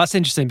 Yeah, that's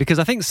interesting because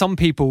I think some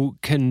people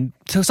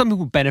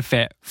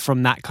benefit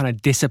from that kind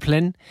of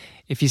discipline,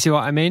 if you see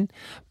what I mean,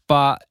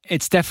 but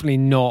it's definitely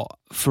not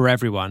for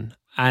everyone.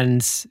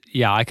 And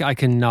yeah, I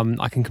can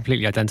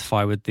completely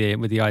identify with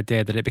the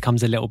idea that it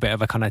becomes a little bit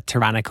of a kind of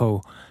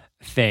tyrannical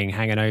thing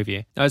hanging over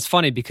you. Now, it's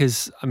funny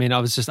because, I mean, I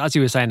was just, as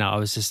you were saying that, I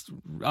was just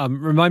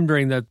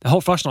remembering the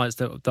whole Flush Nights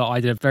that I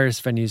did at various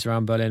venues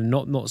around Berlin,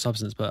 not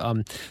Substance,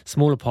 but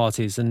smaller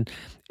parties. And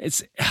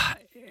it's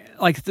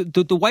like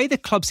the way the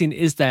club scene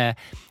is there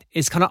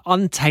is kind of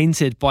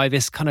untainted by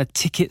this kind of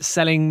ticket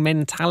selling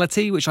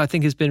mentality, which I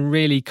think has been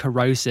really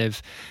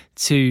corrosive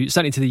to,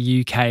 certainly to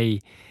the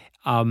UK.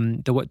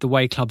 The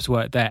way clubs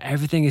work there,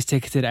 everything is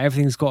ticketed,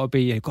 everything's got to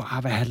be, you've got to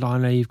have a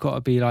headliner, you've got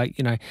to be like,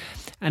 you know,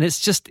 and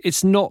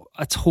it's not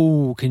at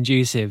all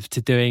conducive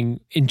to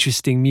doing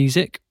interesting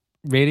music,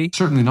 really.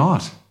 Certainly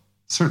not.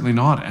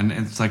 And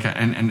it's like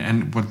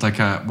and what like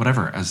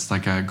whatever, as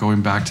like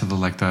going back to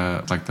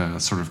the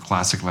sort of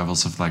classic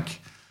levels of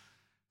like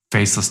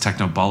faceless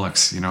techno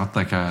bollocks, you know,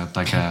 like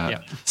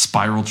a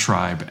Spiral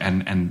Tribe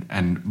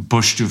and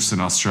Bush Doofs in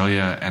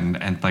Australia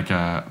and like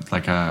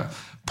a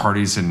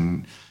parties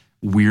in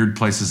weird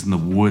places in the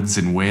woods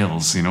in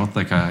Wales, you know,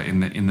 like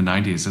in the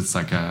 90s. It's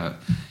like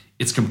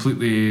it's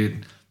completely,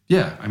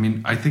 yeah. I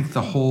mean, I think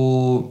the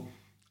whole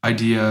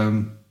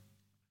idea,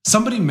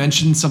 somebody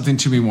mentioned something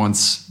to me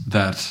once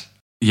that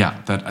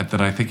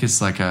I think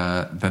is like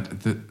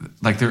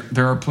like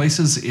there are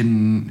places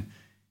in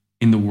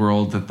the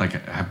world that like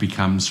have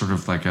become sort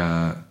of like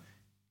a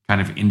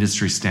kind of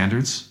industry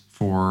standards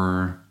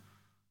for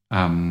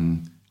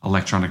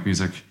electronic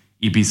music,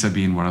 Ibiza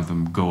being one of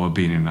them, Goa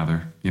being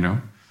another, you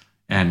know,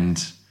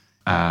 and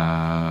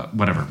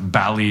whatever,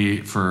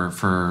 Bali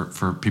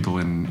for people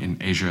in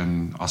Asia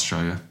and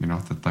Australia, you know,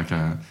 that like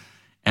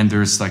and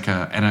there's like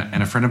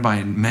a friend of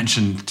mine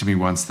mentioned to me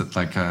once that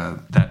like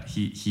that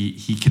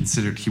he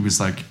considered, he was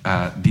like,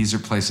 these are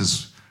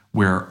places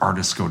where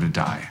artists go to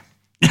die.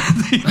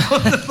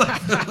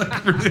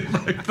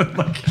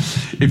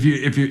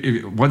 If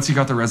you once you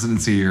got the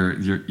residency,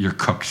 you're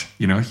cooked.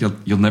 You know,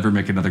 you'll never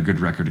make another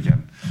good record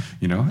again.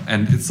 You know,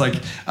 and it's like,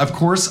 of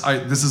course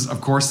this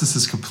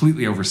is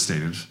completely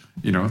overstated.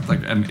 You know,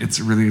 like, and it's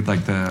really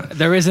like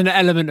there is an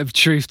element of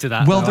truth to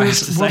that. Well,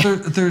 there's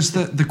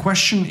the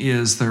question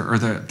is I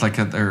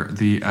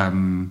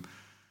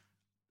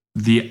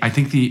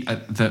think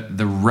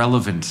the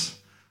relevant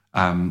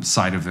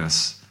side of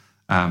this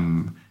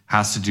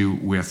has to do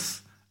with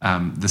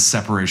the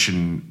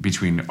separation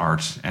between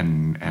art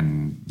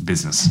and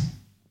business,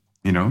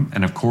 you know,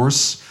 and of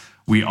course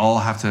we all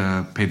have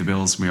to pay the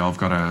bills. We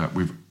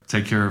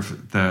take care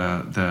of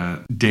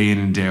the day in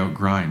and day out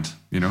grind,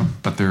 you know.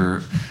 But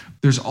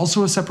there's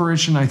also a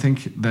separation. I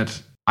think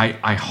that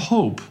I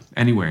hope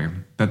anyway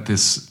that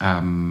this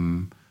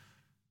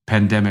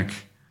pandemic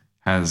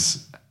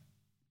has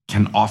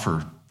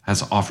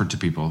offered to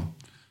people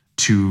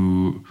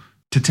to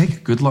take a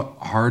good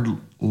hard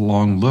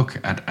long look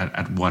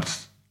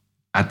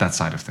at that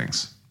side of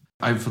things.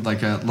 I've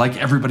like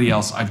everybody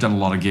else, I've done a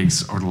lot of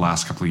gigs over the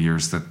last couple of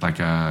years that like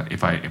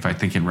if I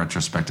think in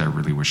retrospect, I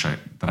really wish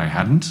that I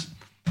hadn't,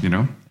 you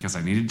know, because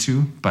I needed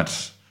to,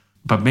 but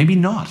maybe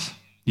not.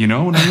 You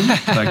know what I mean?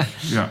 Like,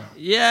 yeah.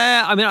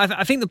 Yeah, I mean,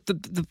 I think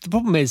the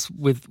problem is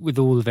with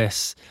all of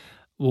this,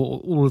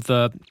 all of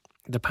the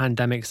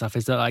pandemic stuff,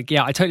 is that like,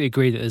 yeah, I totally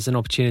agree that there's an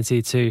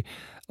opportunity to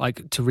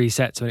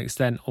reset to an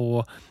extent,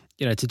 or,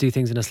 you know, to do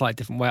things in a slightly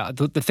different way.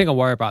 The thing I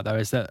worry about though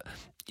is that,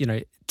 you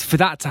know, for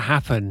that to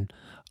happen,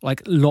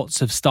 like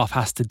lots of stuff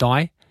has to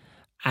die,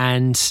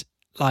 and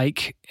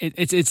like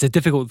it's a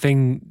difficult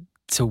thing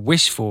to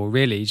wish for,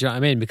 really. Do you know what I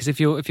mean? Because if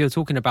you're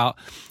talking about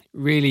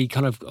really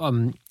kind of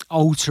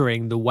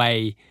altering the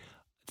way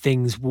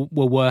things were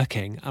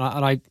working,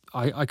 and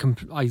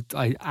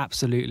I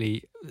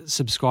absolutely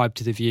subscribe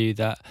to the view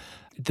that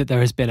there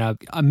has been a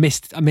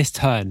missed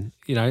turn,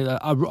 you know,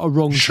 a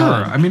wrong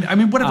turn. I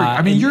mean, whatever.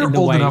 I mean, you're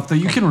old enough that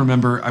you can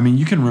remember. I mean,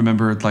 you can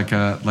remember like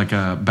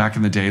a back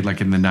in the day, like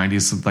in the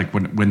 90s, like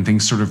when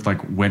things sort of like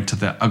went to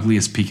the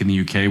ugliest peak in the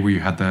UK, where you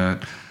had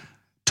the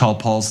tall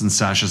Pauls and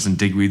Sashes and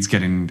Digweeds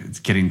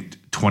getting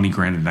 20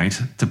 grand a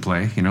night to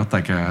play. You know,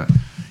 like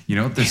you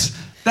know, there's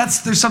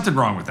something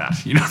wrong with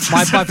that, you know.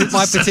 My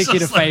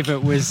particular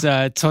favorite was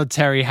Todd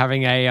Terry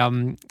having his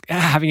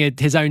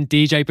own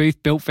DJ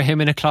booth built for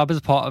him in a club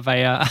as part of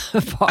a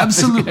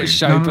absolutely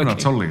show. No,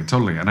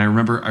 totally. And I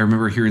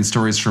remember hearing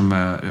stories from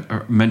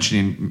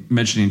mentioning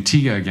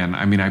Tiga again.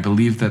 I mean, I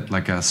believe that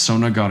like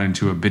Sona got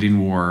into a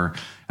bidding war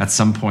at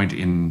some point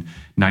in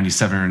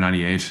 97 or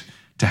 98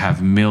 to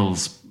have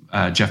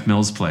Jeff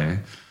Mills play,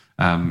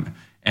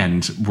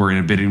 and we're in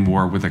a bidding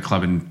war with a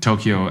club in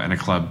Tokyo and a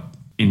club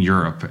in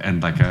Europe,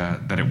 and like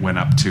that it went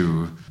up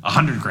to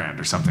 100 grand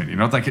or something, you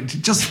know, like it's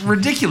just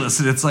ridiculous.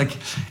 And it's like,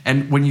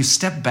 and when you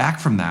step back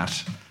from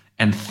that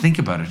and think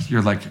about it,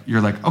 you're like,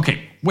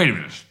 okay, wait a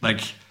minute. Like,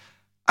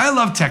 I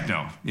love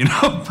techno,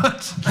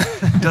 but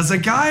does a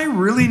guy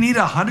really need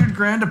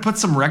 $100,000 to put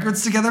some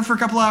records together for a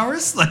couple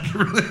hours? Like,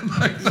 really?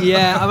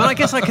 Yeah, I mean, I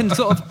guess I can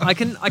sort of, I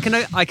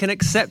can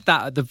accept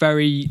that at the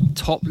very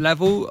top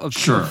level of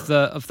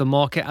the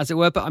market, as it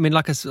were. But I mean,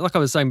 like I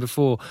was saying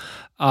before,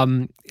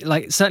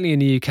 like certainly in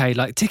the UK,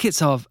 like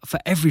tickets are for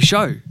every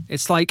show.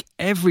 It's like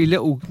every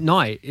little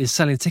night is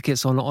selling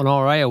tickets on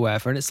RA or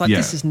whatever, and it's like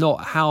this is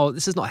not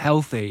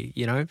healthy,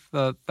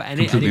 for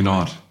any. Completely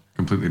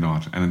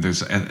not. And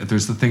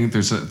there's the thing.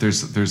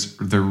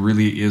 There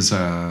really is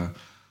I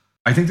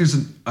think there's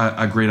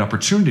a great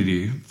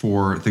opportunity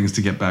for things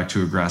to get back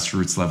to a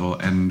grassroots level.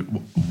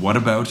 And what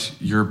about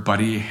your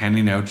buddy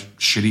handing out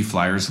shitty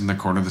flyers in the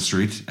corner of the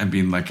street and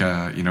being like,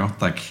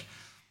 like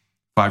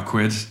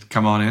 £5,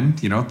 come on in,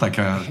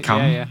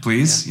 come,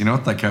 please,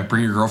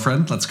 bring your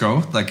girlfriend, let's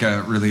go,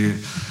 really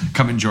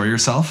come enjoy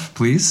yourself,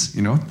 please,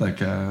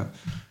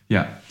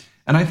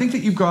 And I think that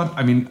you've got,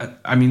 I mean,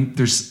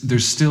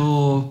 there's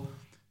still,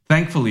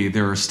 thankfully,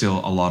 there are still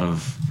a lot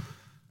of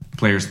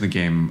players in the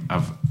game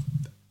of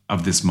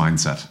this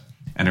mindset,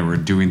 and who are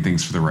doing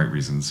things for the right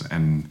reasons,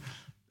 and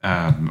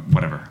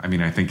whatever. I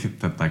mean, I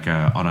think that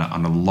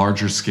on a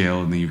larger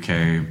scale in the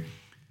UK,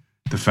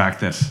 the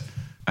fact that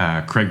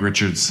Craig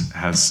Richards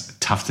has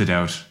toughed it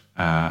out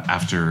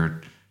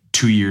after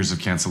 2 years of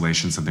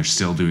cancellations and they're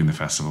still doing the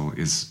festival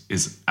is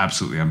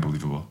absolutely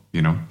unbelievable.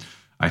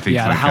 I think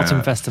the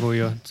Houghton Festival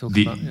you're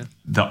talking about. Yeah.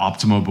 The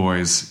Optimo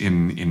boys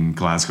in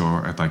Glasgow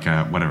are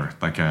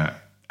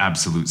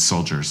absolute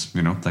soldiers,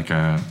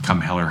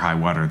 come hell or high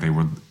water, they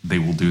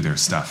will do their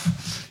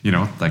stuff, and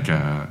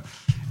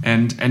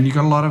you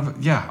got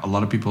a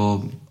lot of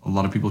people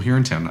here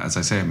in town, as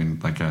I say. I mean,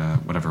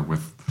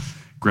 with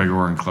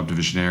Gregor and Club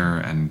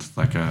Divisionaire and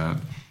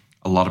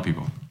a lot of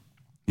people,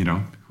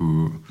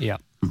 who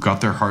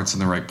got their hearts in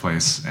the right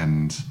place,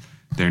 and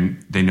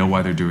they know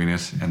why they're doing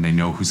it, and they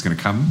know who's going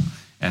to come.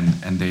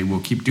 And they will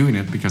keep doing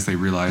it because they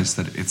realize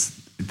that it's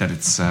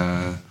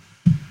a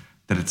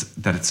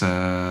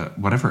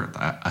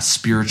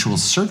spiritual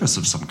service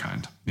of some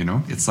kind.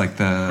 It's like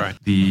the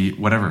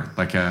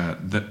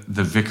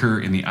vicar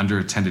in the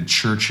underattended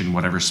church in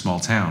whatever small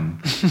town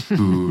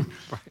who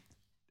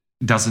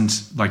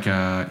doesn't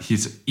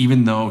he's,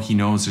 even though he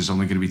knows there's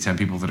only going to be 10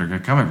 people that are going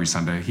to come every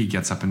Sunday, he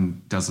gets up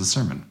and does a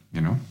sermon.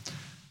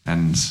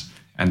 And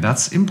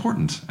that's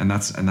important, and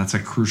that's a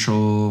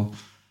crucial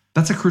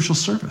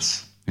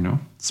service.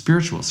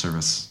 Spiritual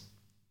service.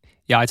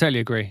 Yeah, I totally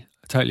agree.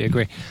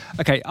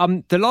 Okay,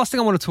 the last thing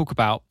I want to talk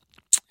about,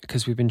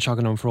 because we've been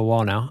chugging on for a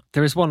while now,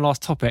 there is one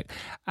last topic,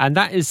 and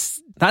that's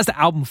the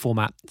album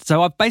format.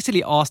 So I've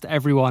basically asked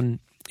everyone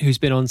who's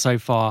been on so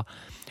far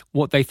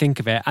what they think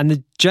of it, and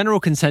the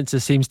general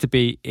consensus seems to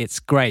be it's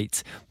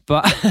great.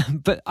 But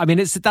I mean,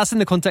 that's in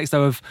the context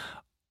of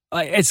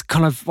it's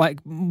kind of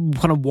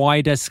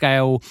wider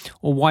scale,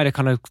 or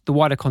the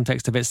wider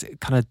context of it's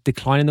kind of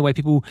decline in the way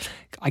people,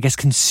 I guess,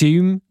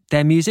 consume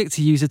their music,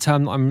 to use a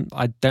term that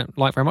I don't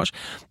like very much.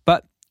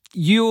 But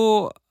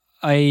you're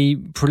a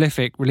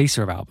prolific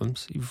releaser of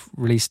albums. You've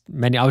released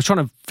many. I was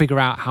trying to figure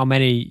out how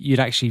many you'd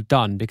actually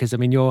done, because I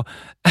mean your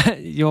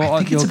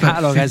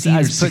catalog has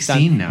put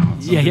down now.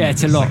 Yeah,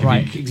 it's a lot,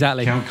 right?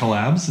 Exactly. Count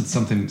collabs, it's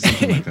something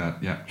like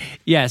that. Yeah.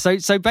 Yeah.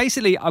 So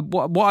basically,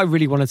 what I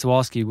really wanted to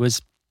ask you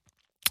was,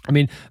 I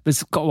mean,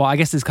 I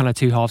guess there's kind of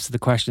two halves to the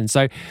question.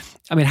 So,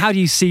 I mean, how do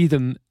you see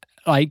them,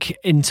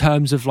 in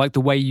terms of the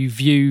way you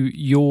view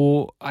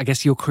your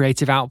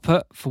creative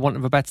output, for want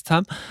of a better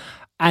term?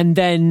 And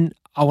then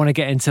I want to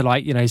get into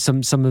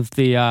some of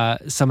the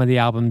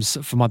albums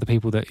from other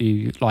people that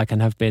you like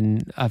and have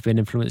been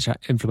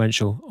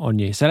influential on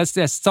you. So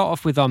let's start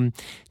off with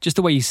just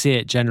the way you see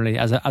it generally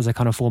as a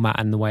kind of format,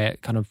 and the way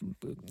it kind of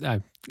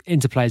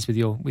interplays with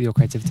your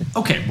creativity.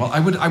 Okay, well,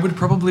 I would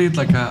probably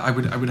I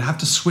would have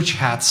to switch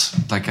hats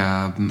a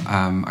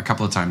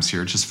couple of times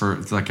here, just for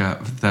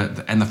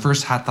and the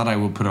first hat that I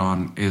will put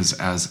on is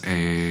as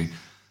a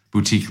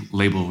boutique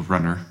label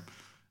runner.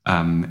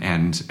 And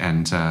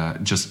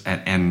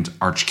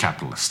arch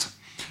capitalist,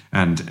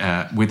 and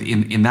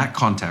in that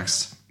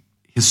context,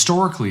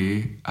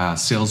 historically,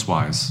 sales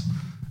wise,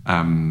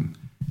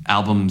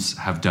 albums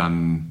have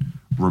done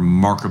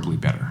remarkably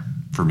better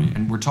for me.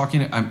 And we're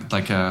talking if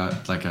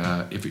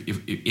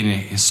in a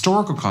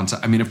historical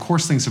context. I mean, of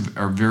course, things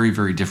are very,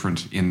 very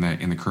different in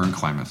the current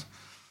climate.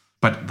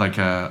 But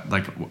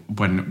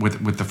when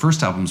with the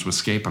first albums with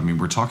Scape, I mean,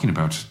 we're talking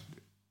about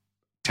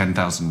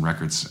 10,000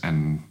 records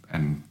and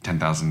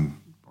 10,000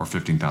 or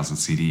 15,000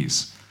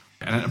 CDs.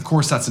 And of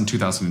course, that's in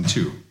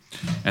 2002.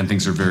 And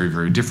things are very,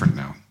 very different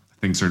now.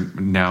 Things are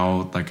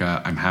now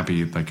I'm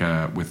happy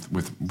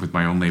with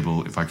my own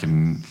label if I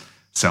can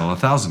sell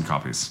 1,000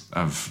 copies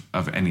of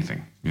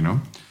anything,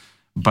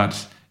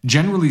 But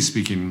generally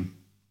speaking,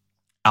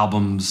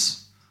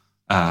 albums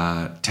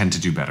tend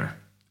to do better.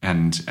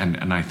 And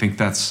I think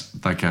that's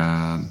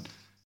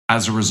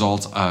as a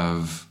result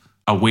of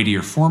a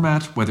weightier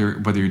format, whether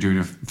you're doing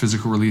a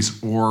physical release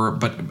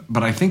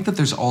but I think that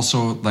there's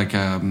also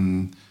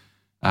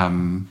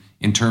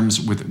in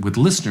terms with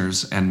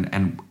listeners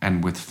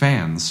and with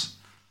fans,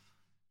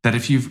 that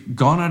if you've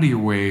gone out of your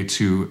way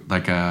to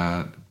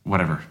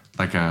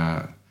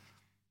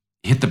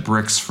hit the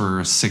bricks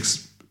for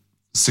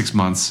six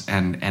months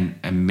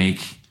and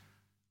make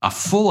a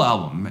full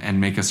album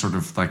and make a sort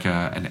of like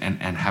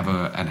and have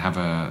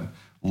a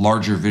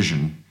larger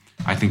vision,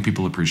 I think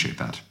people appreciate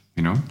that,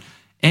 you know?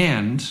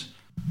 And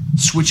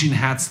switching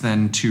hats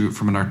then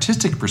from an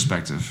artistic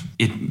perspective,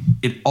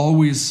 it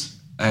always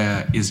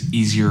is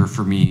easier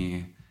for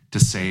me to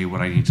say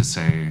what I need to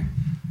say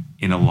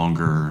in a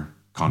longer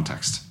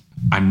context.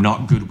 I'm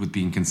not good with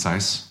being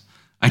concise.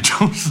 I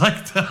don't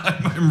like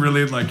that. I'm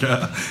really like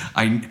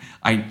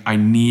I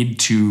need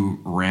to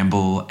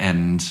ramble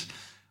and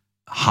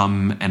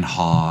hum and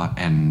haw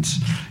and,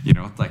 you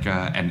know, like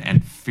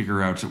and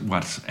figure out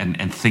what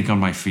and think on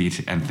my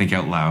feet and think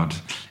out loud.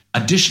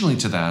 Additionally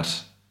to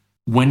that,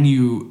 when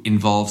you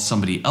involve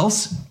somebody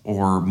else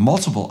or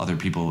multiple other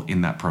people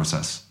in that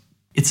process,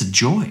 it's a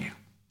joy.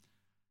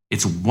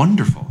 It's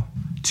wonderful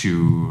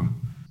to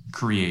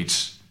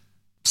create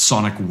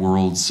sonic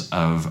worlds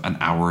of an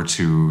hour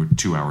to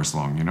 2 hours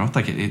long, you know,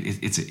 like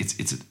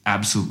it's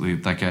absolutely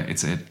like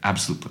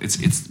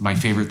it's my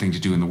favorite thing to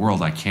do in the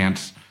world.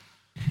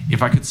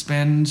 If I could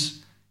spend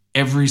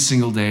every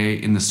single day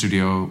in the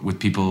studio with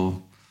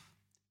people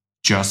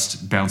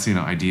just bouncing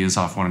ideas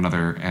off one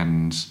another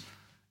and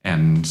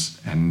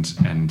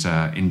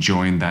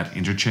enjoying that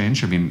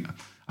interchange. I mean,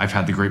 I've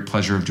had the great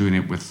pleasure of doing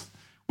it with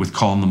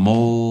Colin the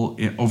Mole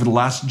in the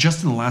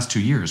last 2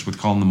 years, with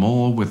Colin the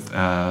Mole, with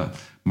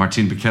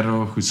Martin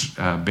Bequero, who's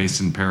based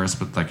in Paris,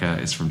 but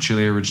is from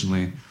Chile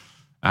originally.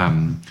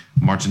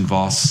 Martin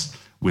Voss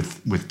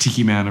with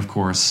Tiki Man, of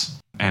course,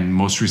 and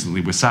most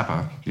recently with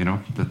Sapa. You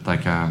know,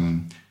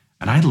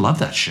 and I love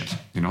that shit.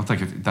 You know,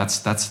 like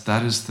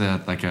that is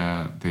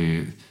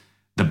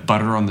the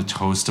butter on the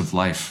toast of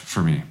life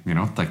for me. You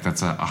know, like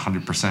that's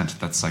 100%.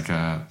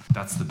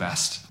 That's the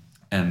best.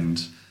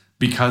 And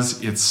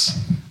because it's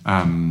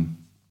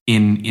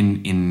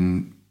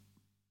in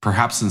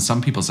perhaps in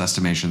some people's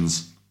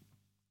estimations,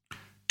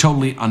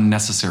 totally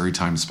unnecessary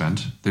time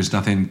spent. There's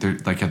nothing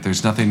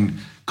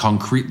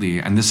concretely,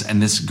 and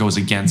this goes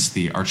against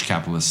the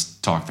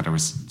arch-capitalist talk that I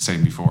was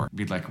saying before.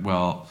 Be like,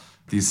 well,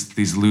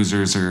 these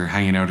losers are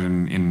hanging out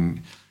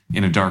in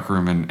a dark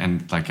room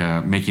and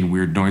making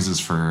weird noises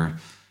for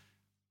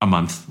a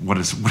month. What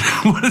is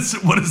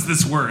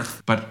this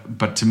worth?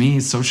 But to me,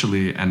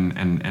 socially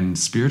and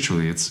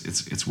spiritually,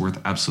 it's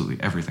worth absolutely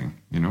everything,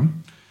 you know?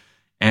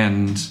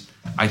 And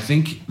I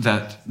think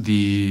that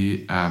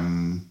the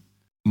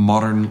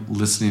modern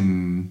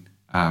listening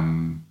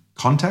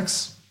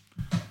contexts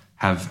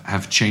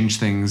have changed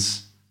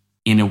things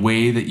in a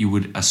way that you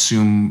would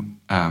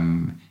assume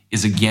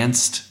is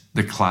against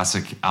the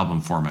classic album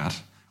format,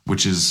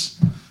 which is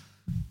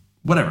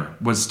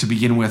was to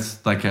begin with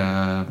like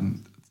a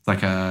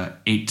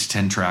 8 to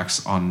 10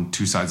 tracks on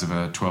two sides of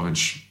a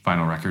 12-inch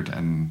vinyl record,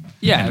 and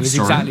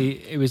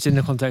it was in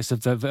the context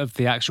of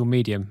the actual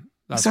medium.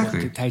 That's exactly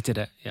what dictated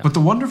it. Yeah. But the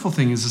wonderful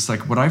thing is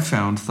like what I've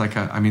found,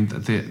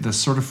 the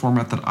sort of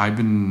format that I've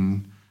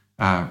been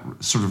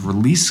sort of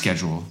release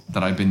schedule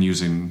that I've been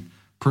using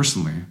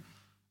personally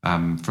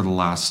for the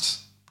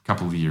last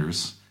couple of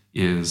years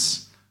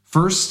is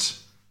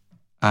first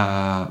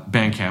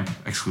Bandcamp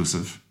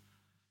exclusive,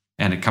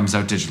 and it comes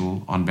out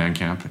digital on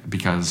Bandcamp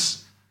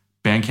because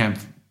Bandcamp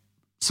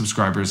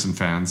subscribers and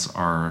fans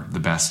are the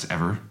best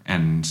ever,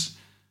 and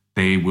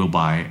they will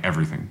buy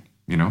everything,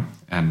 you know?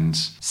 And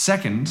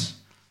second,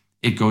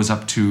 it goes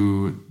up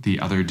to the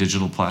other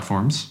digital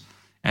platforms.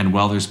 And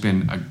while there's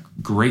been a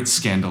great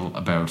scandal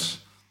about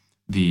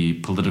the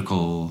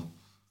political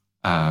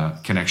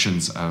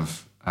connections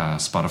of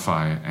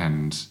Spotify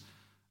and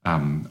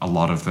a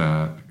lot of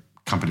the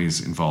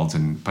companies involved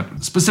in,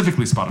 but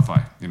specifically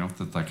Spotify, you know,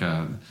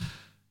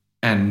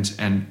 and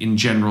in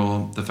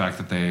general, the fact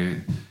that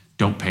they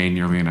don't pay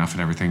nearly enough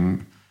and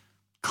everything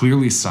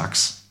clearly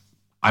sucks.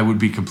 I would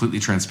be completely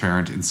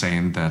transparent in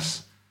saying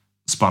that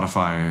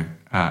Spotify,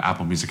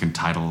 Apple Music, and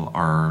Tidal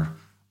are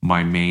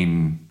my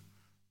main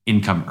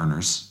income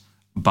earners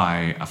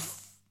by a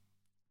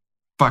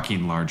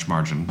fucking large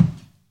margin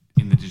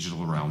in the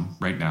digital realm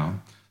right now.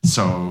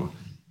 So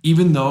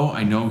even though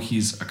I know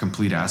he's a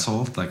complete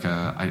asshole,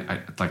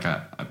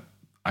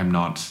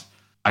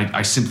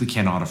 I simply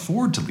cannot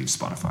afford to leave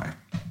Spotify,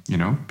 you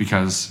know,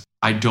 because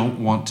I don't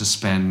want to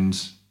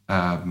spend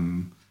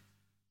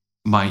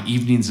my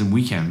evenings and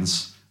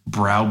weekends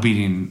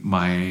browbeating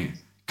my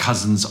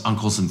cousins,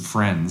 uncles, and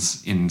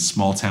friends in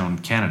small town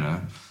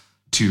Canada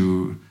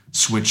to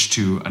switch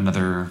to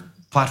another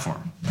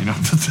platform. You know,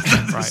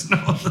 right.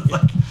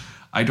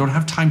 I don't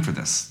have time for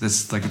this.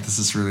 This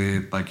is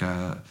really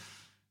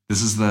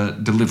this is the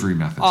delivery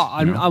method.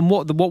 And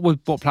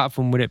what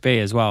platform would it be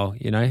as well?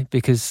 You know,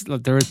 because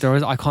there is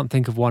I can't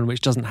think of one which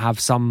doesn't have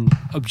some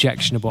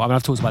objectionable. I mean,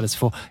 I've talked about this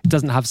before. It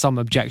doesn't have some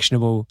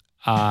objectionable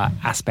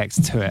aspects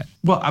to it.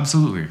 Well,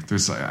 absolutely.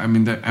 There's,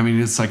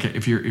 it's like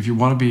if you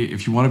want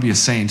to be a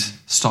saint,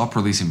 stop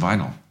releasing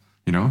vinyl.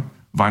 You know,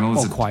 vinyl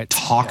is a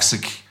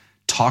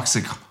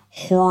toxic,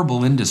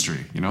 horrible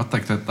industry, you know,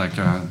 like that, like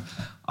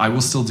I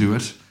will still do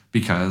it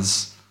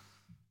because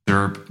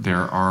there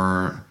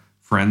are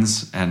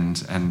friends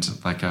and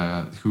like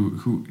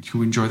who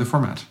enjoy the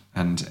format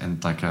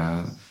and like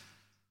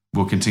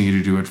will continue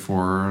to do it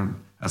for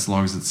as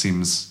long as it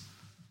seems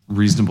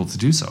reasonable to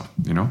do so,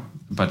 you know.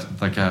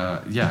 But like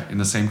in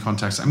the same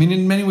context, I mean,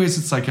 in many ways,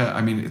 it's like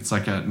it's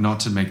like not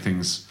to make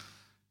things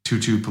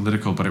too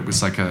political, but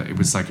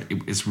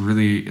it's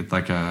really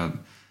like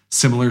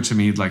similar to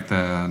me, like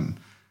the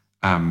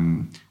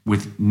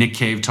with Nick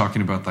Cave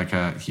talking about like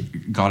he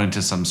got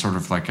into some sort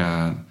of like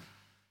a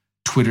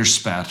Twitter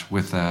spat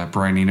with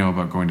Brian Eno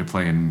about going to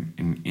play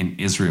in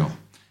Israel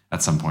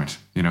at some point,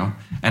 you know,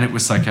 and it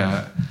was like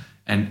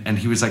and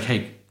he was like,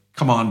 hey,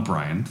 come on,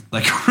 Brian,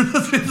 like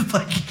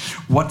like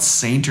what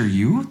saint are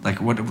you, like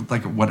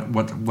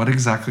what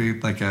exactly,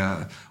 like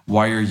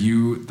why are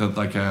you the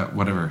like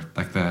whatever,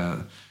 like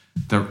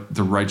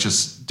the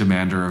righteous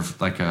demander of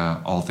like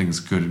all things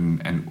good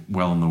and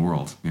well in the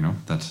world, you know,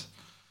 that.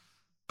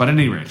 But at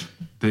any rate,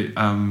 the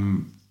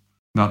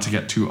not to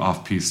get too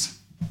off piece,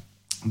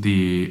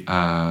 the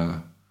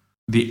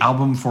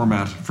album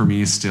format for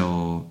me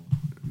still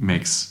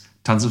makes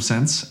tons of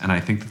sense, and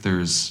I think that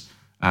there's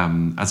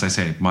as I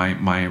say,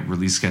 my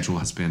release schedule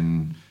has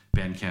been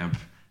Bandcamp,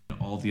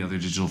 all the other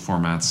digital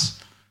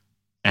formats,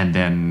 and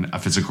then a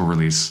physical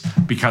release,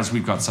 because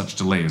we've got such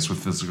delays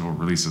with physical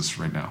releases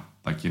right now.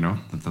 Like, you know,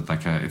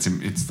 like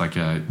it's like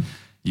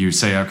you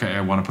say, okay,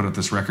 I want to put out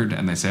this record,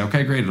 and they say,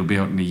 okay, great, it'll be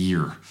out in a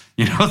year.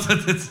 You know,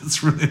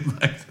 it's really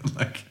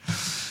like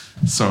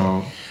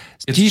so.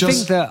 It's do you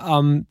think that?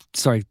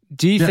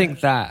 Do you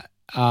think that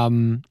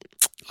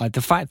like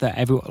the fact that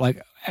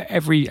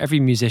every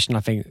musician, I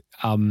think,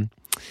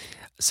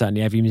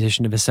 certainly every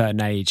musician of a certain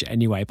age,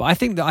 anyway. But I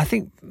think the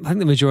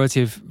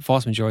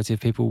vast majority of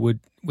people would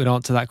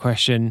answer that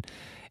question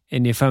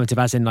in the affirmative,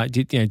 as in like,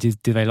 do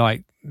they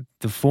like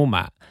the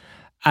format?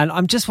 And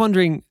I'm just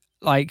wondering,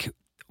 like,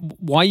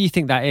 why you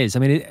think that is. I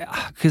mean,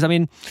 because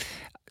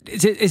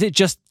is it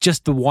just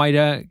the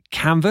wider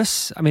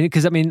canvas? I mean,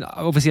 because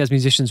obviously as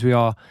musicians we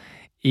are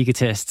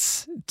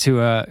egotists to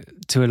a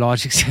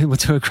large extent,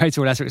 to a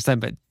greater or lesser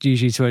extent, but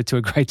usually to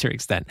a greater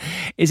extent.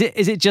 Is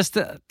it just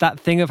that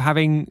thing of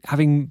having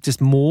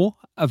just more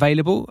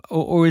available,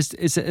 or is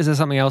there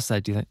something else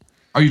there, do you think?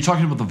 Are you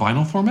talking about the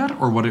vinyl format,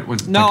 or what it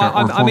was? No, like,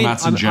 or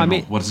formats in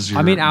general. What is your?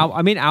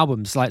 I mean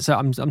albums. Like, so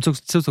I'm still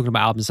talking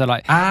about albums. So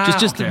like,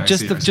 just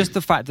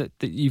the fact that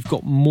you've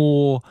got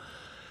more.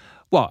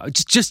 Well,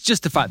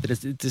 just the fact that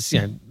it's you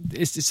know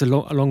it's a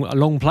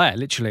long player,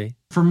 literally.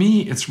 For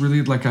me, it's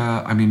really like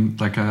as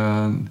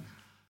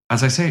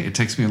I say, it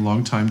takes me a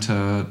long time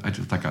I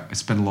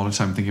spend a lot of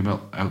time thinking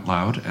about out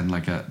loud, and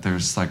like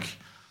there's like,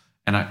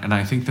 and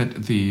I think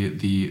that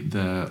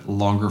the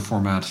longer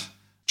format.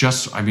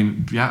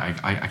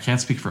 I can't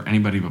speak for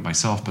anybody but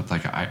myself, but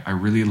like I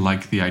really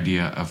like the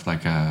idea of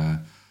like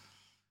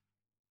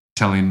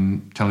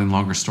telling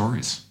longer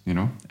stories, you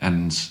know,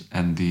 and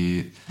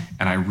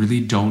I really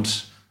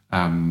don't.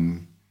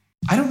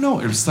 I don't know.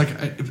 It was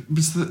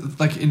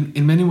like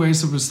in many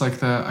ways it was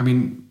like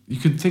you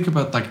could think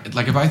about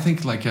like if I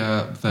think like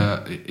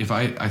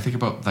I think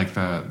about like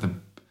the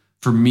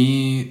for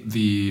me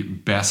the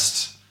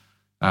best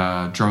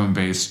drum and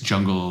bass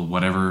jungle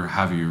whatever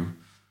have you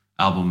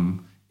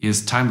album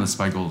is Timeless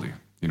by Goldie,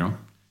 you know,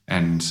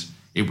 and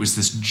it was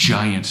this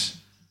giant,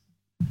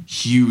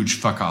 huge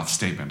fuck off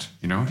statement,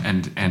 you know,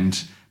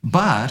 and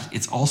but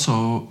it's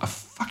also a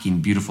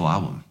fucking beautiful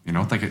album, you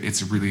know, like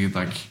it's really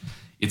like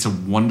it's a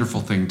wonderful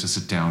thing to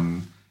sit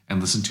down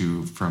and listen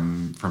to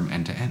from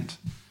end to end,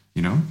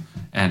 you know,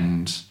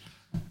 and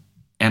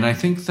I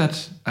think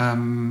that a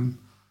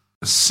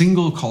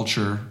single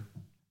culture,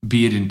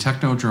 be it in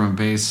techno, drum and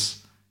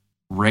bass,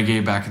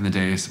 reggae back in the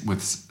days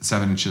with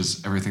 7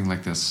 inches, everything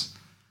like this,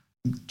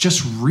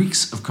 just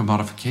reeks of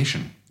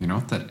commodification, you know,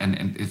 that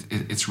and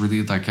it's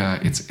really like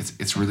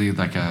it's really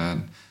like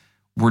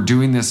we're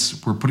doing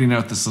this, we're putting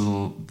out this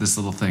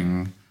little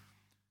thing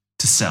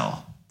to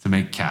sell, to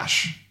make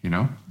cash, you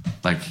know,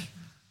 like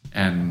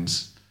and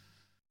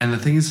the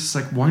thing is, it's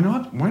like why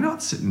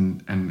not sit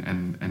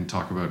and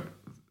talk about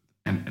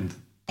and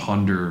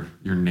ponder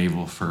your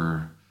navel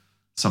for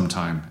some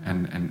time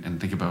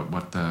and think about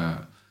what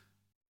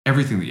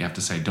everything that you have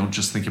to say. Don't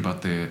just think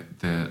about the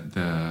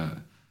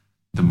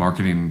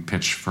marketing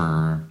pitch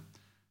for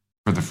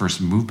the first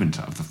movement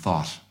of the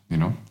thought, you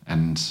know,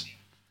 and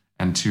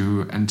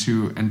to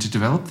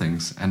develop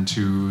things and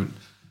to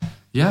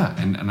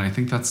and I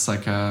think that's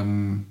like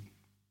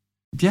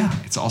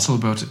it's also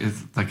about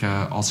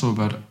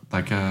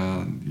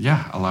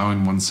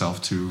allowing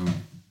oneself to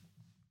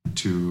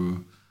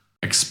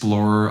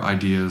explore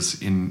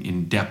ideas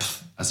in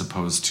depth as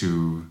opposed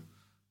to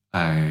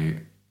a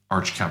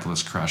arch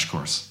capitalist crash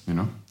course, you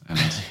know, and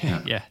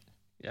yeah.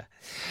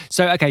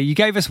 So, okay, you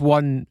gave us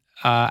one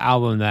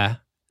album there,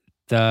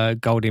 the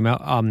Goldie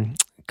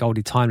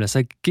Timeless.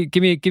 So,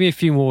 give me a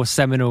few more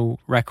seminal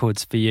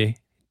records for you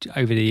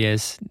over the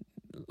years.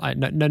 Like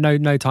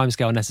no time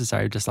scale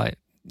necessary, just like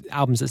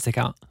albums that stick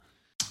out.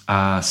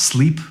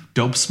 Sleep,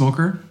 Dope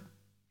Smoker,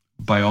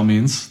 by all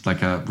means.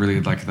 Like a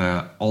really like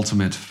the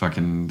ultimate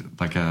fucking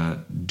like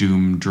a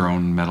doom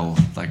drone metal.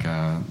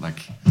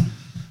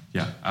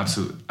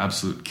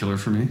 Absolute killer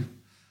for me.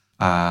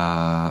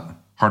 Heart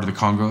of the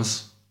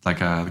Congos, like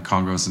the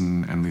Congos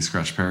and Lee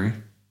Scratch Perry,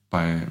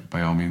 by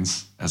all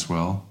means as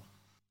well.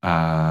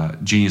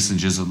 Genius and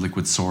Jizz of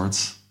Liquid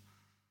Swords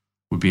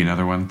would be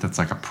another one that's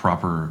like a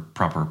proper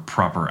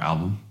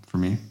album for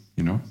me,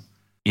 you know.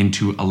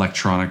 Into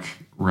electronic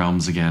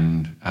realms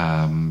again,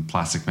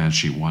 Plastic Man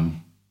Sheet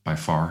 1 by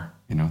far,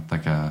 you know,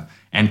 like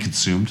and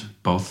Consumed,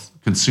 both.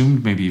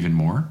 Consumed maybe even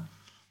more,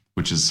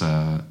 which is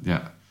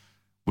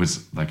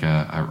was like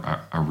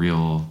a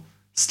real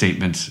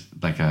statement,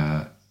 like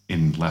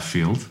in left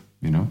field,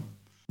 you know.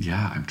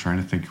 Yeah, I'm trying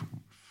to think.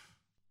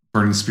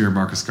 Burning Spear,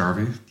 Marcus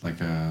Garvey,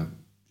 that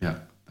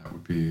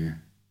would be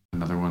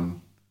another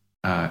one.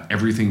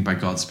 Everything by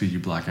Godspeed You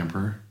Black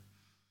Emperor.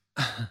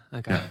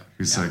 Okay. Yeah,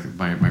 who's like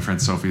my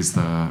friend Sophie's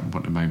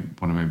one of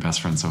my best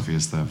friends. Sophie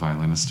is the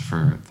violinist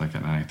for like,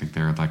 and I think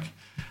they're like,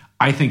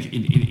 I think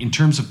in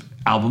terms of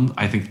album,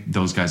 I think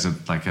those guys are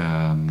like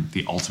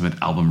the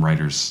ultimate album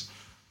writers.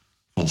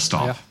 Full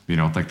stop. Yeah. You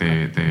know, like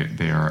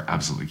they are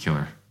absolutely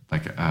killer.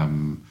 Like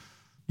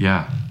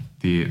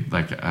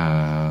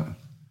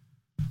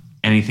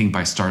anything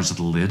by Stars of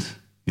the Lid.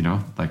 You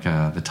know, like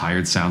the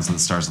tired sounds of the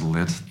Stars of the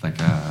Lid. Like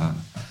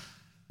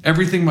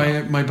everything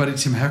my buddy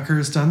Tim Hecker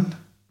has done.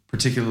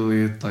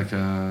 Particularly like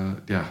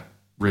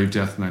Rave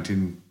Death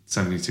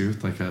 1972,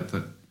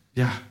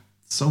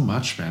 so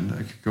much, man.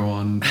 I could go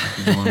on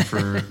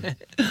for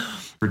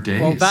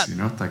days. Well, you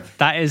know, like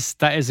that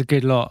is a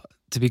good lot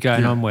to be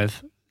going on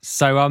with.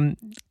 So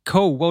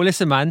cool. Well,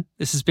 listen, man,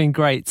 this has been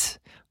great.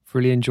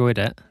 Really enjoyed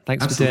it.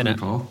 Thanks for doing it,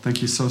 Paul.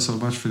 Thank you so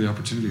much for the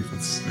opportunity.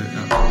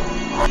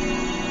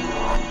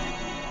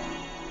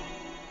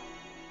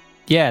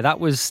 That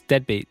was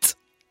Deadbeat,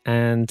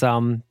 and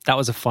that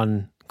was a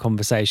fun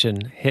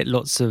conversation. Hit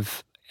lots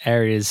of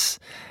areas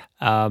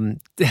that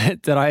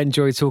I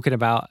enjoy talking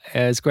about.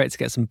 It's great to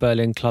get some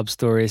Berlin club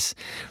stories.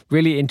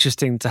 Really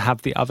interesting to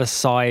have the other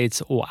side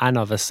or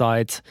another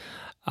side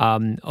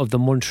of the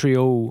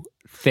Montreal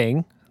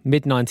thing,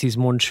 mid-90s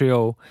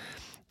Montreal.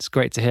 It's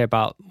great to hear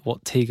about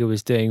what Tiga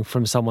was doing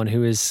from someone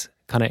who is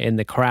kind of in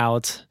the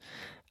crowd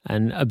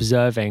and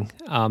observing.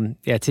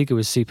 Tiga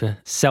was super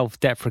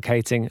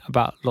self-deprecating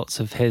about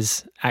lots of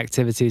his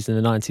activities in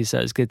the 90s, so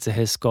it's good to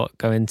hear Scott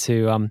go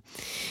into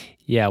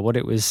what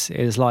it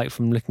was like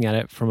from looking at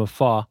it from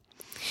afar.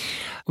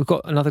 We've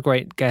got another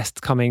great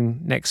guest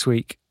coming next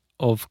week,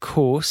 of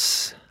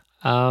course.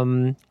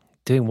 Doing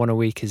one a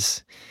week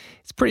it's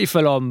pretty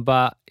full on,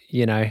 but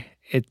you know,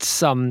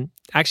 it's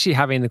actually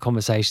having the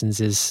conversations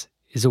is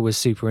always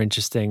super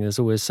interesting. There's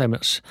always so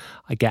much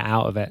I get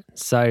out of it.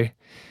 So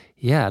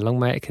yeah, long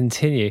may it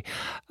continue.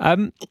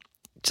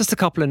 Just a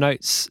couple of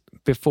notes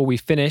before we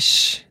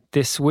finish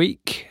this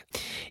week.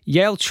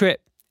 Yale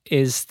Trip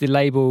is the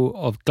label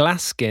of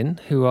Glasskin,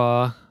 who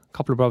are a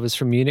couple of brothers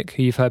from Munich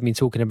who you've heard me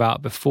talking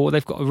about before.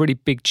 They've got a really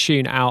big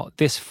tune out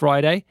this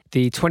Friday,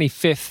 the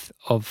 25th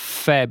of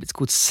Feb. It's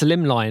called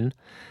Slimline.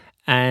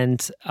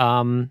 And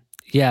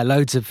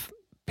loads of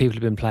people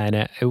have been playing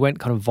it. It went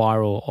kind of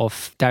viral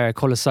off Daria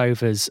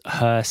Kolosova's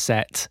Her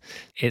Set.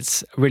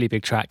 It's a really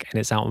big track and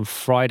it's out on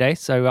Friday.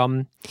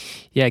 So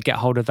get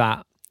hold of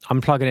that. I'm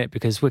plugging it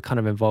because we're kind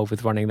of involved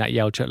with running that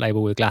Yale Trip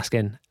label with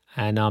Glasskin,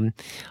 and I'm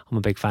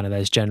a big fan of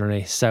those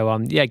generally. So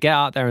get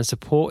out there and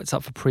support. It's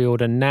up for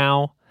pre-order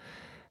now,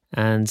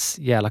 and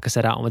like I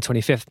said, out on the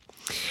 25th.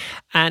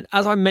 And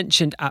as I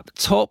mentioned at the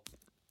top,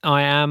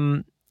 I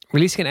am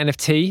releasing an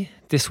NFT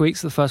this week.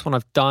 So the first one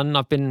I've done.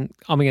 I've been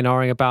umming and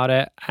ahhing about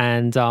it,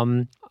 and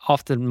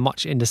after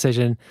much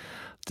indecision,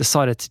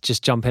 decided to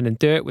just jump in and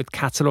do it with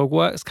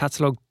Catalogworks,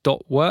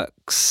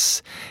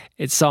 catalog.works.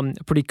 It's a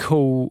pretty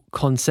cool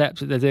concept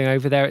that they're doing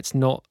over there. It's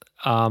not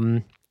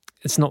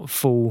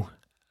full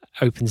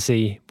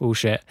OpenSea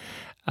bullshit.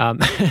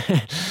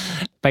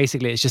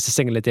 Basically, it's just a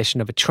single edition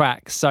of a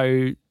track.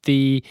 So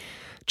the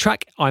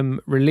track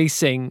I'm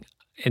releasing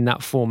in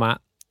that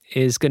format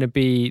is going to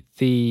be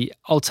the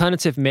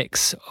alternative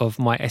mix of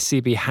my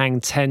SCB Hang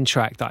 10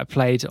 track that I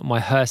played on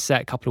my Her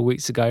Set a couple of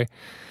weeks ago.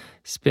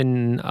 It's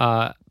been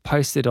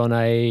posted in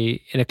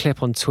a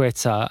clip on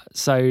Twitter.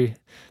 So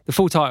the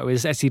full title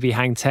is SCB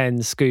Hang 10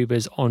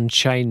 Scuba's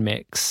On-Chain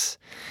Mix.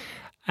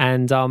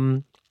 And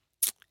I'm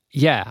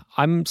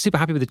super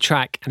happy with the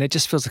track, and it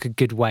just feels like a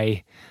good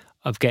way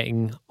of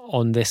getting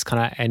on this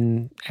kind of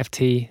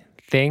NFT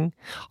thing.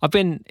 I've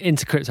been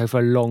into crypto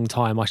for a long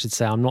time, I should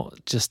say. I'm not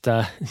just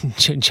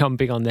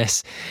jumping on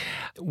this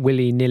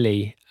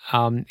willy-nilly.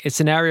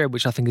 It's an area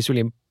which I think is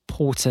really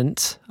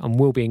important and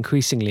will be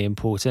increasingly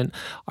important.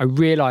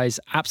 I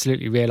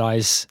absolutely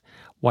realize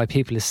why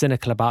people are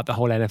cynical about the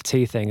whole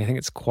NFT thing. I think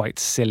it's quite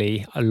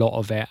silly, a lot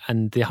of it,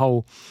 and the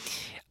whole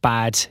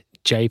bad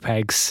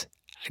JPEGs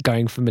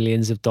going for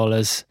millions of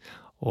dollars,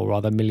 or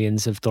rather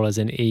millions of dollars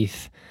in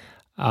ETH.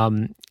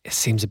 It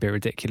seems a bit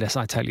ridiculous.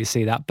 I totally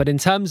see that. But in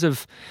terms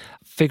of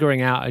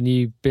figuring out a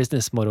new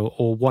business model,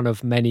 or one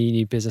of many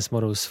new business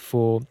models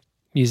for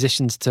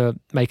musicians to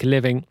make a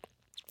living,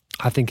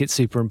 I think it's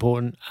super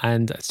important,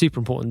 and it's super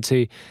important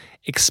to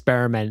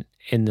experiment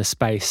in the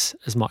space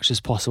as much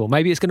as possible.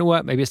 Maybe it's going to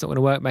work, maybe it's not going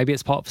to work, maybe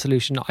it's part of a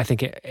solution. I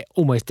think it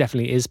almost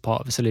definitely is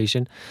part of a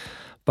solution,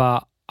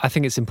 but I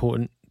think it's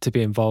important to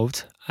be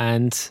involved,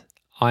 and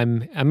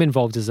I'm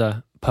involved as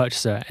a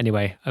purchaser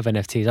anyway of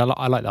NFTs.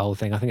 I like the whole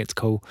thing. I think it's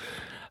cool.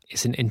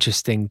 It's an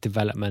interesting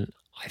development,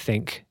 I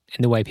think,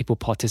 in the way people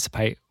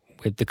participate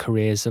with the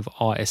careers of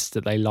artists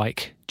that they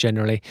like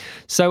generally.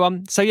 So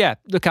yeah,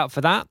 look out for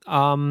that.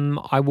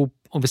 I will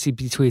obviously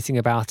be tweeting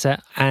about it.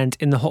 And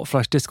in the Hot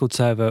Flush Discord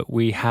server,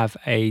 we have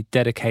a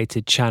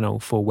dedicated channel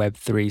for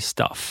Web3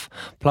 stuff.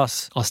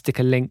 Plus, I'll stick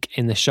a link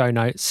in the show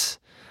notes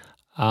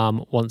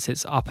once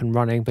it's up and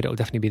running, but it'll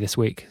definitely be this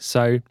week.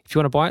 So if you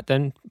want to buy it,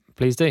 then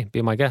please do,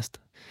 be my guest.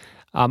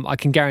 I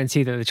can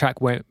guarantee that the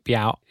track won't be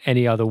out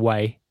any other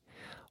way,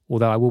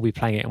 although I will be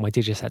playing it on my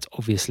DJ sets,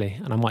 obviously,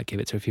 and I might give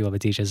it to a few other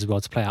DJs as well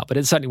to play out, but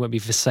it certainly won't be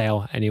for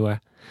sale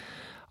anywhere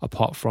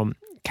apart from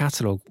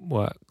Catalogue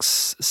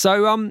Works.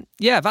 So,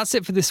 yeah, that's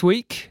it for this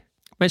week.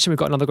 Mentioned we've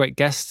got another great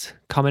guest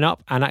coming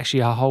up, and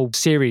actually a whole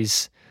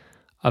series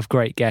of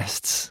great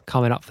guests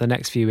coming up for the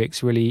next few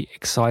weeks. Really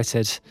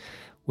excited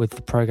with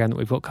the program that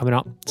we've got coming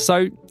up.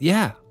 So,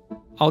 yeah,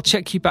 I'll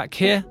check you back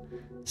here,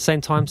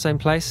 same time, same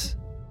place,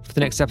 for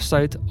the next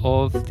episode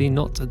of the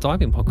Not a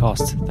Diving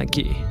podcast. Thank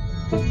you.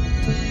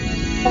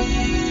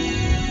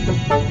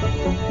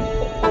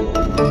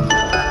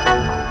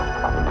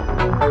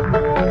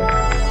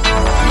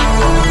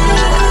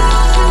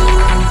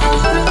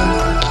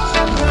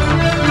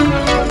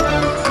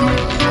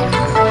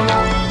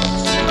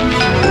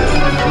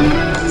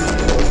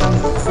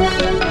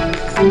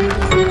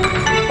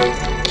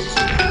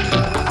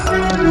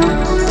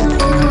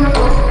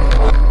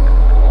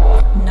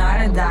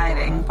 Not a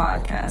diving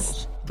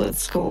podcast with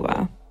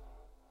Scuba.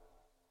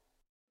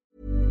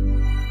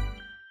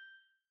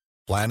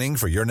 Planning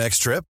for your next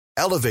trip?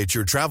 Elevate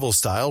your travel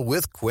style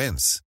with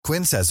Quince.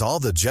 Quince has all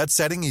the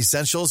jet-setting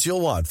essentials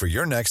you'll want for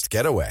your next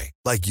getaway,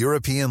 like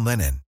European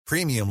linen,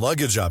 premium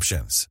luggage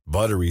options,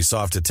 buttery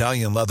soft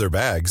Italian leather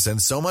bags,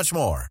 and so much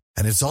more.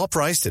 And it's all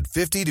priced at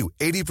 50 to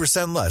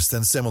 80% less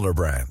than similar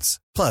brands.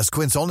 Plus,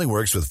 Quince only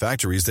works with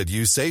factories that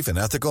use safe and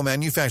ethical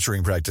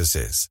manufacturing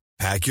practices.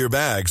 Pack your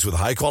bags with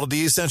high-quality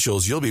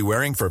essentials you'll be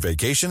wearing for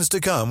vacations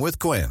to come with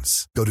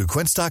Quince. Go to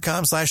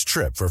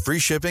quince.com/trip for free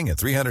shipping and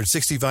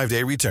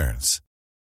 365-day returns.